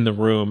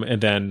room, and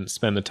then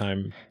spend the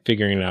time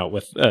figuring it out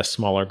with a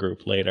smaller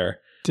group later.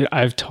 Dude,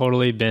 I've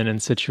totally been in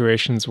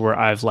situations where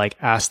I've like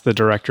asked the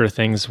director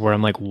things where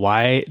I'm like,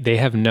 why? They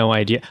have no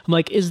idea. I'm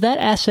like, is that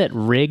asset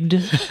rigged,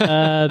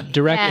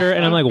 director?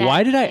 And I'm like,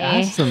 why did I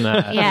ask them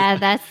that? Yeah,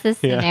 that's the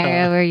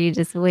scenario where you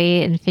just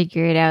wait and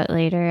figure it out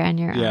later on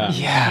your own.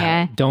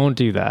 Yeah. Don't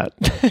do that.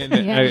 And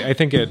I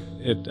think it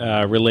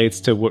relates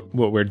to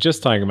what we're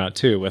just talking about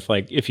too, with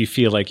like, if you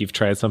feel like you've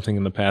tried something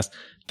in the past,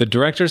 the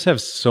directors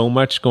have so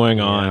much going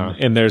on,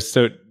 and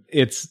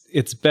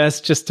it's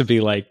best just to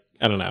be like,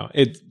 I don't know.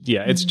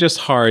 It's just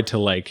hard to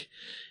like,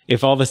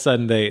 if all of a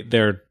sudden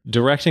they're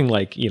directing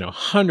like,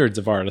 hundreds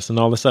of artists, and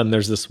all of a sudden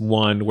there's this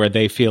one where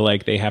they feel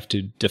like they have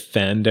to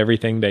defend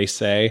everything they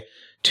say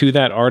to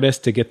that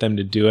artist to get them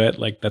to do it.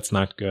 Like that's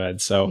not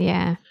good. So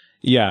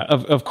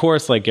of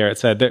course, like Garrett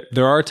said,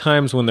 there are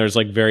times when there's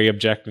like very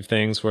objective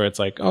things where it's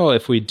like, oh,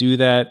 if we do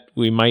that,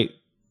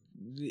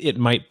 it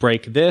might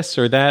break this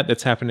or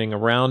that's happening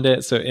around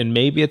it. So, and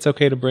maybe it's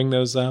okay to bring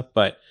those up,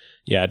 but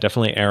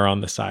definitely err on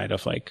the side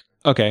of like,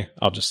 okay,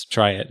 I'll just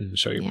try it and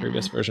show you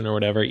previous version or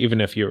whatever, even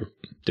if you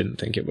didn't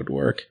think it would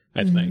work,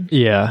 I think.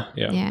 Yeah.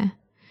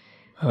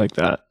 I like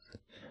that.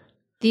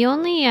 The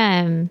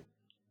only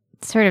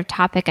sort of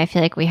topic I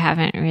feel like we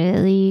haven't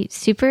really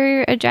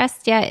super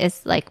addressed yet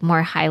is like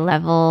more high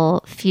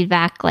level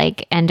feedback,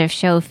 like end of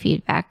show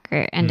feedback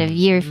or end of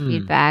year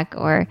feedback,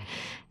 or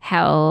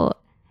how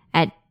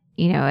at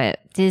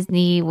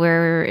Disney,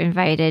 we're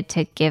invited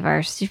to give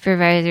our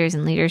supervisors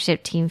and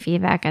leadership team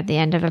feedback at the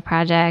end of a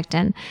project.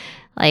 And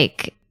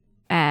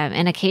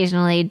and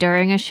occasionally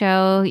during a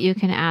show, you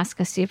can ask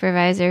a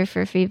supervisor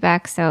for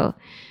feedback. So,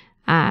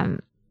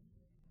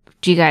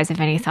 do you guys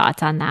have any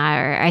thoughts on that?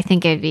 Or I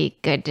think it'd be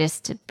good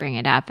just to bring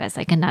it up as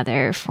like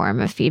another form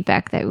of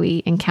feedback that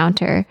we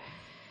encounter.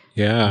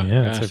 Yeah,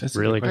 that's a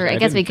really good Or question. I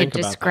guess we didn't could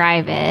think about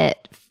describe that.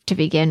 it to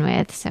begin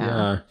with. So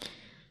Yeah.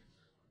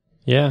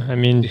 Yeah, I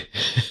mean,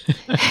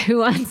 who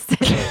wants to?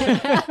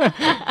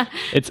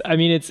 it's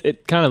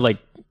kind of like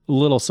a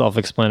little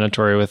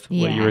self-explanatory with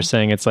what you Yeah. were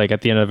saying. It's like at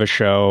the end of a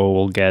show,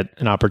 we'll get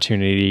an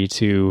opportunity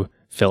to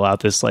fill out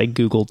this like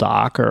Google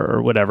Doc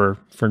or whatever.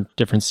 For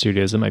different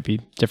studios, it might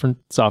be different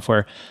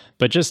software,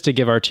 but just to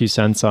give our 2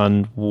 cents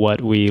on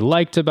what we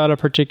liked about a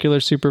particular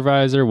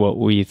supervisor, what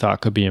we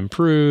thought could be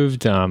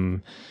improved,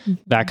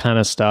 that kind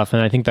of stuff.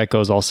 And I think that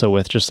goes also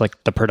with just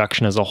like the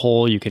production as a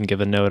whole. You can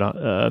give a note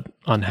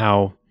on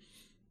how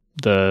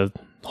the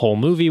whole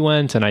movie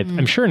went, and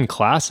I'm sure in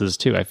classes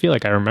too. I feel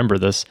like I remember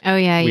this. Oh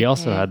yeah, We you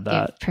also could had give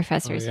that.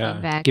 professors Oh, yeah.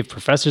 feedback. Give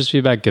professors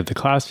feedback, give the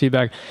class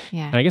feedback.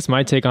 Yeah. And I guess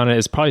my take on it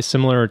is probably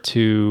similar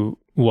to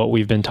what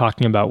we've been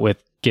talking about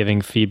with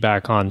giving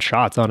feedback on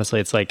shots.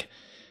 Honestly, it's like,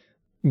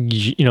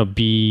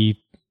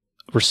 be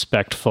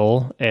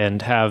respectful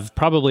and have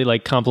probably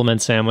like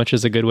compliment sandwich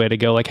is a good way to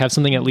go. Like have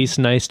something at least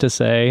nice to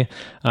say.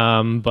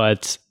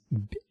 But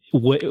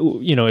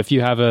if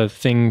you have a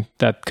thing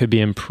that could be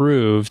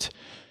improved,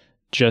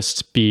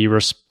 just be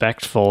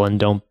respectful and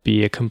don't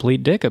be a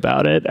complete dick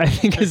about it, I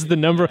think is the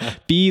number.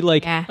 Be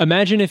like,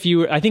 imagine if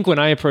I think when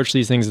I approach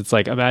these things, it's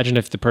like, imagine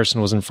if the person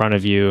was in front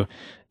of you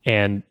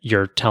and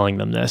you're telling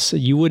them this,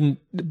 you wouldn't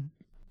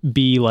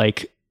be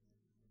like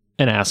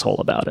an asshole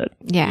about it.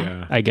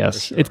 Yeah. I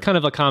guess sure. it's kind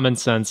of a common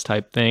sense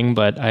type thing,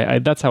 but I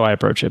that's how I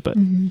approach it. But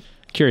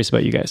curious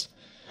about you guys.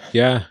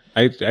 Yeah,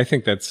 I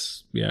think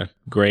that's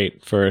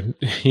great for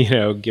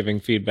giving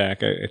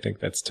feedback. I think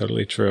that's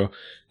totally true.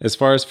 As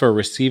far as for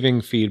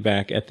receiving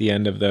feedback at the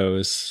end of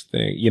those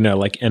things,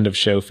 like end of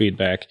show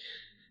feedback,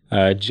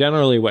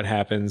 generally what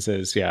happens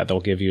is they'll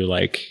give you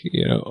like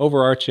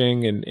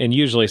overarching and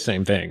usually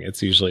same thing.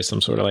 It's usually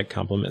some sort of like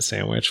compliment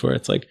sandwich where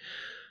it's like,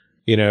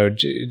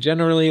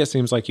 generally it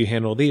seems like you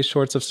handle these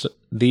sorts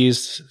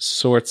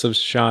of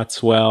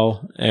shots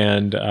well,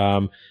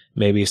 and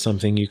maybe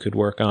something you could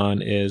work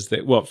on is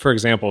that, well, for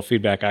example,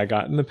 feedback I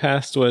got in the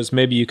past was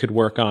maybe you could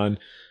work on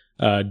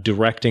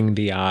directing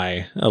the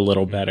eye a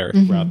little better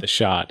throughout the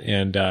shot.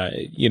 And,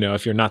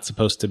 if you're not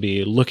supposed to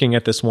be looking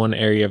at this one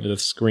area of the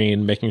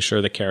screen, making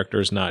sure the character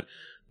is not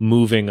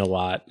moving a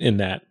lot in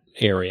that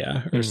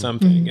area or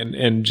something,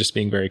 and just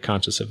being very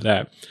conscious of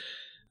that.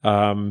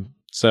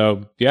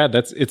 So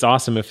it's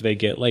awesome if they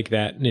get like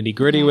that nitty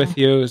gritty with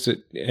you.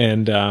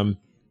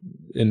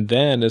 And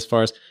then as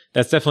far as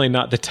that's definitely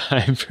not the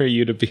time for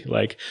you to be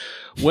like,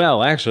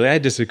 well, actually I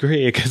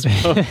disagree, because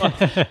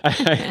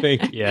I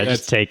think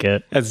just take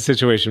it as a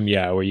situation.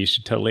 Where you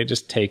should totally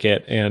just take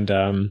it. And,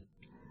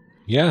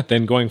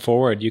 then going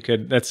forward,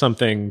 that's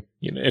something,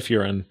 if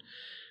you're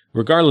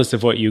regardless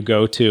of what you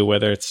go to,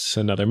 whether it's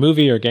another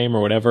movie or game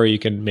or whatever, you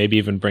can maybe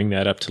even bring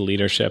that up to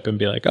leadership and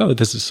be like, oh,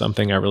 this is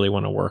something I really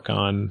want to work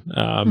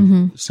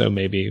on. So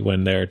maybe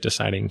when they're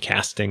deciding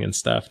casting and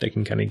stuff, they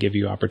can kind of give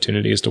you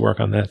opportunities to work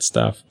on that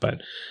stuff.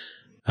 But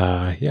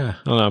I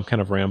don't know, I'm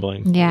kind of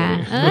rambling.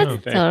 Yeah,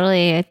 that's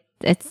totally.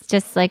 It's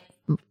just like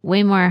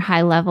way more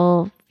high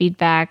level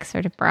feedback,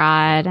 sort of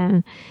broad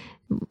and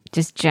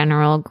just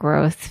general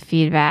growth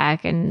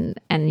feedback, and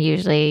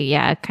usually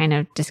kind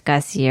of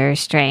discuss your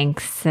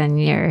strengths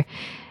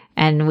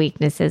and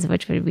weaknesses,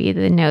 which would be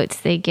the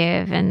notes they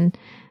give. And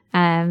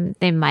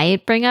they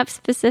might bring up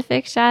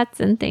specific shots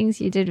and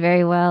things you did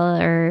very well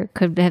or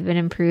could have been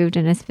improved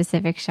in a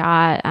specific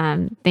shot.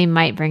 They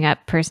might bring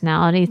up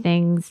personality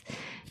things,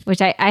 which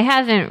I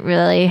haven't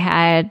really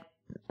had,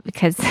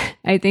 because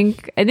I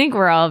think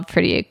we're all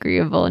pretty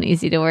agreeable and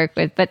easy to work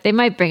with. But they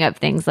might bring up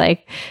things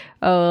like,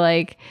 oh,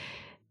 like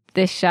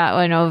this shot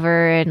went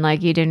over and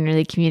like you didn't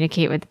really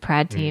communicate with the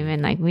prod team,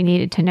 and like we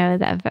needed to know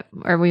that,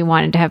 or we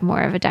wanted to have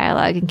more of a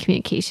dialogue and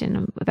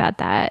communication about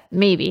that.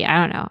 Maybe, I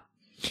don't know.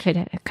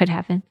 Could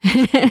happen.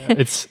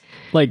 It's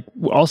like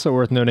also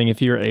worth noting,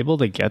 if you're able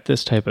to get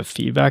this type of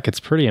feedback, it's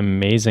pretty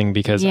amazing,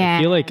 because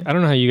I feel like, I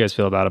don't know how you guys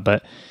feel about it,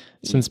 but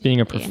since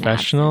being a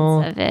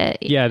professional,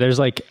 there's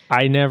like,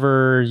 I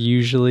never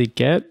usually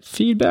get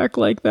feedback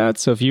like that.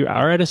 So if you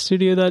are at a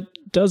studio that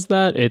does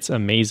that, it's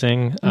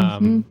amazing.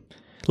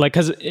 Like,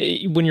 because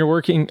when you're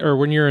working or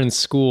when you're in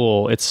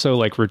school, it's so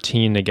like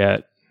routine to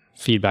get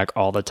feedback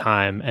all the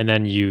time, and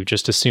then you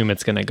just assume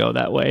it's going to go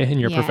that way in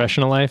your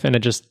professional life, and it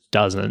just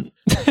doesn't.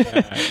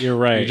 You're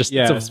right. It's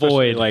a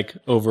void, like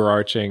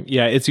overarching.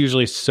 It's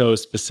usually so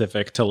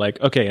specific to like,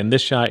 okay, in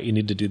this shot you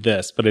need to do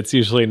this, but it's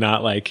usually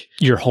not like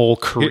your whole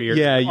career.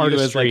 you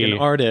as like an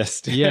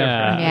artist.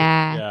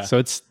 Yeah. So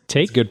it's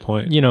That's a good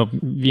point.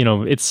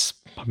 It's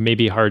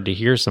maybe hard to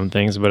hear some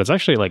things, but it's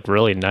actually like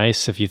really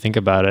nice if you think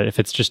about it. If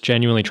it's just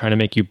genuinely trying to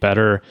make you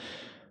better,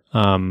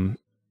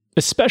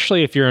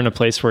 especially if you're in a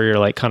place where you're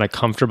like kind of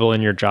comfortable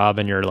in your job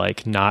and you're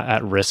like not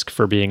at risk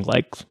for being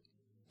like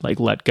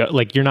let go.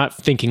 Like you're not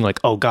thinking like,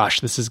 oh gosh,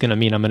 this is going to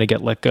mean I'm going to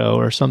get let go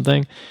or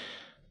something.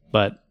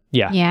 But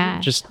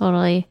just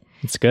totally.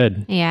 It's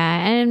good.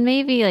 Yeah. And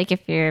maybe like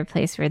if you're a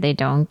place where they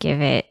don't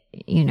give it,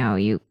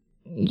 you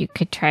you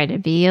could try to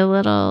be a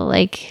little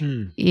like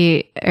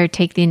or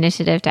take the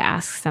initiative to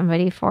ask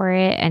somebody for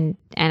it and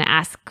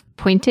ask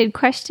pointed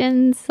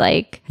questions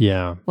like,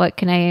 what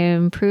can I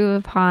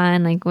improve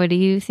upon? Like, what do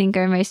you think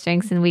are my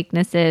strengths and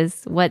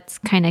weaknesses? What's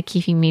kind of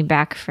keeping me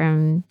back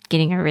from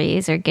getting a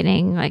raise or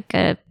getting like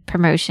a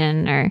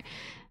promotion or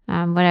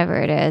whatever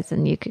it is?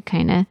 And you could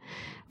kind of,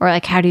 or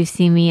like, how do you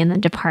see me in the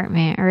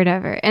department or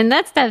whatever? And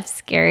that stuff's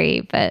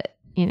scary, but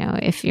you know,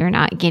 if you're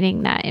not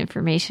getting that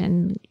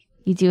information,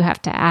 you do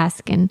have to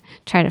ask and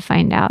try to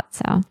find out.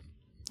 So,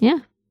 yeah.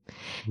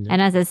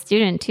 And as a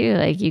student too,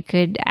 like you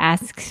could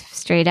ask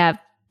straight up,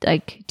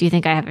 like, do you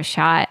think I have a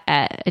shot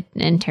at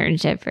an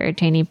internship or a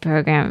trainee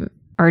program?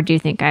 Or do you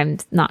think I'm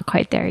not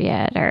quite there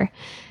yet? Or,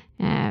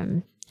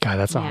 God,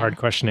 that's a hard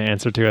question to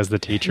answer to as the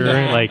teacher.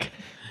 Like,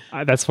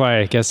 that's why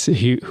I guess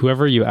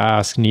whoever you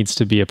ask needs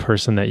to be a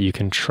person that you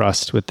can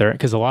trust with their,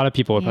 because a lot of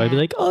people would probably be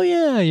like, oh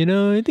yeah, you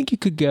know, I think you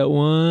could get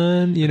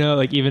one, you know,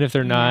 like even if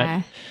they're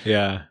not.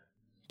 Yeah.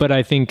 But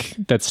I think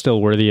that's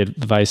still worthy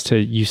advice to,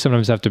 you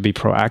sometimes have to be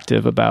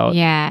proactive about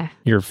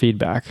your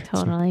feedback.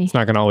 Totally. It's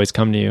not going to always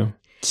come to you.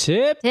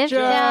 Tip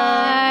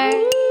jar.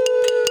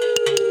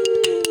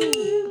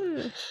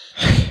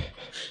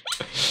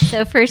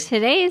 So for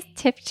today's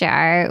tip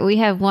jar, we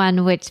have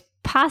one which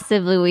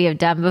possibly we have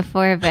done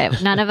before,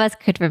 but none of us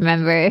could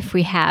remember if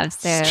we have.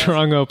 So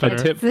strong opener. A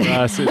tip for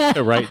us is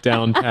to write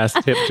down past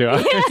tip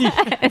jar.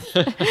 Yes.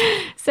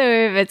 So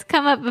if it's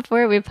come up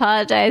before, we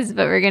apologize,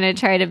 but we're going to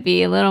try to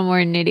be a little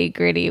more nitty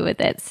gritty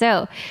with it.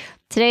 So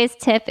today's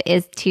tip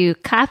is to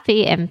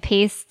copy and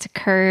paste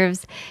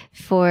curves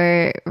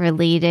for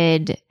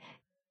related,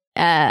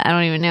 I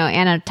don't even know,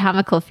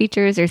 anatomical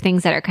features or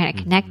things that are kind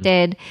of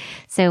connected.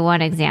 So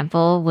one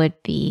example would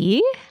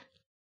be...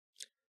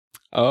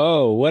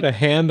 Oh, what a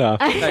handoff.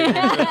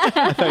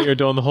 I thought you were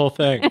doing the whole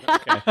thing.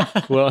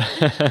 Okay. Well,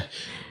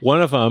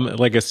 one of them,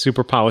 like a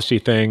super polishy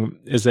thing,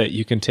 is that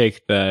you can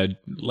take the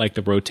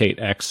rotate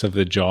X of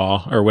the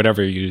jaw or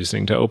whatever you're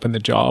using to open the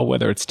jaw,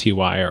 whether it's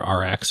TY or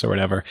RX or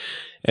whatever,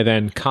 and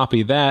then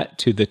copy that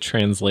to the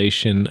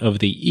translation of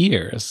the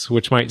ears,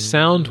 which might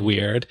sound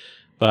weird.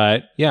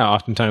 But yeah,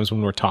 oftentimes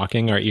when we're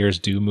talking, our ears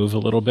do move a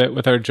little bit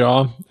with our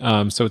jaw.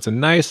 So it's a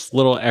nice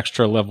little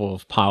extra level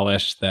of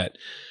polish that...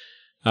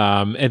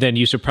 and then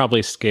you should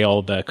probably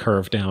scale the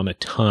curve down a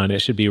ton. It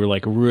should be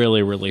like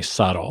really, really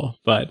subtle,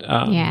 but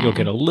you'll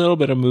get a little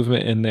bit of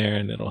movement in there,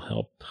 and it'll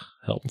help.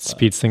 It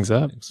speeds things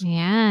up.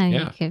 Yeah,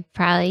 you could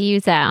probably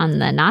use that on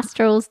the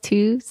nostrils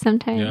too.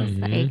 Sometimes,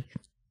 like,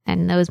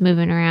 and those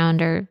moving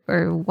around or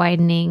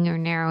widening or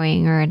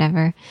narrowing or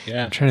whatever.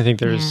 Yeah, I'm trying to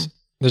think.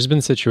 There's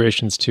been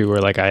situations too where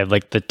like I have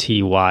like the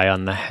TY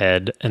on the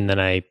head, and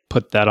then I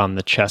put that on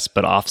the chest,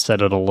 but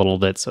offset it a little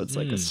bit, so it's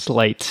like a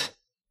slight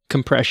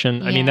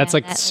compression. I mean, that's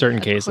like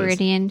certain cases.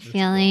 Accordion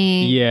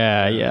feeling.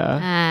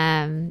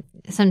 Yeah.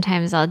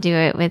 Sometimes I'll do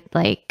it with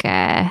like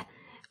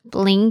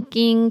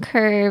blinking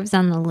curves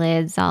on the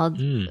lids.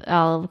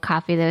 I'll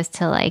copy those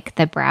to like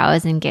the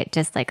brows and get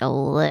just like a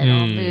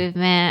little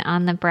movement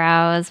on the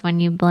brows when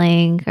you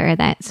blink or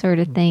that sort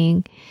of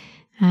thing.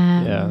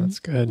 Yeah, that's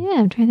good. Yeah,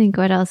 I'm trying to think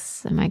what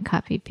else I might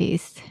copy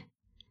paste.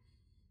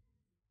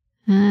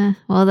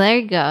 Well, there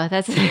you go.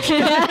 That's it.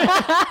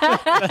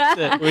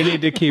 We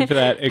need to keep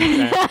that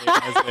exactly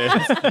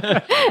as is.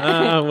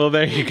 Well,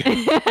 there you go.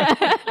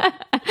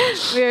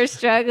 We were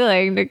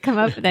struggling to come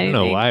up with anything. I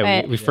don't know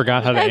why. We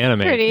forgot how to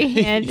animate.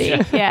 Pretty handy.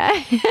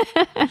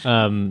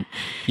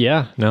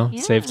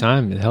 Save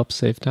time. It helps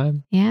save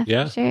time.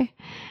 Yeah. For sure.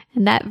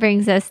 And that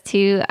brings us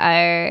to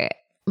our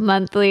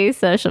monthly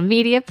social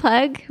media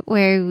plug,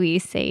 where we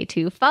say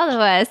to follow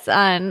us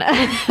on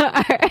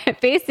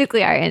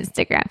basically our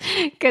Instagram,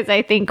 because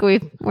I think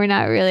we're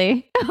not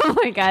really, oh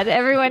my god,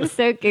 everyone's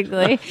so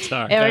giggly.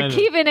 Sorry, and we're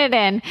keeping it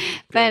in,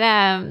 but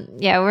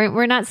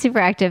we're not super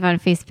active on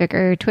Facebook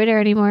or Twitter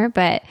anymore,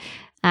 but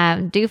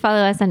do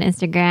follow us on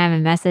Instagram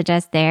and message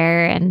us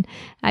there. And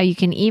you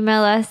can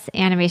email us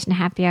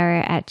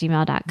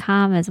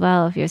animationhappyhour@gmail.com as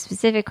well if you have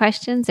specific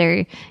questions,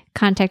 or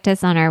contact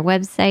us on our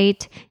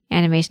website,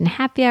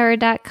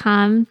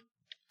 animationhappyhour.com.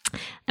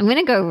 I'm going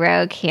to go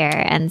rogue here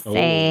and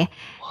say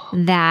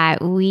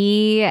that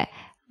we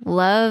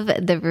love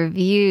the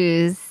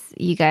reviews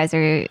you guys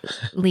are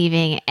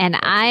leaving, and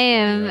I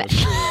am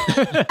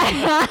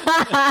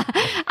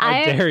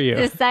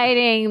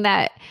deciding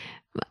that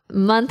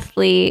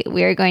monthly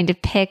we are going to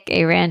pick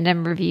a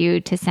random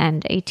review to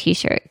send a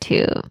t-shirt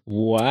to.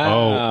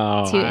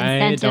 Wow. To incentivize.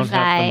 I don't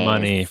have the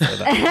money for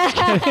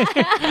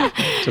that.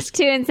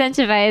 To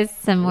incentivize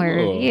some more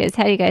reviews.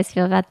 How do you guys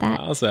feel about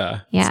that?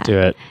 Wowza. Yeah. Let's do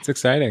it. It's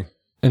exciting.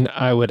 And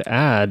I would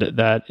add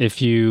that if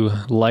you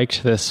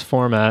liked this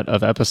format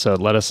of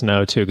episode, let us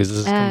know too, because this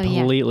is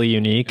completely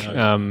unique.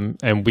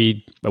 And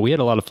we had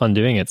a lot of fun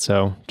doing it.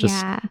 So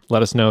just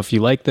let us know if you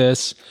like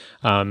this.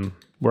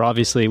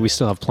 We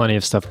still have plenty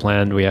of stuff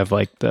planned. We have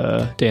like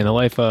the day in the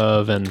life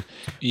of and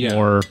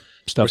more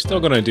stuff. We're still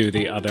going to do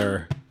the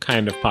other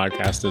kind of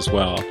podcast as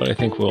well, but I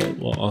think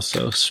we'll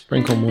also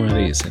sprinkle more of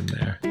these in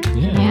there.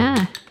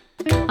 Yeah.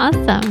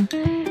 Awesome.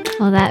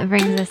 Well, that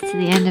brings us to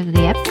the end of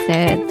the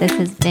episode. This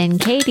has been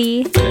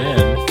Katie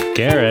And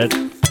Garrett,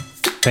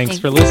 thanks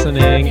for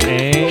listening.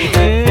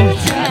 And